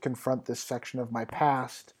have to confront this section of my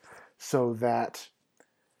past so that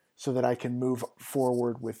I can move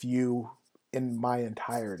forward with you in my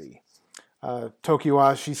entirety.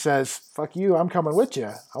 Tokiwa, she says, fuck you, I'm coming with you.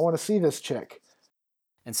 I want to see this chick.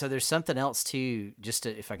 And so there's something else too,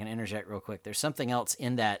 if I can interject real quick, there's something else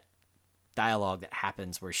in that dialogue that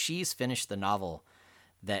happens where she's finished the novel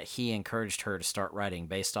that he encouraged her to start writing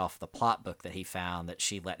based off the plot book that he found that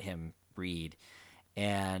she let him read.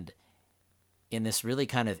 And in this really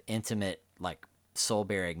kind of intimate, like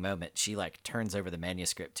soul-bearing moment, she like turns over the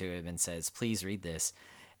manuscript to him and says, please read this.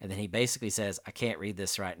 And then he basically says, I can't read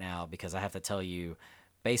this right now because I have to tell you,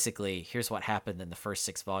 basically, here's what happened in the first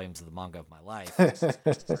 6 volumes of the manga of my life.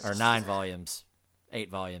 Or 9 volumes, 8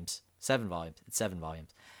 volumes, 7 volumes. It's 7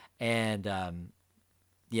 volumes. And,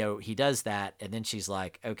 he does that. And then she's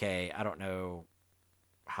like, okay, I don't know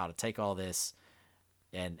how to take all this.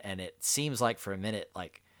 And it seems like for a minute,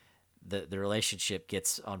 like the relationship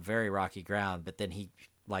gets on very rocky ground. But then he,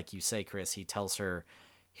 like you say, Chris, he tells her,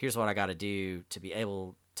 here's what I got to do to be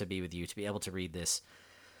able to be with you, to be able to read this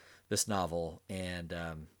novel. And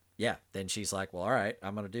then she's like, well, all right,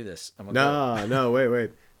 I'm gonna do this. No,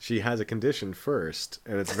 wait, she has a condition first,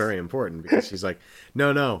 and it's very important, because she's like,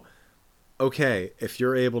 no, okay, if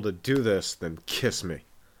you're able to do this, then kiss me.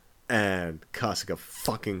 And Kasuga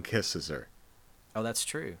fucking kisses her. Oh, that's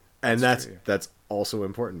true. And that's also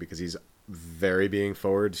important, because he's very being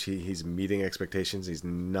forward. He's meeting expectations. He's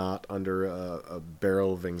not under a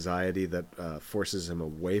barrel of anxiety that forces him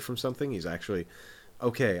away from something. He's actually,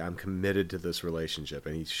 okay, I'm committed to this relationship,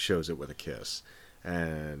 and he shows it with a kiss.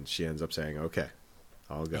 And she ends up saying, okay,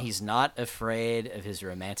 I'll go. He's not afraid of his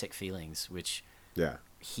romantic feelings, which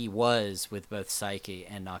he was with both Saiki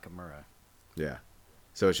and Nakamura. Yeah.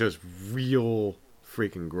 So it shows real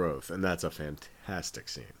freaking growth, and that's a fantastic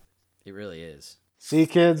scene. It really is. See,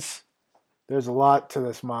 kids, there's a lot to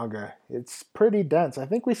this manga. It's pretty dense. I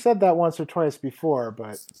think we said that once or twice before,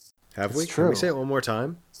 but have we? True. Can we say it one more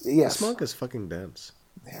time? Yes. This manga's fucking dense.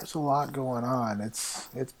 There's a lot going on. It's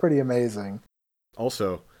pretty amazing.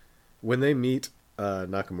 Also, when they meet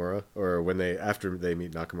Nakamura, or after they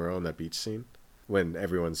meet Nakamura on that beach scene, when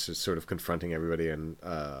everyone's just sort of confronting everybody, and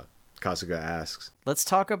Kasuga asks, let's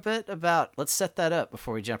set that up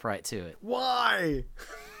before we jump right to it. Why?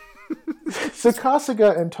 So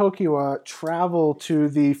Kasuga and Tokiwa travel to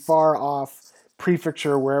the far-off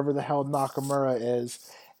prefecture, wherever the hell Nakamura is,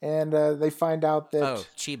 and they find out that Oh,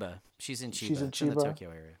 Chiba. She's in Chiba. She's in It's in the Chiba. Tokyo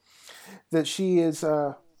area. that she is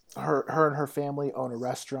her and her family own a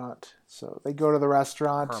restaurant. So they go to the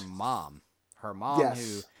restaurant. Her mom, Yes.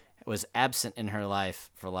 who was absent in her life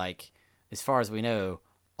for like, as far as we know,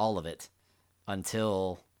 all of it,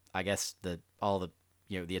 until I guess the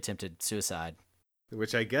attempted suicide.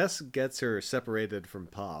 Which I guess gets her separated from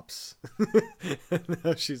Pops.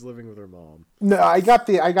 Now she's living with her mom. No, I got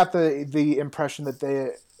the impression that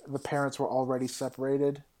the parents were already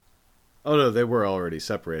separated. Oh no, they were already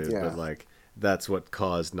separated, Yeah. but like that's what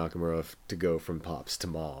caused Nakamura to go from Pops to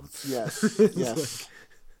Mom. Yes, It's yes.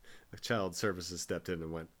 like child services stepped in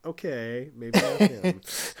and went, okay, maybe not him.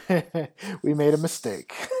 We made a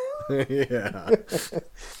mistake. Yeah.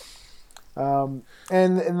 And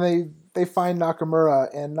they find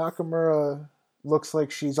Nakamura, and Nakamura looks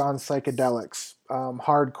like she's on psychedelics,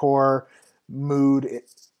 hardcore mood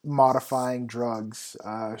modifying drugs.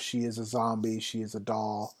 She is a zombie. She is a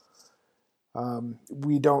doll.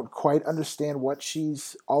 We don't quite understand what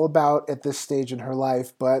she's all about at this stage in her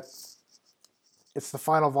life, but it's the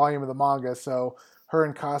final volume of the manga, so her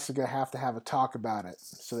and Kasuga have to have a talk about it.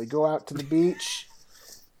 So they go out to the beach,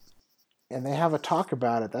 and they have a talk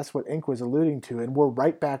about it. That's what Ink was alluding to, and we're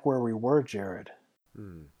right back where we were, Jared.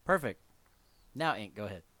 Perfect. Now, Ink, go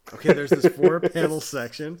ahead. Okay, there's this 4-panel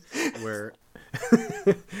section where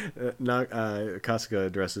Kasuga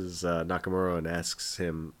addresses Nakamura and asks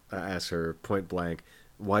her point blank,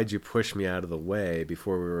 "Why'd you push me out of the way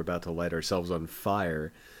before we were about to light ourselves on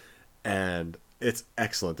fire?" And it's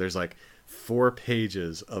excellent. There's like 4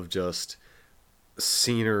 pages of just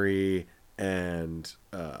scenery and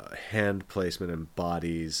hand placement and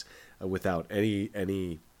bodies without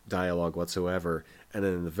any dialogue whatsoever. And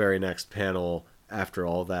then in the very next panel, after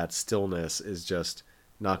all that stillness, is just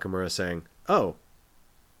Nakamura saying, "Oh,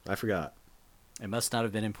 I forgot." It must not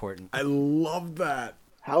have been important. I love that.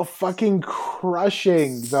 How fucking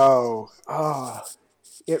crushing, though. Oh,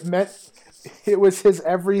 it was his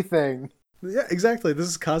everything. Yeah, exactly. This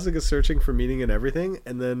is Kasuga searching for meaning in everything,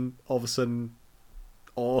 and then all of a sudden,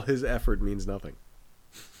 all his effort means nothing.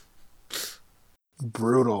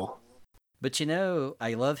 Brutal. But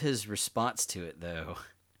I love his response to it though,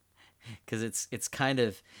 because it's kind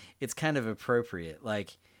of appropriate.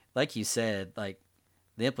 Like you said, like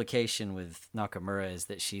the implication with Nakamura is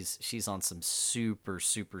that she's on some super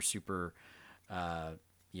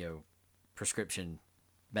prescription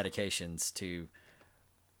medications to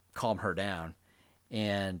calm her down,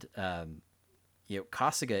 and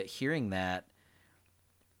Kasuga hearing that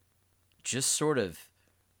just sort of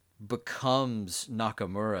becomes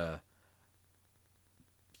Nakamura,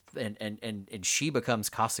 and she becomes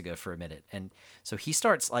Kasuga for a minute, and so he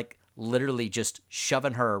starts like literally just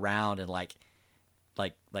shoving her around and like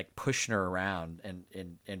pushing her around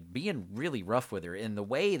and being really rough with her in the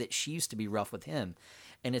way that she used to be rough with him.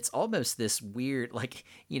 And it's almost this weird, like,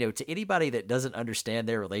 to anybody that doesn't understand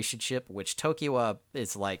their relationship, which Tokiwa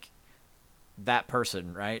is like that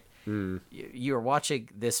person, right? You're watching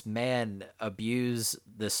this man abuse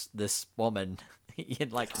this woman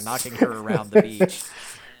and like knocking her around the beach.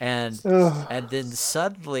 And then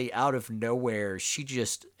suddenly out of nowhere, she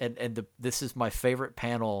just, this is my favorite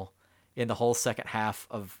panel in the whole second half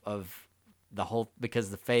of the whole,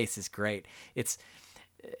 because the face is great. It's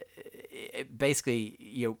basically,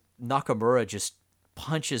 Nakamura just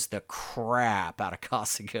punches the crap out of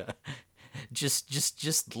Kasuga,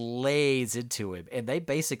 just lays into him, and they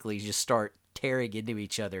basically just start tearing into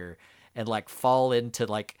each other and like fall into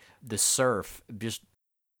like the surf, just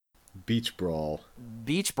beach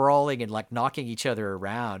brawling and like knocking each other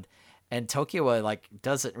around. And Tokiwa like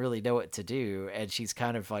doesn't really know what to do, and she's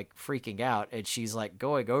kind of like freaking out, and she's like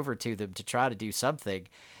going over to them to try to do something,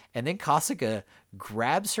 and then Kasuga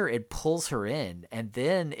grabs her and pulls her in, and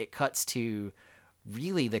then it cuts to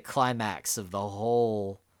really the climax of the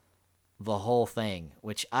whole thing,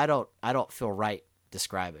 which I don't feel right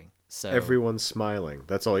describing. So everyone's smiling.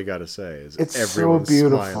 That's all you got to say. Is It's so everyone's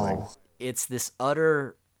beautiful. smiling. it's this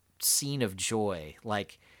utter scene of joy.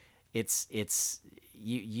 Like it's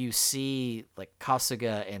you see like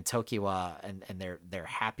Kasuga and Tokiwa and they're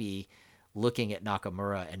happy looking at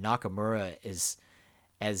Nakamura, and Nakamura is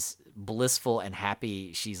as blissful and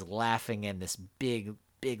happy. She's laughing in this big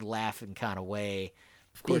laughing kind of way.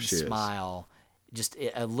 Of course big she is. smile, just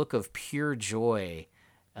a look of pure joy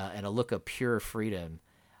and a look of pure freedom.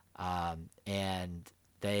 And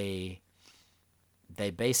they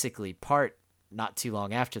basically part not too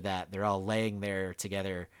long after that. They're all laying there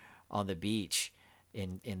together on the beach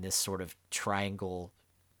in this sort of triangle,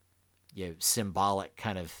 symbolic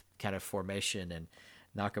kind of formation. And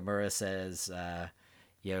Nakamura says,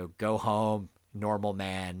 go home, normal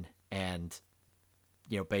man, and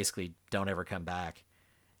basically don't ever come back,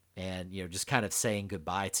 and just kind of saying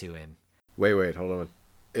goodbye to him. Wait, hold on.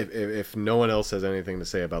 If no one else has anything to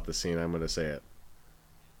say about the scene, I'm going to say it.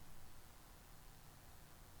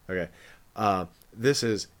 Okay. This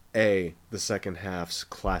is the second half's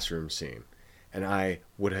classroom scene, and I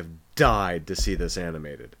would have died to see this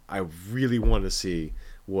animated. I really want to see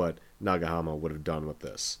what Nagahama would have done with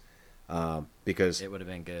this, because it would have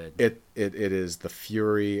been good. It is the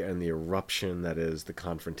fury and the eruption that is the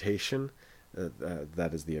confrontation,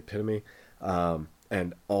 that is the epitome,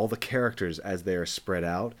 and all the characters as they are spread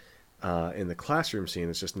out. In the classroom scene,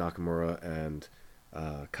 it's just Nakamura and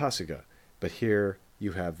Kasuga, but here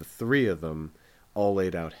you have the three of them all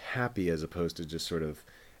laid out happy as opposed to just sort of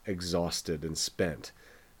exhausted and spent.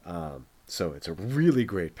 So it's a really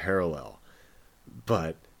great parallel.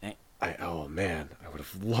 But oh man, I would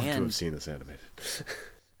have loved to have seen this animated.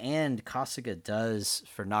 And Kasuga does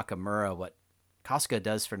for Nakamura what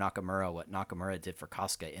Nakamura did for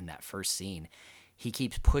Kasuga in that first scene. He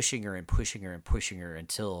keeps pushing her and pushing her and pushing her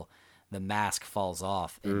until the mask falls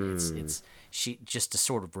off, and it's she just to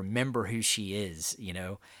sort of remember who she is,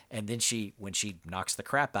 and then when she knocks the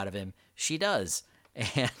crap out of him, she does.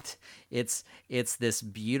 And it's this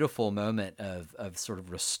beautiful moment of sort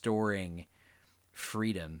of restoring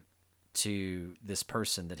freedom to this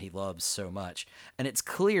person that he loves so much. And it's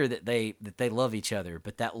clear that they love each other,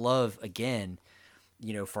 but that love, again,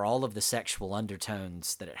 for all of the sexual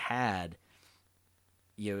undertones that it had,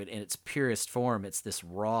 in its purest form, it's this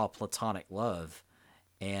raw platonic love.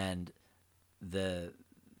 And the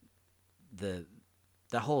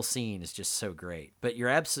whole scene is just so great. But you're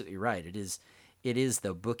absolutely right. It is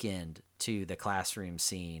the bookend to the classroom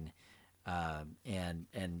scene,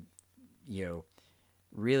 and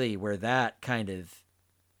really where that kind of,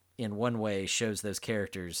 in one way, shows those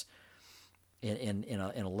characters in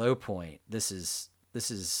a low point. This is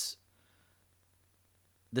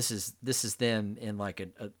them in like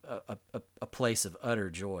a place of utter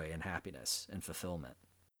joy and happiness and fulfillment.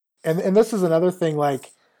 And this is another thing,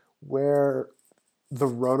 like, where the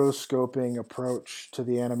rotoscoping approach to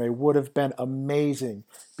the anime would have been amazing,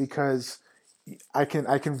 because I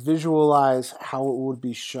can visualize how it would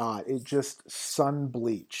be shot. It just sun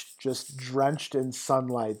bleached, just drenched in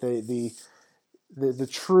sunlight. The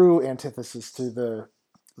true antithesis to the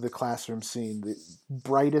classroom scene, the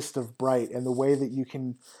brightest of bright, and the way that you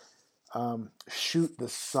can shoot the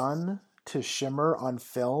sun to shimmer on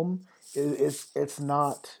film it's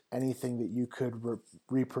not anything that you could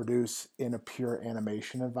reproduce in a pure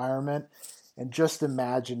animation environment. And just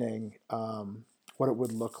imagining what it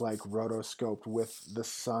would look like rotoscoped with the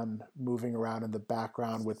sun moving around in the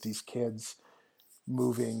background with these kids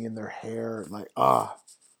moving in their hair,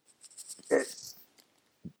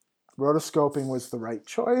 rotoscoping was the right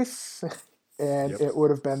choice, and It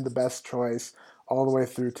would have been the best choice all the way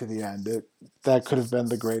through to the end. That could have been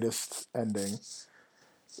the greatest ending.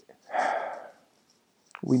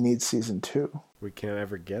 We need season 2. We can't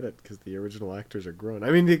ever get it because the original actors are grown.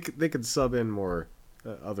 I mean, they could sub in more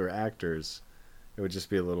other actors. It would just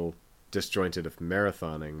be a little disjointed of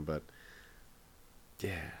marathoning, but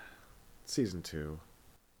yeah, season 2.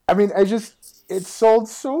 I mean, it sold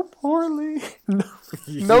so poorly.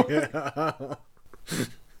 No.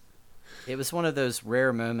 It was one of those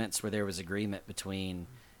rare moments where there was agreement between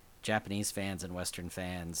Japanese fans and Western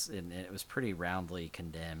fans, and it was pretty roundly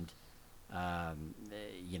condemned.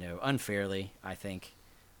 Unfairly, I think.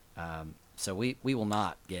 So we will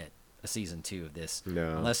not get a season 2 of this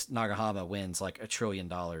unless Nagahama wins like $1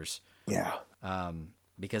 trillion. Yeah.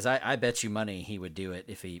 Because I bet you money he would do it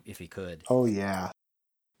if he could. Oh yeah.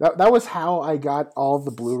 That was how I got all the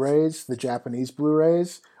Blu-rays, the Japanese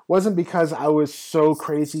Blu-rays. Wasn't because I was so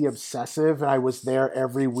crazy obsessive and I was there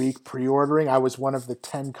every week pre-ordering. I was one of the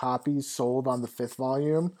 10 copies sold on the 5th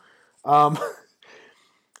volume.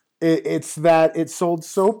 It's that it sold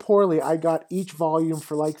so poorly, I got each volume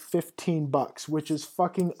for like $15, which is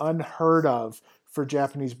fucking unheard of for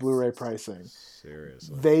Japanese Blu-ray pricing.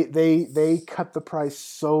 Seriously. They cut the price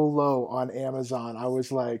so low on Amazon. I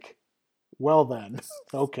was like, well then,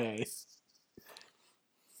 okay.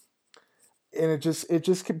 And it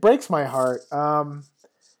just breaks my heart.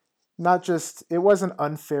 It wasn't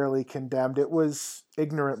unfairly condemned. It was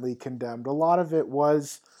ignorantly condemned. A lot of it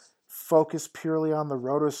was focused purely on the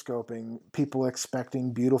rotoscoping, people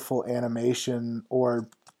expecting beautiful animation or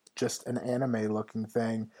just an anime looking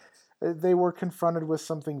thing. They were confronted with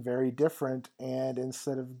something very different, and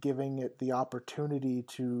instead of giving it the opportunity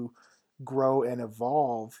to grow and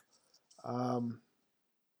evolve,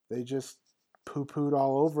 they just poo-pooed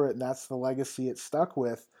all over it, and that's the legacy it stuck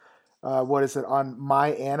with. What is it, on my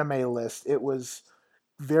anime list? It was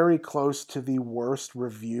very close to the worst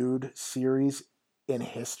reviewed series in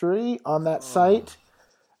history on that site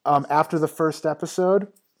after the first episode.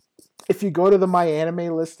 If you go to the My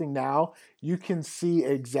Anime listing now, you can see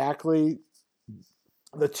exactly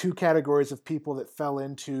the two categories of people that fell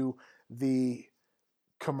into the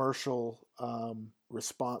commercial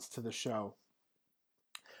response to the show.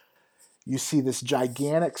 You see this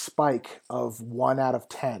gigantic spike of 1 out of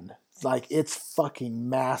 10. Like, it's fucking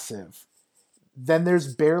massive. Then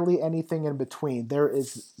there's barely anything in between. There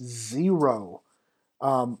is 0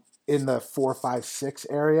 in the 4, 5, 6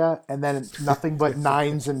 area, and then nothing but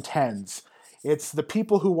 9s and 10s. It's the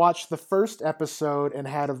people who watched the first episode and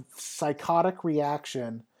had a psychotic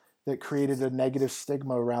reaction that created a negative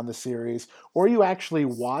stigma around the series, or you actually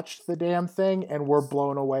watched the damn thing and were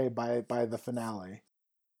blown away by the finale.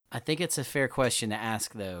 I think it's a fair question to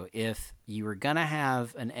ask, though. If you were going to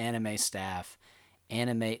have an anime staff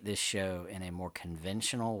animate this show in a more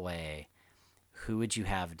conventional way, who would you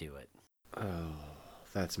have do it? Oh,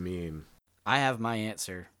 that's mean. I have my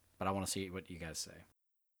answer, but I want to see what you guys say.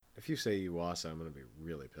 If you say Yuasa, I'm going to be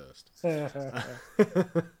really pissed.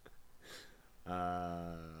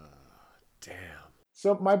 Damn.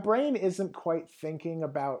 So my brain isn't quite thinking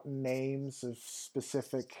about names of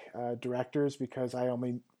specific directors because I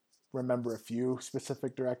only remember a few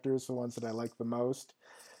specific directors, the ones that I like the most.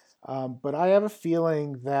 But I have a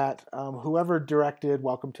feeling that whoever directed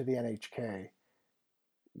Welcome to the NHK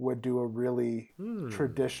would do a really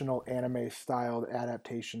traditional anime-styled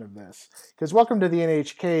adaptation of this. Because Welcome to the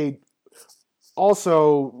NHK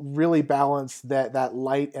also really balanced that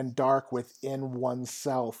light and dark within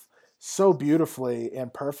oneself so beautifully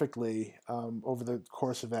and perfectly over the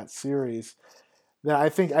course of that series that I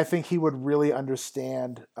think he would really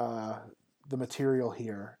understand the material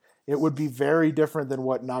here. It would be very different than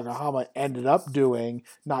what Nagahama ended up doing,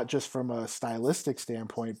 not just from a stylistic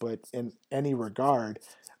standpoint, but in any regard.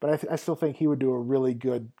 But I still think he would do a really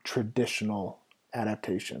good traditional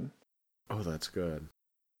adaptation. Oh, that's good.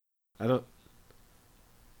 I don't...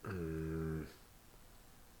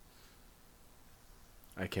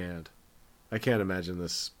 I can't imagine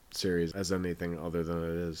this series as anything other than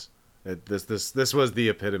it is. This was the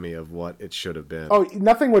epitome of what it should have been. Oh,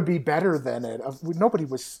 nothing would be better than it. Nobody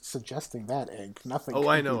was suggesting that, Egg. Nothing. Oh,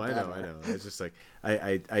 I know. It's just like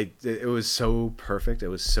it was so perfect. It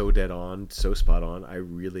was so dead on, so spot on. I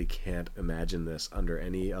really can't imagine this under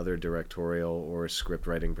any other directorial or script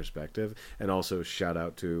writing perspective. And also shout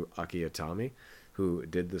out to Aki Itami, who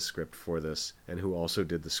did the script for this and who also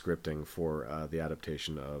did the scripting for the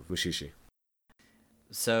adaptation of Mushishi.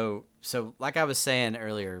 So like I was saying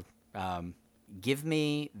earlier, give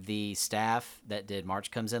me the staff that did March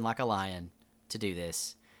Comes In Like a Lion to do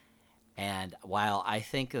this. And while I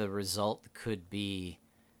think the result it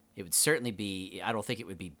would certainly be, I don't think it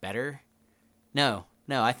would be better. No,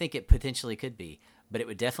 I think it potentially could be, but it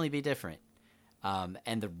would definitely be different.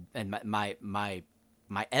 And my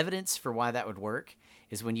evidence for why that would work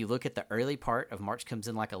is when you look at the early part of March Comes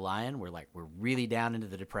In Like a Lion, we're really down into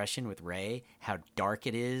the depression with Rei, how dark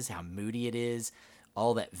it is, how moody it is,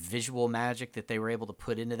 all that visual magic that they were able to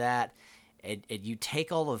put into that. And you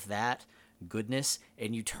take all of that goodness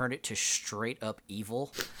and you turn it to straight up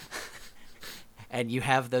evil. And you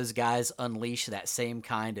have those guys unleash that same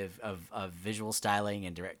kind of visual styling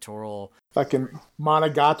and directorial. Fucking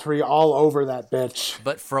Monogatari all over that bitch.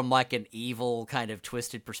 But from like an evil kind of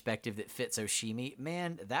twisted perspective that fits Oshimi,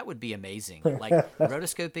 man, that would be amazing. Like,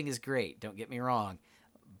 rotoscoping is great, don't get me wrong.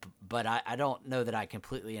 But I don't know that I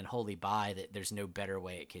completely and wholly buy that there's no better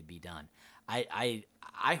way it could be done. I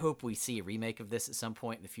hope we see a remake of this at some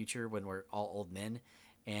point in the future when we're all old men.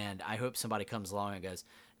 And I hope somebody comes along and goes,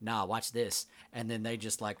 nah, watch this. And then they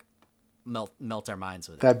just like melt our minds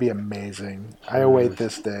with it. That'd be amazing. I await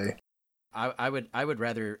this day. I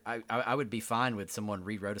would be fine with someone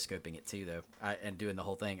re-rotoscoping it too, though, and doing the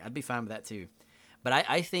whole thing. I'd be fine with that too. But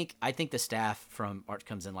I think the staff from March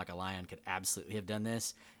Comes In Like a Lion could absolutely have done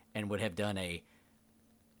this and would have done a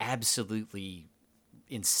absolutely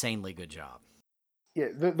insanely good job. Yeah,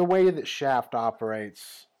 the way that Shaft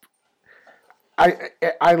operates,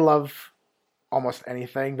 I love almost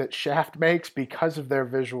anything that Shaft makes because of their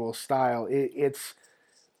visual style. It's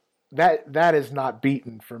that is not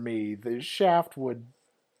beaten for me. The Shaft would,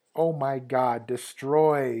 oh my God,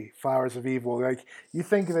 destroy Flowers of Evil. Like, you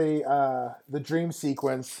think the dream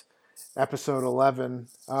sequence, episode 11.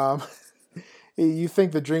 You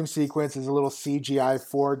think the dream sequence is a little CGI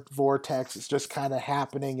vortex. It's just kind of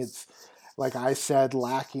happening. It's, like I said,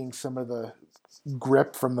 lacking some of the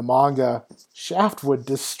grip from the manga, Shaft would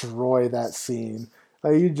destroy that scene.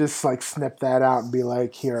 Like, you just like snip that out and be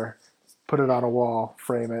like, here, put it on a wall,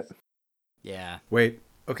 frame it. Yeah. Wait.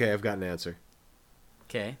 Okay, I've got an answer.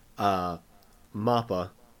 Okay. Mappa,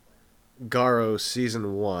 Garo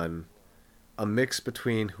season 1, a mix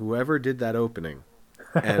between whoever did that opening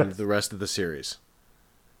and the rest of the series.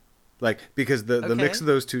 Like, because the mix of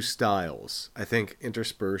those two styles, I think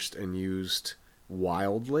interspersed and used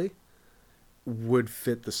wildly, would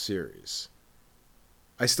fit the series.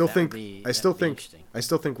 I still think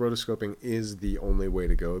rotoscoping is the only way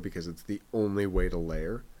to go because it's the only way to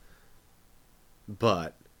layer.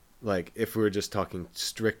 But like, if we were just talking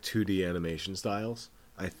strict 2D animation styles,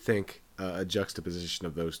 I think a juxtaposition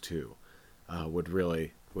of those two would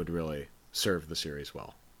really serve the series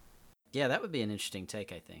well. Yeah, that would be an interesting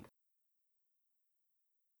take, I think.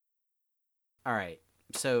 All right,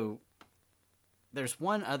 so there's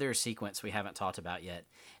one other sequence we haven't talked about yet,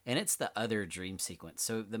 and it's the other dream sequence.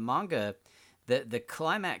 So the manga, the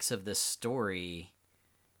climax of the story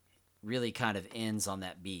really kind of ends on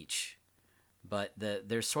that beach, but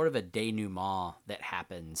there's sort of a denouement that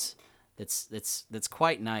happens that's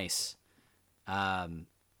quite nice, and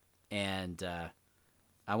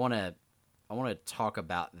I want to talk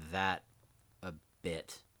about that a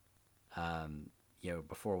bit,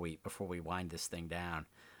 before we wind this thing down.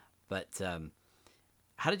 But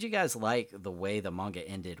how did you guys like the way the manga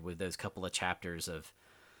ended with those couple of chapters of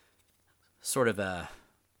sort of a,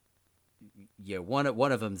 one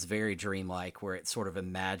of them's very dreamlike, where it sort of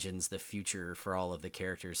imagines the future for all of the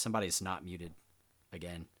characters. Somebody's not muted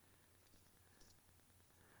again.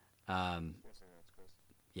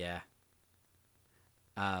 Yeah.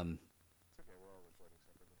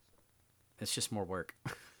 It's just more work.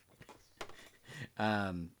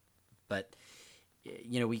 But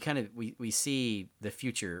we see the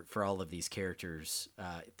future for all of these characters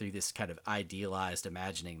through this kind of idealized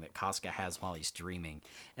imagining that Kasuga has while he's dreaming,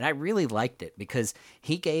 and I really liked it because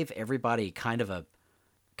he gave everybody kind of a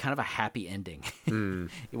happy ending,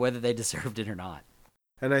 whether they deserved it or not.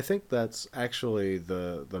 And I think that's actually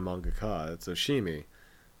the mangaka, it's Oshimi,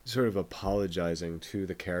 sort of apologizing to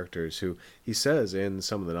the characters who, he says in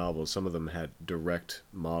some of the novels, some of them had direct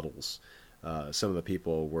models. Some of the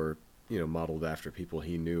people were, modeled after people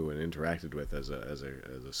he knew and interacted with as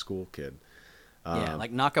a school kid.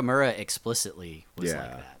 Like Nakamura explicitly was like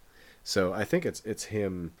that. So I think it's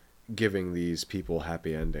him giving these people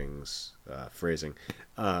happy endings, phrasing,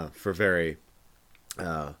 for very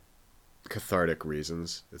cathartic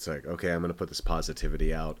reasons. It's like, okay, I'm going to put this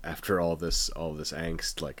positivity out after all this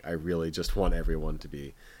angst. Like, I really just want everyone to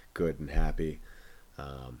be good and happy.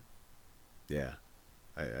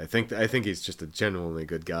 I think he's just a genuinely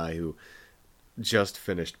good guy who just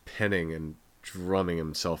finished penning and drumming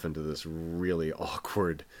himself into this really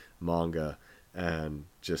awkward manga and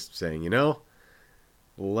just saying,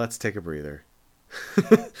 let's take a breather.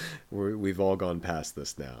 We've all gone past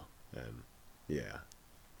this now. And yeah.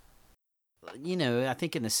 I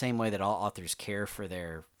think in the same way that all authors care for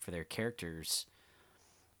their characters,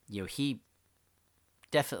 he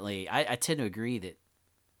definitely, I tend to agree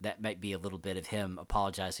that might be a little bit of him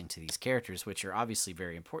apologizing to these characters, which are obviously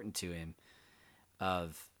very important to him,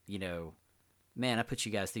 of, man, I put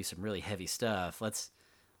you guys through some really heavy stuff. Let's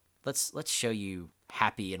show you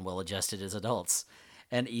happy and well-adjusted as adults.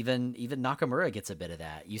 And even Nakamura gets a bit of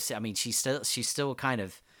that. You see, I mean, she's still kind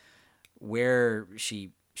of where she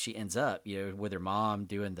ends up, with her mom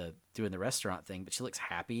doing the restaurant thing, but she looks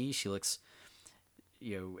happy. She looks,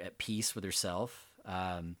 at peace with herself.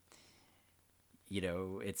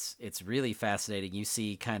 It's really fascinating. You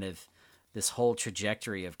see kind of this whole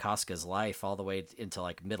trajectory of Kasuga's life all the way into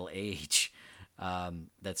like middle age.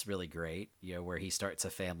 That's really great. Where he starts a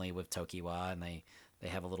family with Tokiwa and they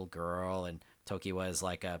have a little girl, and Tokiwa is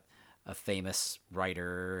like a famous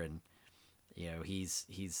writer, and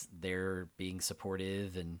he's there being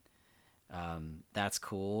supportive, and that's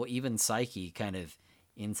cool. Even Psyche kind of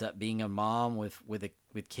ends up being a mom with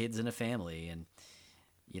kids and a family, and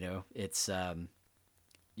it's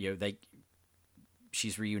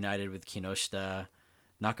she's reunited with Kinoshita.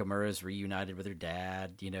 Nakamura's reunited with her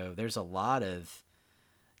dad. There's a lot of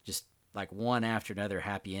just like one after another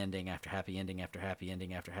happy ending after happy ending after happy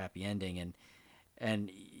ending after happy ending, and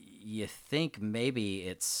you think maybe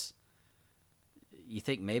it's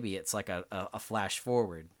like a flash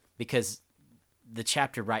forward, because the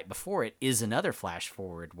chapter right before it is another flash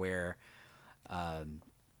forward where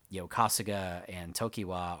Kasuga and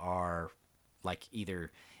Tokiwa are like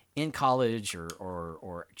either in college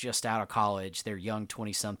or just out of college. They're young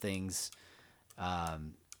 20-somethings,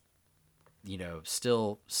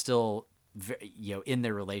 still in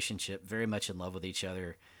their relationship, very much in love with each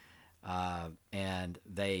other, and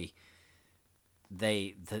the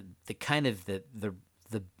kind of the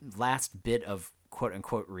last bit of quote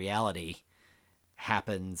unquote reality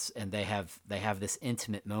happens, and they have this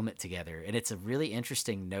intimate moment together, and it's a really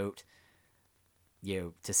interesting note,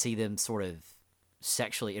 to see them sort of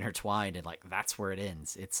sexually intertwined, and like that's where it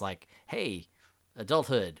ends. It's like, hey,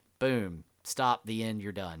 adulthood, boom, stop, the end,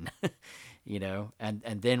 you're done.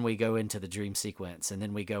 And then we go into the dream sequence, and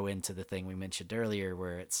then we go into the thing we mentioned earlier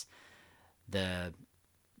where it's the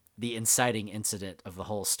inciting incident of the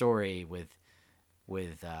whole story with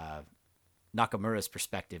Nakamura's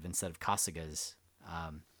perspective instead of Kasuga's.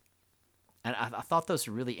 And I thought those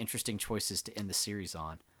were really interesting choices to end the series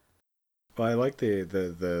on. Well, I like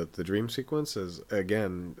the dream sequence as,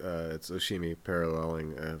 again, it's Oshimi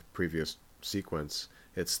paralleling a previous sequence.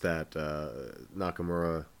 It's that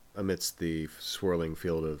Nakamura, amidst the swirling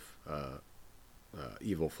field of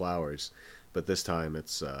evil flowers, but this time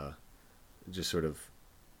it's just sort of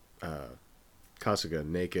Kasuga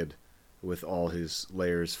naked with all his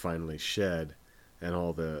layers finally shed and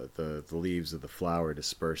all the leaves of the flower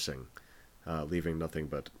dispersing, leaving nothing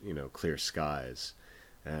but clear skies,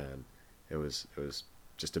 and it was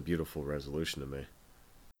just a beautiful resolution to me.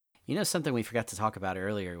 Something we forgot to talk about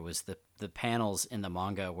earlier was the panels in the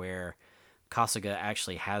manga where Kasuga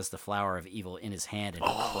actually has the flower of evil in his hand and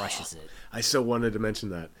crushes it. I so wanted to mention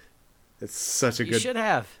that. It's such a good. You should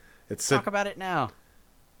have. Talk about it now.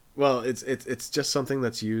 Well, it's just something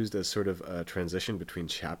that's used as sort of a transition between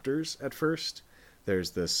chapters at first.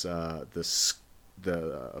 There's the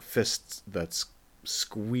fist that's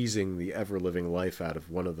squeezing the ever-living life out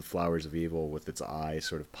of one of the flowers of evil with its eye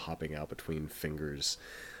sort of popping out between fingers.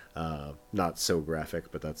 Not so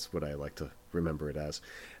graphic, but that's what I like to remember it as.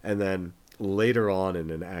 And then later on in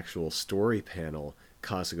an actual story panel,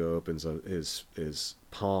 Kasuga opens his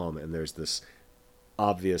palm, and there's this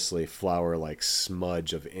obviously flower-like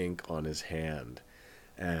smudge of ink on his hand.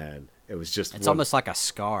 And it was just... It's almost like a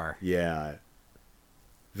scar. Yeah,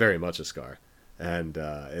 very much a scar. And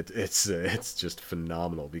it's just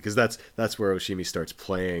phenomenal, because that's where Oshimi starts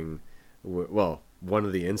playing... Well, one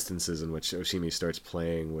of the instances in which Oshimi starts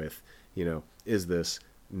playing with, is this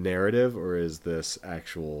narrative or is this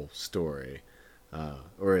actual story?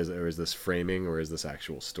 Or is this framing or is this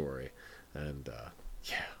actual story? And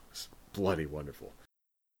it was bloody wonderful.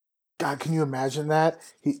 God, can you imagine that?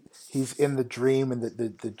 He's in the dream and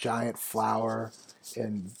the giant flower,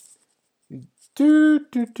 and do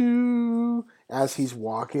do do as he's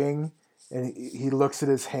walking, and he looks at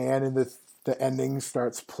his hand and the ending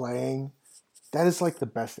starts playing. That is like the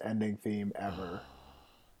best ending theme ever.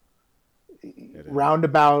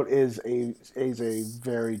 Roundabout is a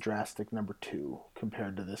very drastic number 2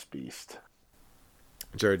 compared to this beast.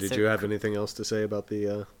 Jared, did you have anything else to say about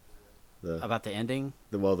the ending?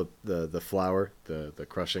 The flower, the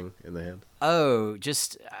crushing in the hand. Oh,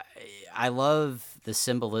 just I love the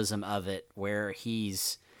symbolism of it, where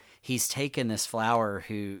he's taken this flower,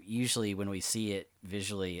 who usually when we see it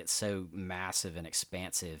visually, it's so massive and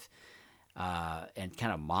expansive, and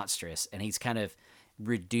kind of monstrous, and he's kind of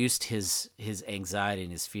reduced his anxiety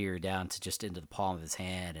and his fear down to just into the palm of his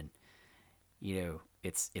hand, and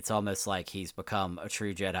it's almost like he's become a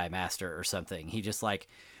true Jedi master or something. He just like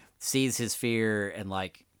sees his fear and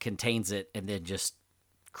like contains it and then just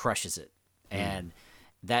crushes it. And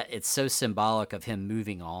that it's so symbolic of him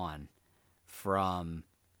moving on from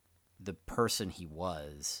the person he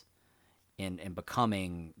was and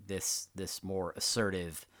becoming this more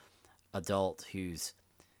assertive adult who's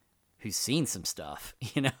seen some stuff,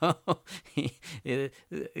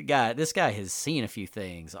 This guy has seen a few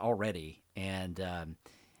things already, and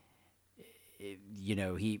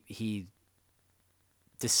he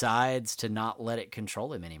decides to not let it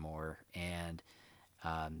control him anymore, and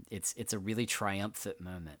it's a really triumphant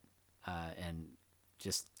moment, and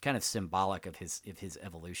just kind of symbolic of his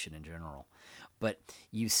evolution in general. But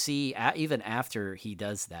you see, even after he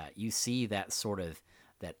does that, you see that sort of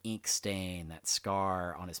that ink stain, that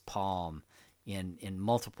scar on his palm in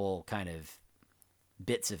multiple kind of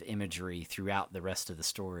bits of imagery throughout the rest of the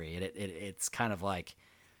story. And it's kind of like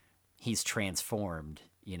he's transformed,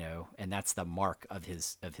 and that's the mark of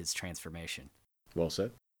his transformation. Well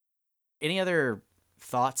said. Any other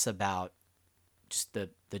thoughts about just the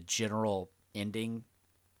general ending?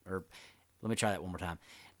 Or let me try that one more time.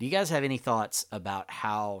 Do you guys have any thoughts about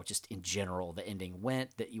how just in general the ending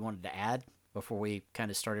went that you wanted to add before we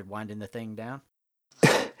kind of started winding the thing down?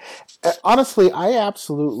 Honestly, I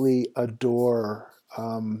absolutely adore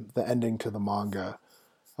the ending to the manga.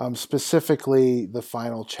 Specifically, the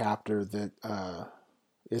final chapter that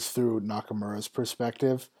is through Nakamura's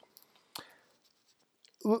perspective.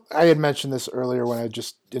 I had mentioned this earlier when I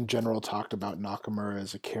just in general talked about Nakamura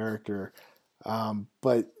as a character.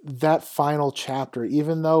 But that final chapter,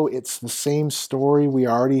 even though it's the same story we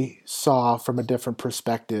already saw from a different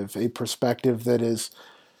perspective, a perspective that is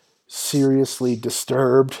seriously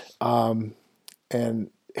disturbed and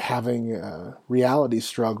having reality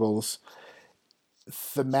struggles,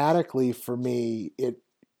 thematically for me,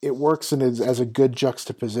 it works as a good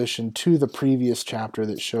juxtaposition to the previous chapter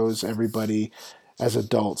that shows everybody as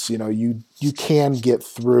adults. You know, you can get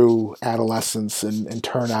through adolescence and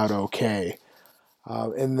turn out okay.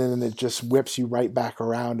 And then it just whips you right back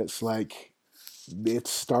around. It's like it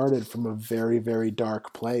started from a very, very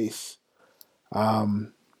dark place.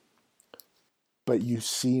 But you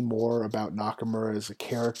see more about Nakamura as a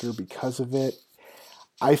character because of it.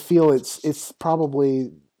 I feel it's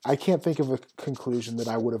probably, I can't think of a conclusion that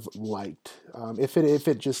I would have liked. If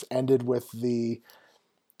it just ended with the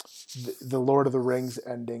Lord of the Rings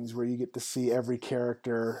endings where you get to see every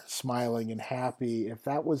character smiling and happy, if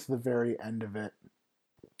that was the very end of it,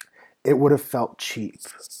 it would have felt cheap.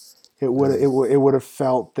 It would have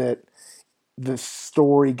felt that the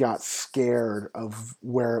story got scared of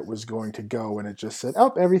where it was going to go, and it just said, "Oh,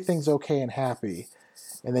 everything's okay and happy."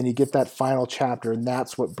 And then you get that final chapter, and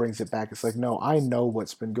that's what brings it back. It's like, no, I know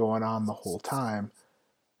what's been going on the whole time.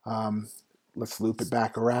 Let's loop it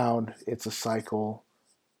back around. It's a cycle.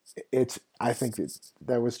 I think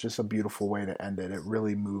that was just a beautiful way to end it. It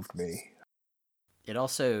really moved me. It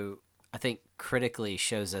also, I think, critically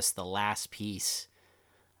shows us the last piece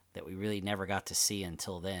that we really never got to see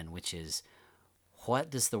until then, which is,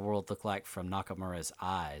 what does the world look like from Nakamura's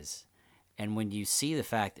eyes? And when you see the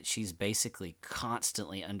fact that she's basically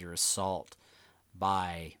constantly under assault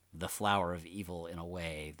by the flower of evil in a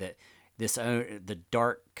way, that the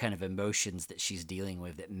dark kind of emotions that she's dealing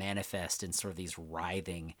with that manifest in sort of this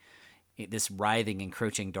writhing,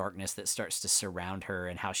 encroaching darkness that starts to surround her,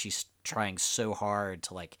 and how she's trying so hard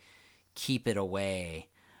to like keep it away,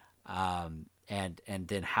 and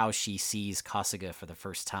then how she sees Kasuga for the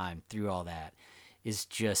first time through all that is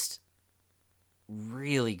just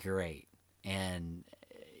really great. And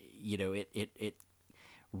you know, it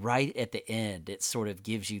right at the end, it sort of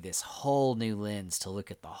gives you this whole new lens to look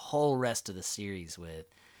at the whole rest of the series with.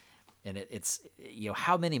 And it's, you know,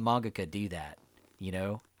 how many mangaka do that? You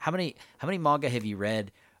know, how many manga have you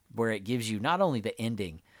read where it gives you not only the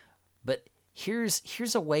ending, but here's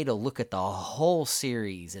a way to look at the whole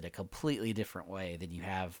series in a completely different way than you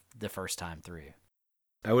have the first time through?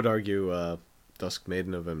 I would argue Dusk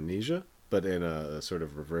Maiden of Amnesia, but in a sort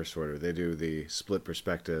of reverse order. They do the split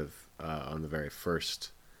perspective on the very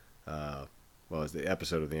first, it's the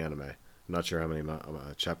episode of the anime. I'm not sure how many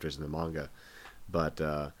chapters in the manga, but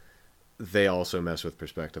they also mess with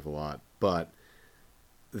perspective a lot. But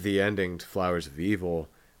the ending to Flowers of Evil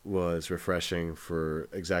was refreshing for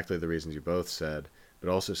exactly the reasons you both said, but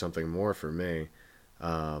also something more for me.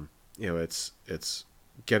 It's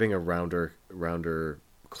getting a rounder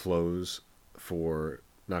close for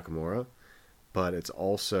Nakamura, but it's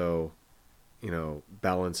also, you know,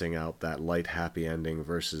 balancing out that light, happy ending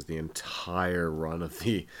versus the entire run of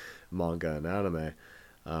the manga and anime.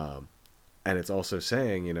 And it's also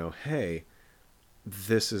saying, you know, hey,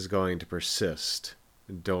 this is going to persist.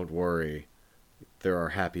 Don't worry. There are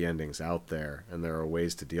happy endings out there, and there are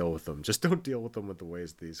ways to deal with them. Just don't deal with them with the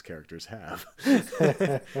ways these characters have.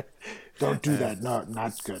 Don't do that. No,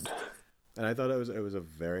 not good. And I thought it was a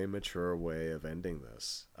very mature way of ending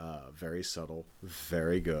this. Very subtle,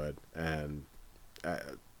 very good, and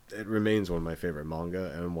it remains one of my favorite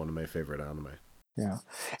manga and one of my favorite anime. Yeah,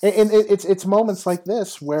 and it's moments like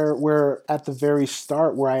this where at the very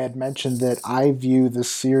start, where I had mentioned that I view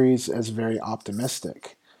this series as very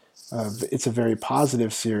optimistic. It's a very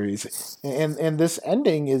positive series, and this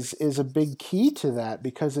ending is a big key to that,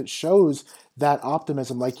 because it shows that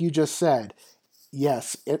optimism, like you just said.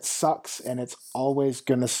 Yes, it sucks, and it's always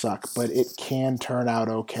gonna suck, but it can turn out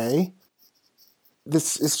okay.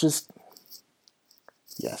 This is just,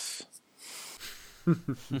 yes.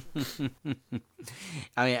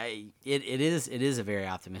 I mean, it is a very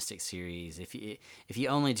optimistic series. If you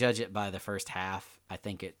only judge it by the first half, I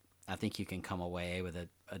think you can come away with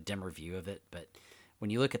a dimmer view of it. But when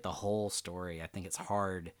you look at the whole story, I think it's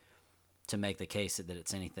hard to make the case that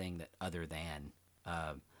it's anything that other than,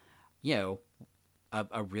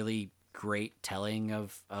 a really great telling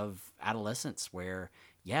of adolescence, where,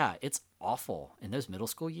 yeah, it's awful in those middle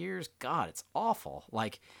school years. God, it's awful.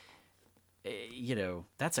 Like, you know,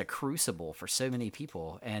 that's a crucible for so many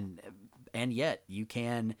people, and yet you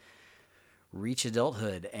can reach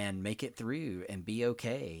adulthood and make it through and be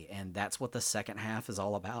okay. And that's what the second half is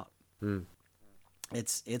all about.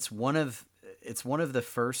 It's one of the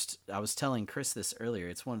first, I was telling Chris this earlier,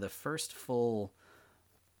 it's one of the first full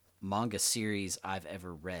manga series I've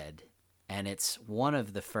ever read. And it's one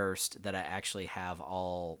of the first that I actually have the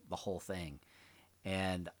whole thing.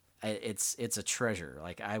 And it's a treasure.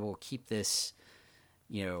 Like, I will keep this,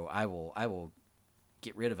 I will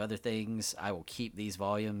get rid of other things. I will keep these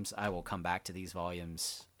volumes. I will come back to these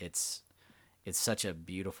volumes. It's such a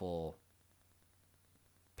beautiful,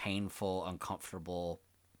 painful, uncomfortable,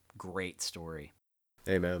 great story.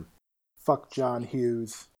 Amen. Fuck John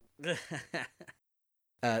Hughes.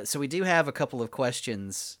 So we do have a couple of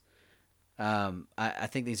questions. I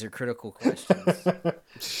think these are critical questions.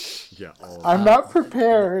 Yeah, I'm not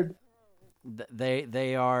prepared.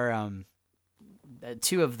 They are.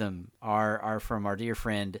 Two of them are from our dear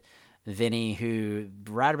friend Vinny, who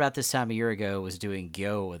right about this time a year ago was doing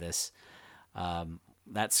Gyo with us.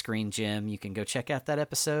 That Screen Gem, you can go check out that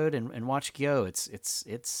episode and watch Gyo. It's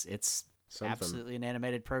absolutely an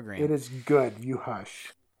animated program. It is good. You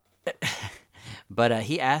hush. But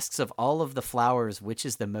he asks, of all of the flowers, which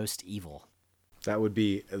is the most evil? That would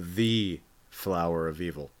be the flower of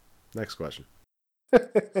evil. Next question.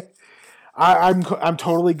 I'm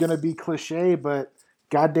totally gonna be cliche, but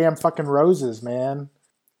goddamn fucking roses, man.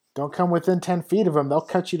 Don't come within 10 feet of them. They'll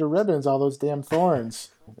cut you to ribbons, all those damn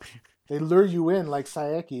thorns. They lure you in like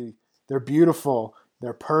Saeki. They're beautiful.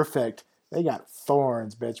 They're perfect. They got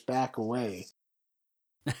thorns, bitch. Back away.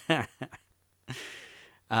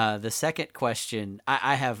 The second question,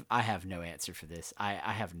 I have no answer for this.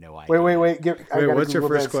 I have no idea. Wait. What's your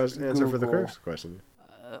first answer for the first question?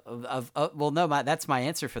 Well, no, that's my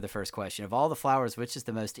answer for the first question. Of all the flowers, which is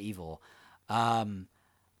the most evil?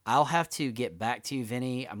 I'll have to get back to you,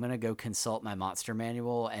 Vinny. I'm gonna go consult my monster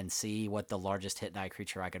manual and see what the largest hit die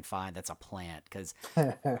creature I can find that's a plant, because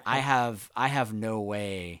I have no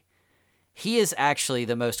way. He is actually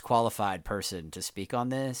the most qualified person to speak on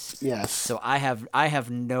this. Yes. So I have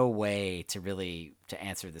no way to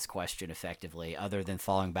answer this question effectively, other than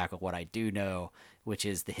falling back on what I do know, which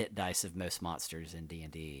is the hit dice of most monsters in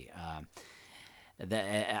D&D.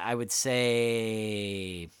 I would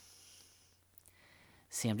say,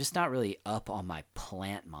 I'm just not really up on my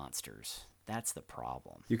plant monsters. That's the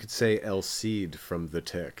problem. You could say Elseed from The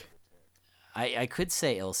Tick. I could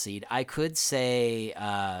say Ilseed. I could say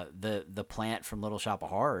the plant from Little Shop of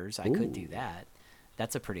Horrors. I could do that.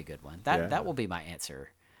 That's a pretty good one. That will be my answer.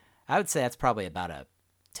 I would say that's probably about a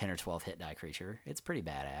 10 or 12 hit die creature. It's pretty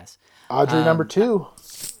badass. Audrey number 2.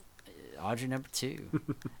 Audrey number 2.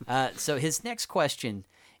 So his next question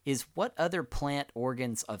is, what other plant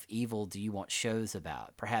organs of evil do you want shows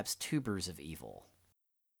about? Perhaps tubers of evil.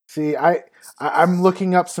 See, I'm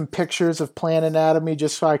looking up some pictures of plant anatomy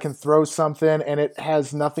just so I can throw something, and it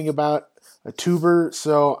has nothing about a tuber,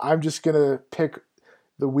 so I'm just going to pick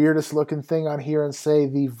the weirdest looking thing on here and say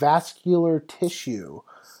the vascular tissue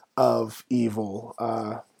of evil,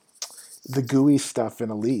 the gooey stuff in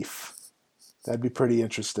a leaf. That'd be pretty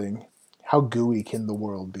interesting. How gooey can the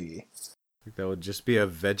world be? I think that would just be a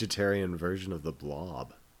vegetarian version of the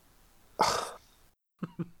Blob.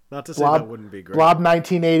 Not to say that wouldn't be great. Blob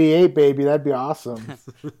 1988, baby. That'd be awesome.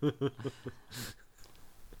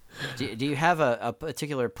 Do you have a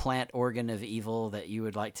particular plant organ of evil that you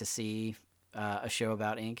would like to see a show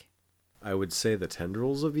about, Ink? I would say the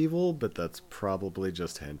tendrils of evil, but that's probably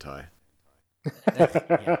just hentai.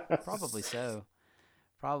 Yeah, probably so.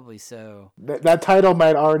 Probably so. That title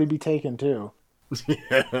might already be taken, too.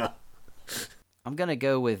 Yeah. I'm going to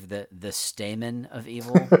go with the stamen of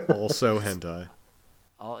evil. Also hentai.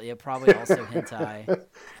 Probably also hentai.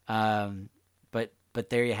 But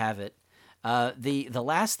there you have it. The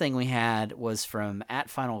last thing we had was from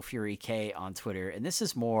 @FinalFuryK on Twitter, and this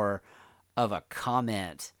is more of a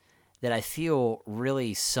comment that I feel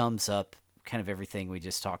really sums up kind of everything we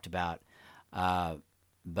just talked about,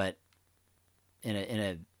 but in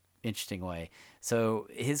a interesting way. So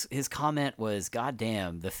his comment was, "God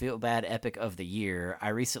damn, the feel bad epic of the year. I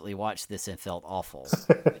recently watched this and felt awful."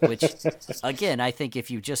 Which, again, I think if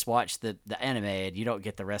you just watch the anime and you don't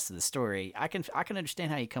get the rest of the story, I can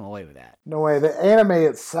understand how you come away with that. No way. The anime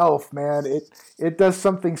itself, man, it does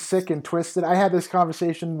something sick and twisted. I had this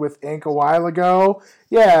conversation with Ink a while ago.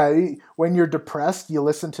 Yeah, when you're depressed, you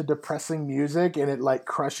listen to depressing music and it like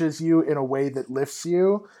crushes you in a way that lifts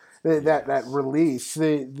you. That release,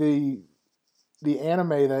 the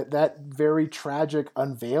anime, that very tragic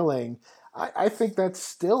unveiling, I think that's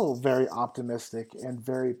still very optimistic and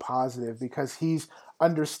very positive because he's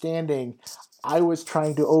understanding I was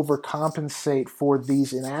trying to overcompensate for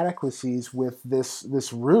these inadequacies with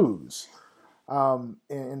this ruse.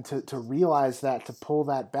 And to realize that, to pull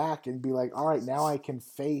that back and be like, all right, now I can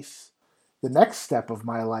face the next step of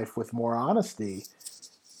my life with more honesty.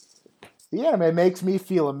 The anime makes me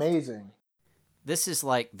feel amazing. This is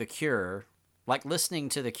like The Cure, like listening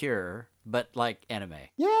to The Cure, but like anime.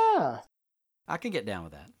 Yeah. I can get down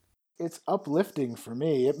with that. It's uplifting for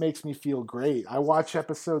me. It makes me feel great. I watch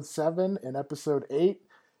episode 7 and episode 8,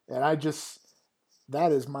 and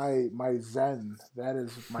that is my zen. That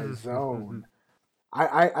is my zone.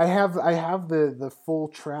 I have the full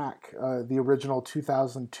track, the original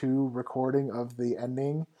 2002 recording of the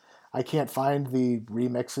ending. I can't find the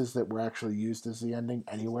remixes that were actually used as the ending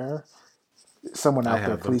anywhere. Someone out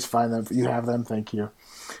there, please find them. You have them, thank you.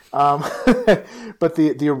 But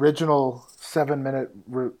the original 7-minute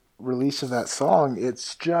release of that song,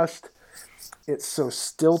 it's so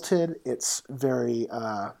stilted. It's very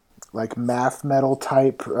like math metal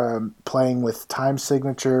type, playing with time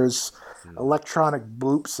signatures, electronic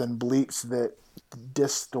bloops and bleeps that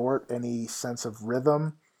distort any sense of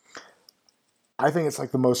rhythm. I think it's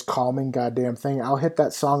like the most calming goddamn thing. I'll hit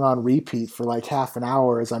that song on repeat for like half an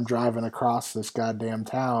hour as I'm driving across this goddamn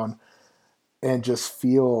town and just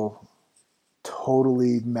feel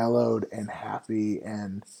totally mellowed and happy,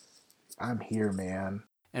 and I'm here, man.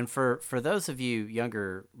 And for those of you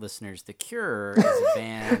younger listeners, The Cure is a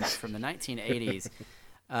band from the 1980s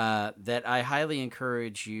that I highly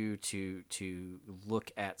encourage you to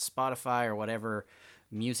look at Spotify or whatever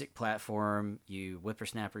music platform you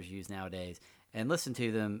whippersnappers use nowadays and listen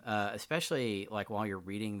to them, especially like while you're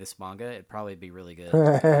reading this manga. It'd probably be really good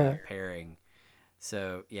pairing.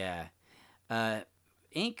 So, yeah.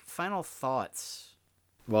 Ink, final thoughts?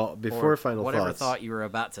 Well, before final whatever thoughts, thought you were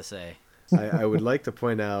about to say. I would like to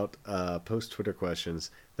point out, post Twitter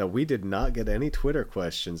questions, that we did not get any Twitter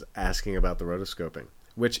questions asking about the rotoscoping,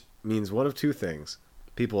 which means one of two things.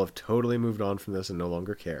 People have totally moved on from this and no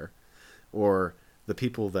longer care, or the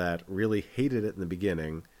people that really hated it in the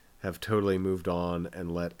beginning have totally moved on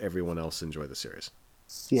and let everyone else enjoy the series.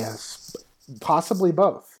 Yes, possibly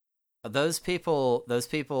both. Those people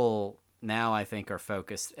now I think are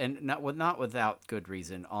focused, and not without good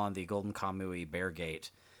reason, on the Golden Kamui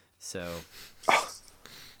Beargate. So,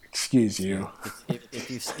 excuse you.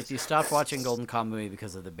 If you stopped watching Golden Kamui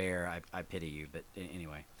because of the bear, I pity you. But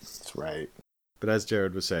anyway, that's right. But as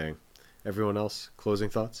Jared was saying, everyone else,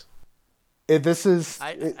 closing thoughts?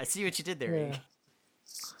 I see what you did there. Yeah.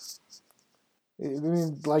 I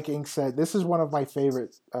mean, like Ink said, this is one of my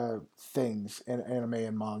favorite things in anime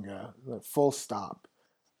and manga. Full stop.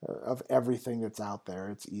 Of everything that's out there,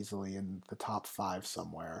 it's easily in the top 5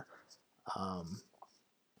 somewhere.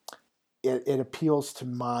 It appeals to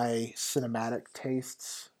my cinematic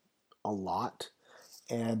tastes a lot,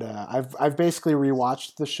 and I've basically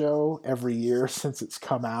rewatched the show every year since it's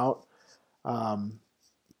come out.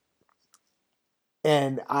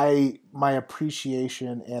 And my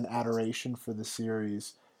appreciation and adoration for the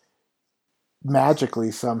series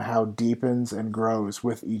magically somehow deepens and grows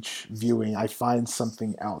with each viewing. I find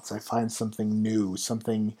something else. I find something new,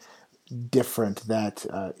 something different that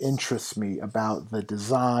interests me about the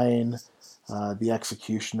design, the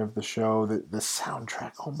execution of the show, the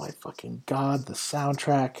soundtrack. Oh my fucking God, the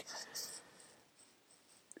soundtrack.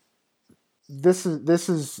 This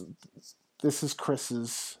is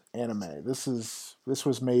Chris's anime. This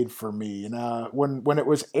was made for me. And when it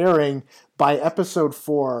was airing, by episode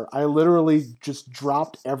 4, I literally just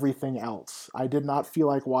dropped everything else. I did not feel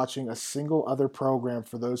like watching a single other program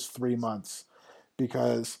for those 3 months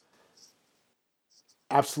because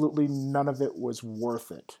absolutely none of it was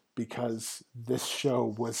worth it, because this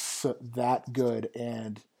show was that good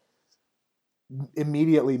and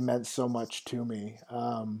immediately meant so much to me.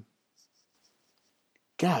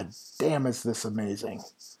 God damn, is this amazing.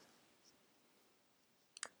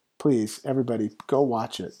 Please, everybody, go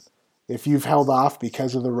watch it. If you've held off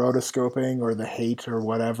because of the rotoscoping or the hate or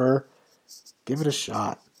whatever, give it a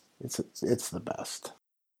shot. It's the best.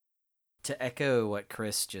 To echo what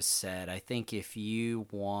Chris just said, I think if you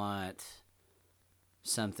want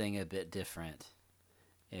something a bit different,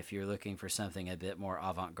 if you're looking for something a bit more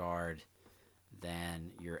avant-garde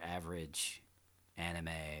than your average anime,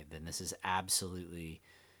 then this is absolutely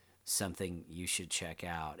something you should check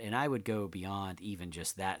out. And I would go beyond even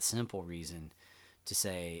just that simple reason to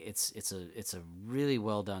say it's a really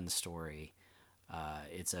well done story.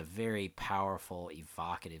 It's a very powerful,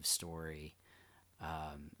 evocative story.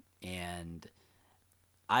 And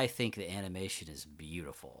I think the animation is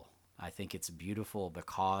beautiful. I think it's beautiful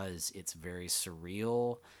because it's very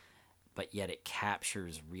surreal, but yet it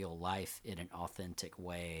captures real life in an authentic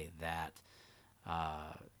way that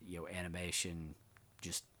animation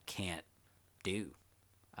just can't do.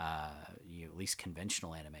 At least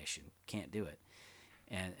conventional animation can't do it.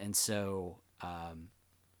 And so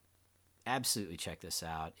absolutely check this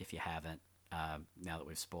out if you haven't, now that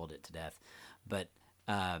we've spoiled it to death. But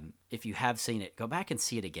if you have seen it, go back and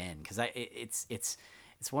see it again, because it's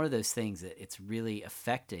one of those things that it's really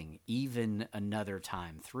affecting even another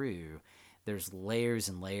time through. There's layers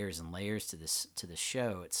and layers and layers to this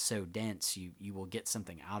show. It's so dense. You will get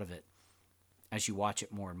something out of it as you watch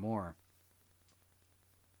it more and more.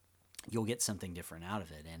 You'll get something different out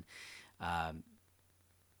of it. And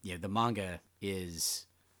the manga is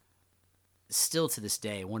still to this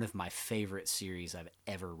day one of my favorite series I've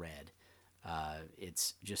ever read.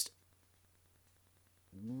 It's just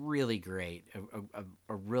really great,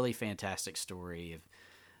 a really fantastic story of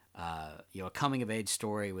a coming of age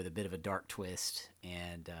story with a bit of a dark twist,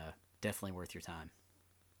 and definitely worth your time.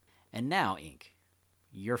 And now, Ink,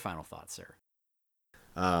 your final thoughts, sir.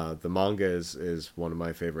 The manga is one of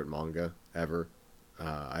my favorite manga ever.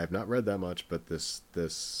 I have not read that much, but this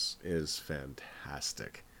is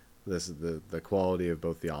fantastic. The quality of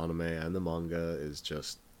both the anime and the manga is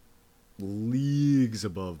just leagues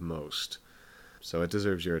above most. So it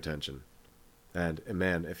deserves your attention. And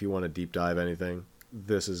man, if you want to deep dive anything,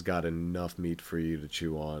 this has got enough meat for you to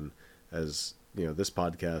chew on. As this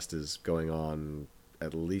podcast is going on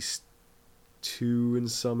at least 2 in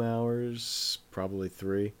some hours, probably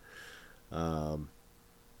 3.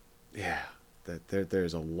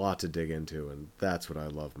 There's a lot to dig into, and that's what I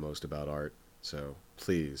love most about art. So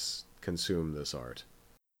please consume this art.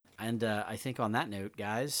 And I think on that note,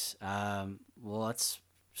 guys, let's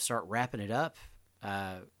start wrapping it up.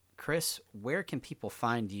 Chris, where can people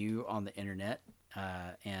find you on the internet,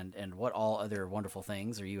 and what all other wonderful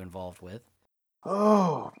things are you involved with?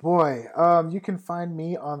 Oh boy, you can find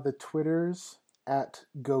me on the Twitters at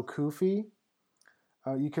Gokufi.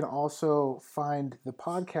 You can also find the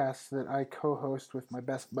podcast that I co-host with my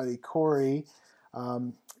best buddy Corey,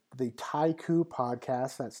 the Taiku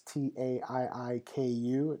Podcast. That's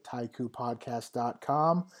TAIIKU at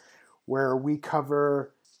taikupodcast.com, where we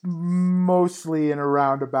cover mostly in a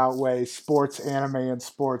roundabout way sports anime and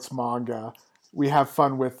sports manga. We have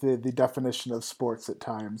fun with the definition of sports at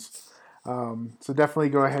times. So definitely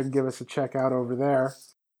go ahead and give us a check out over there.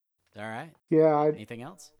 All right. Yeah. Anything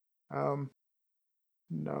else?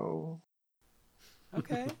 No.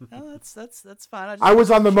 Okay. No, that's fine. I was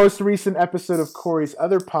on the most recent episode of Corey's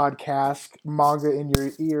other podcast, Manga in Your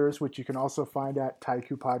Ears, which you can also find at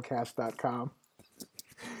taikupodcast.com.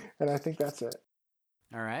 And I think that's it.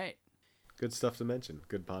 All right. Good stuff to mention.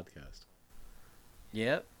 Good podcast.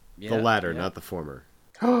 Yep. The latter, not the former.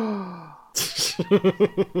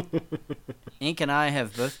 Ink and I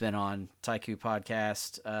have both been on Taiku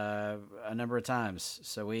Podcast a number of times,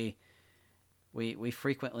 so we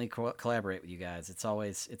frequently collaborate with you guys. It's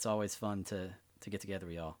always fun to get together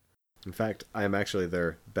with y'all. In fact, I am actually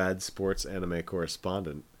their bad sports anime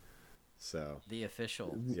correspondent. So the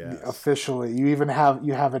official, yes. Officially, you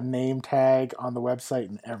have a name tag on the website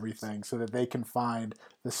and everything, so that they can find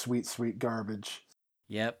the sweet garbage.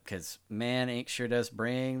 Yep, because man, Ink sure does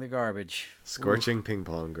bring the garbage. Scorching Oof. Ping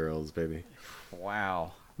pong girls, baby.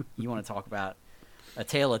 Wow, you want to talk about a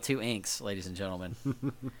tale of two inks, ladies and gentlemen?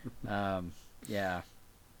 Yeah.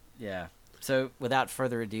 So, without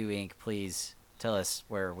further ado, Ink, please tell us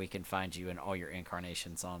where we can find you and all your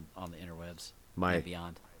incarnations on the interwebs and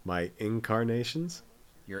beyond. My incarnations?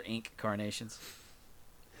 Your ink carnations?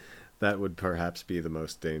 That would perhaps be the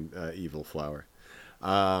most evil flower.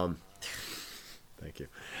 Thank you.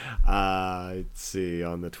 Let's see.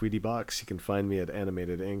 On the Tweety box, you can find me at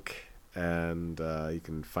Animated Ink. And you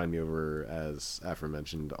can find me over, as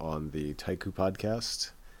aforementioned, on the Taiku Podcast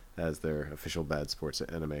as their official bad sports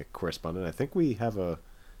anime correspondent. I think we have a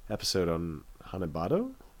episode on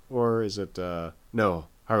Hanebado? Or is it... no,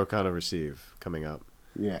 Harukana Receive coming up.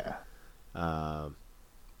 Yeah. And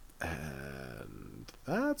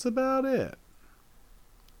that's about it.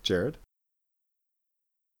 Jared?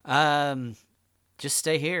 Just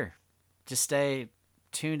stay here. Just stay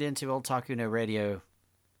tuned into Otaku no Radio,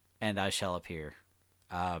 and I shall appear.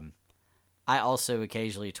 I also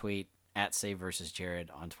occasionally tweet at Save vs.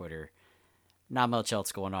 Jared on Twitter. Not much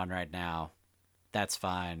else going on right now. That's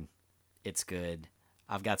fine. It's good.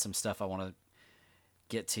 I've got some stuff I want to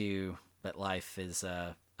get to, but life is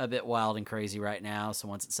a bit wild and crazy right now, so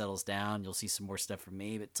once it settles down, you'll see some more stuff from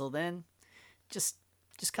me. But till then, just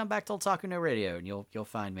come back to Otaku no Radio, and you'll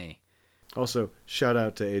find me. Also, shout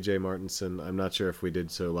out to AJ Martinson. I'm not sure if we did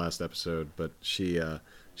so last episode, but she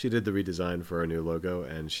She did the redesign for our new logo,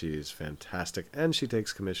 and she's fantastic. And she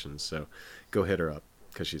takes commissions, so go hit her up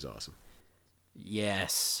because she's awesome.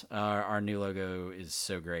 Yes, our new logo is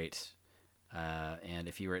so great. And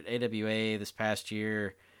if you were at AWA this past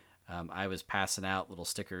year, I was passing out little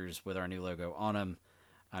stickers with our new logo on them.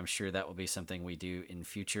 I'm sure that will be something we do in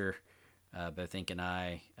future, both Ink and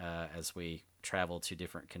I, as we travel to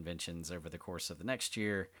different conventions over the course of the next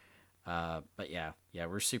year. But yeah,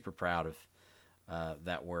 we're super proud of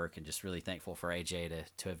that work and just really thankful for AJ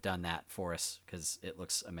to have done that for us because it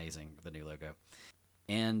looks amazing, the new logo.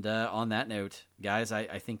 And on that note, guys,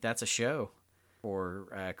 I think that's a show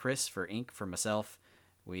for Chris, for Ink, for myself.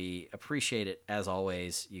 We appreciate it, as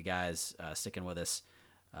always, you guys sticking with us,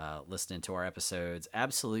 listening to our episodes.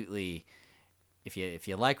 Absolutely, if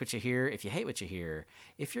you like what you hear, if you hate what you hear,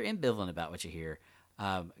 if you're ambivalent about what you hear,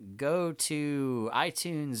 go to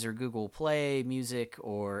iTunes or Google Play Music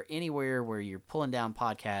or anywhere where you're pulling down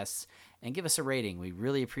podcasts and give us a rating. We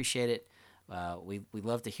really appreciate it. We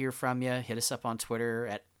love to hear from you. Hit us up on Twitter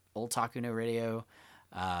at Old Taku No Radio.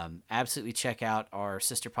 Absolutely check out our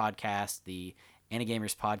sister podcast, the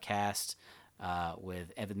Anagamers podcast,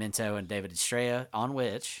 with Evan Minto and David Estrella, on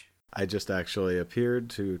which I just actually appeared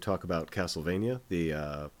to talk about Castlevania,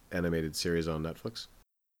 the animated series on Netflix.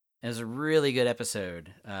 It was a really good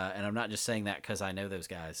episode, and I'm not just saying that because I know those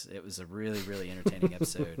guys. It was a really, really entertaining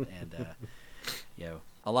episode, and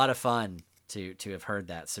a lot of fun to have heard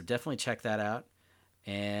that. So definitely check that out.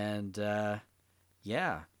 And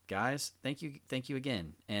guys, thank you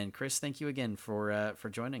again, and Chris, thank you again for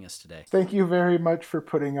joining us today. Thank you very much for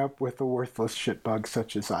putting up with a worthless shitbug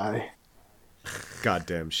such as I.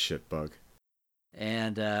 Goddamn shitbug.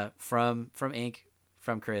 And from Ink,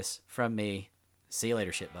 from Chris, from me, see you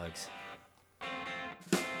later, shitbugs.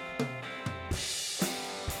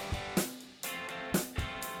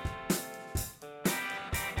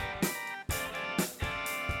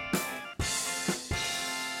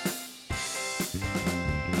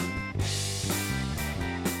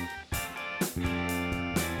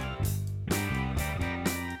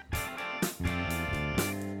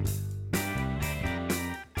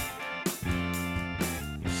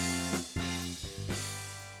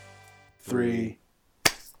 Three.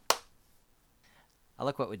 I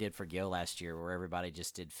like what we did for Gil last year, where everybody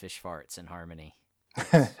just did fish farts in harmony.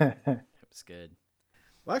 It was good.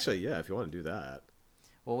 Well, actually, yeah, if you want to do that.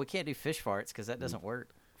 Well, we can't do fish farts because that doesn't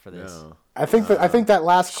work for this. No. I think that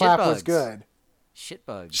last clap was Shitbugs. good.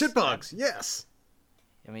 Shitbugs. Shitbugs, yes!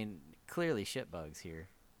 I mean, clearly shitbugs here.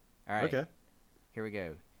 All right. Okay. Here we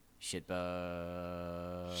go.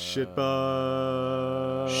 Shitbug.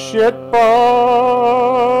 Shitbug.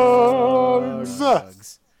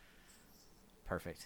 Shitbugs. Perfect.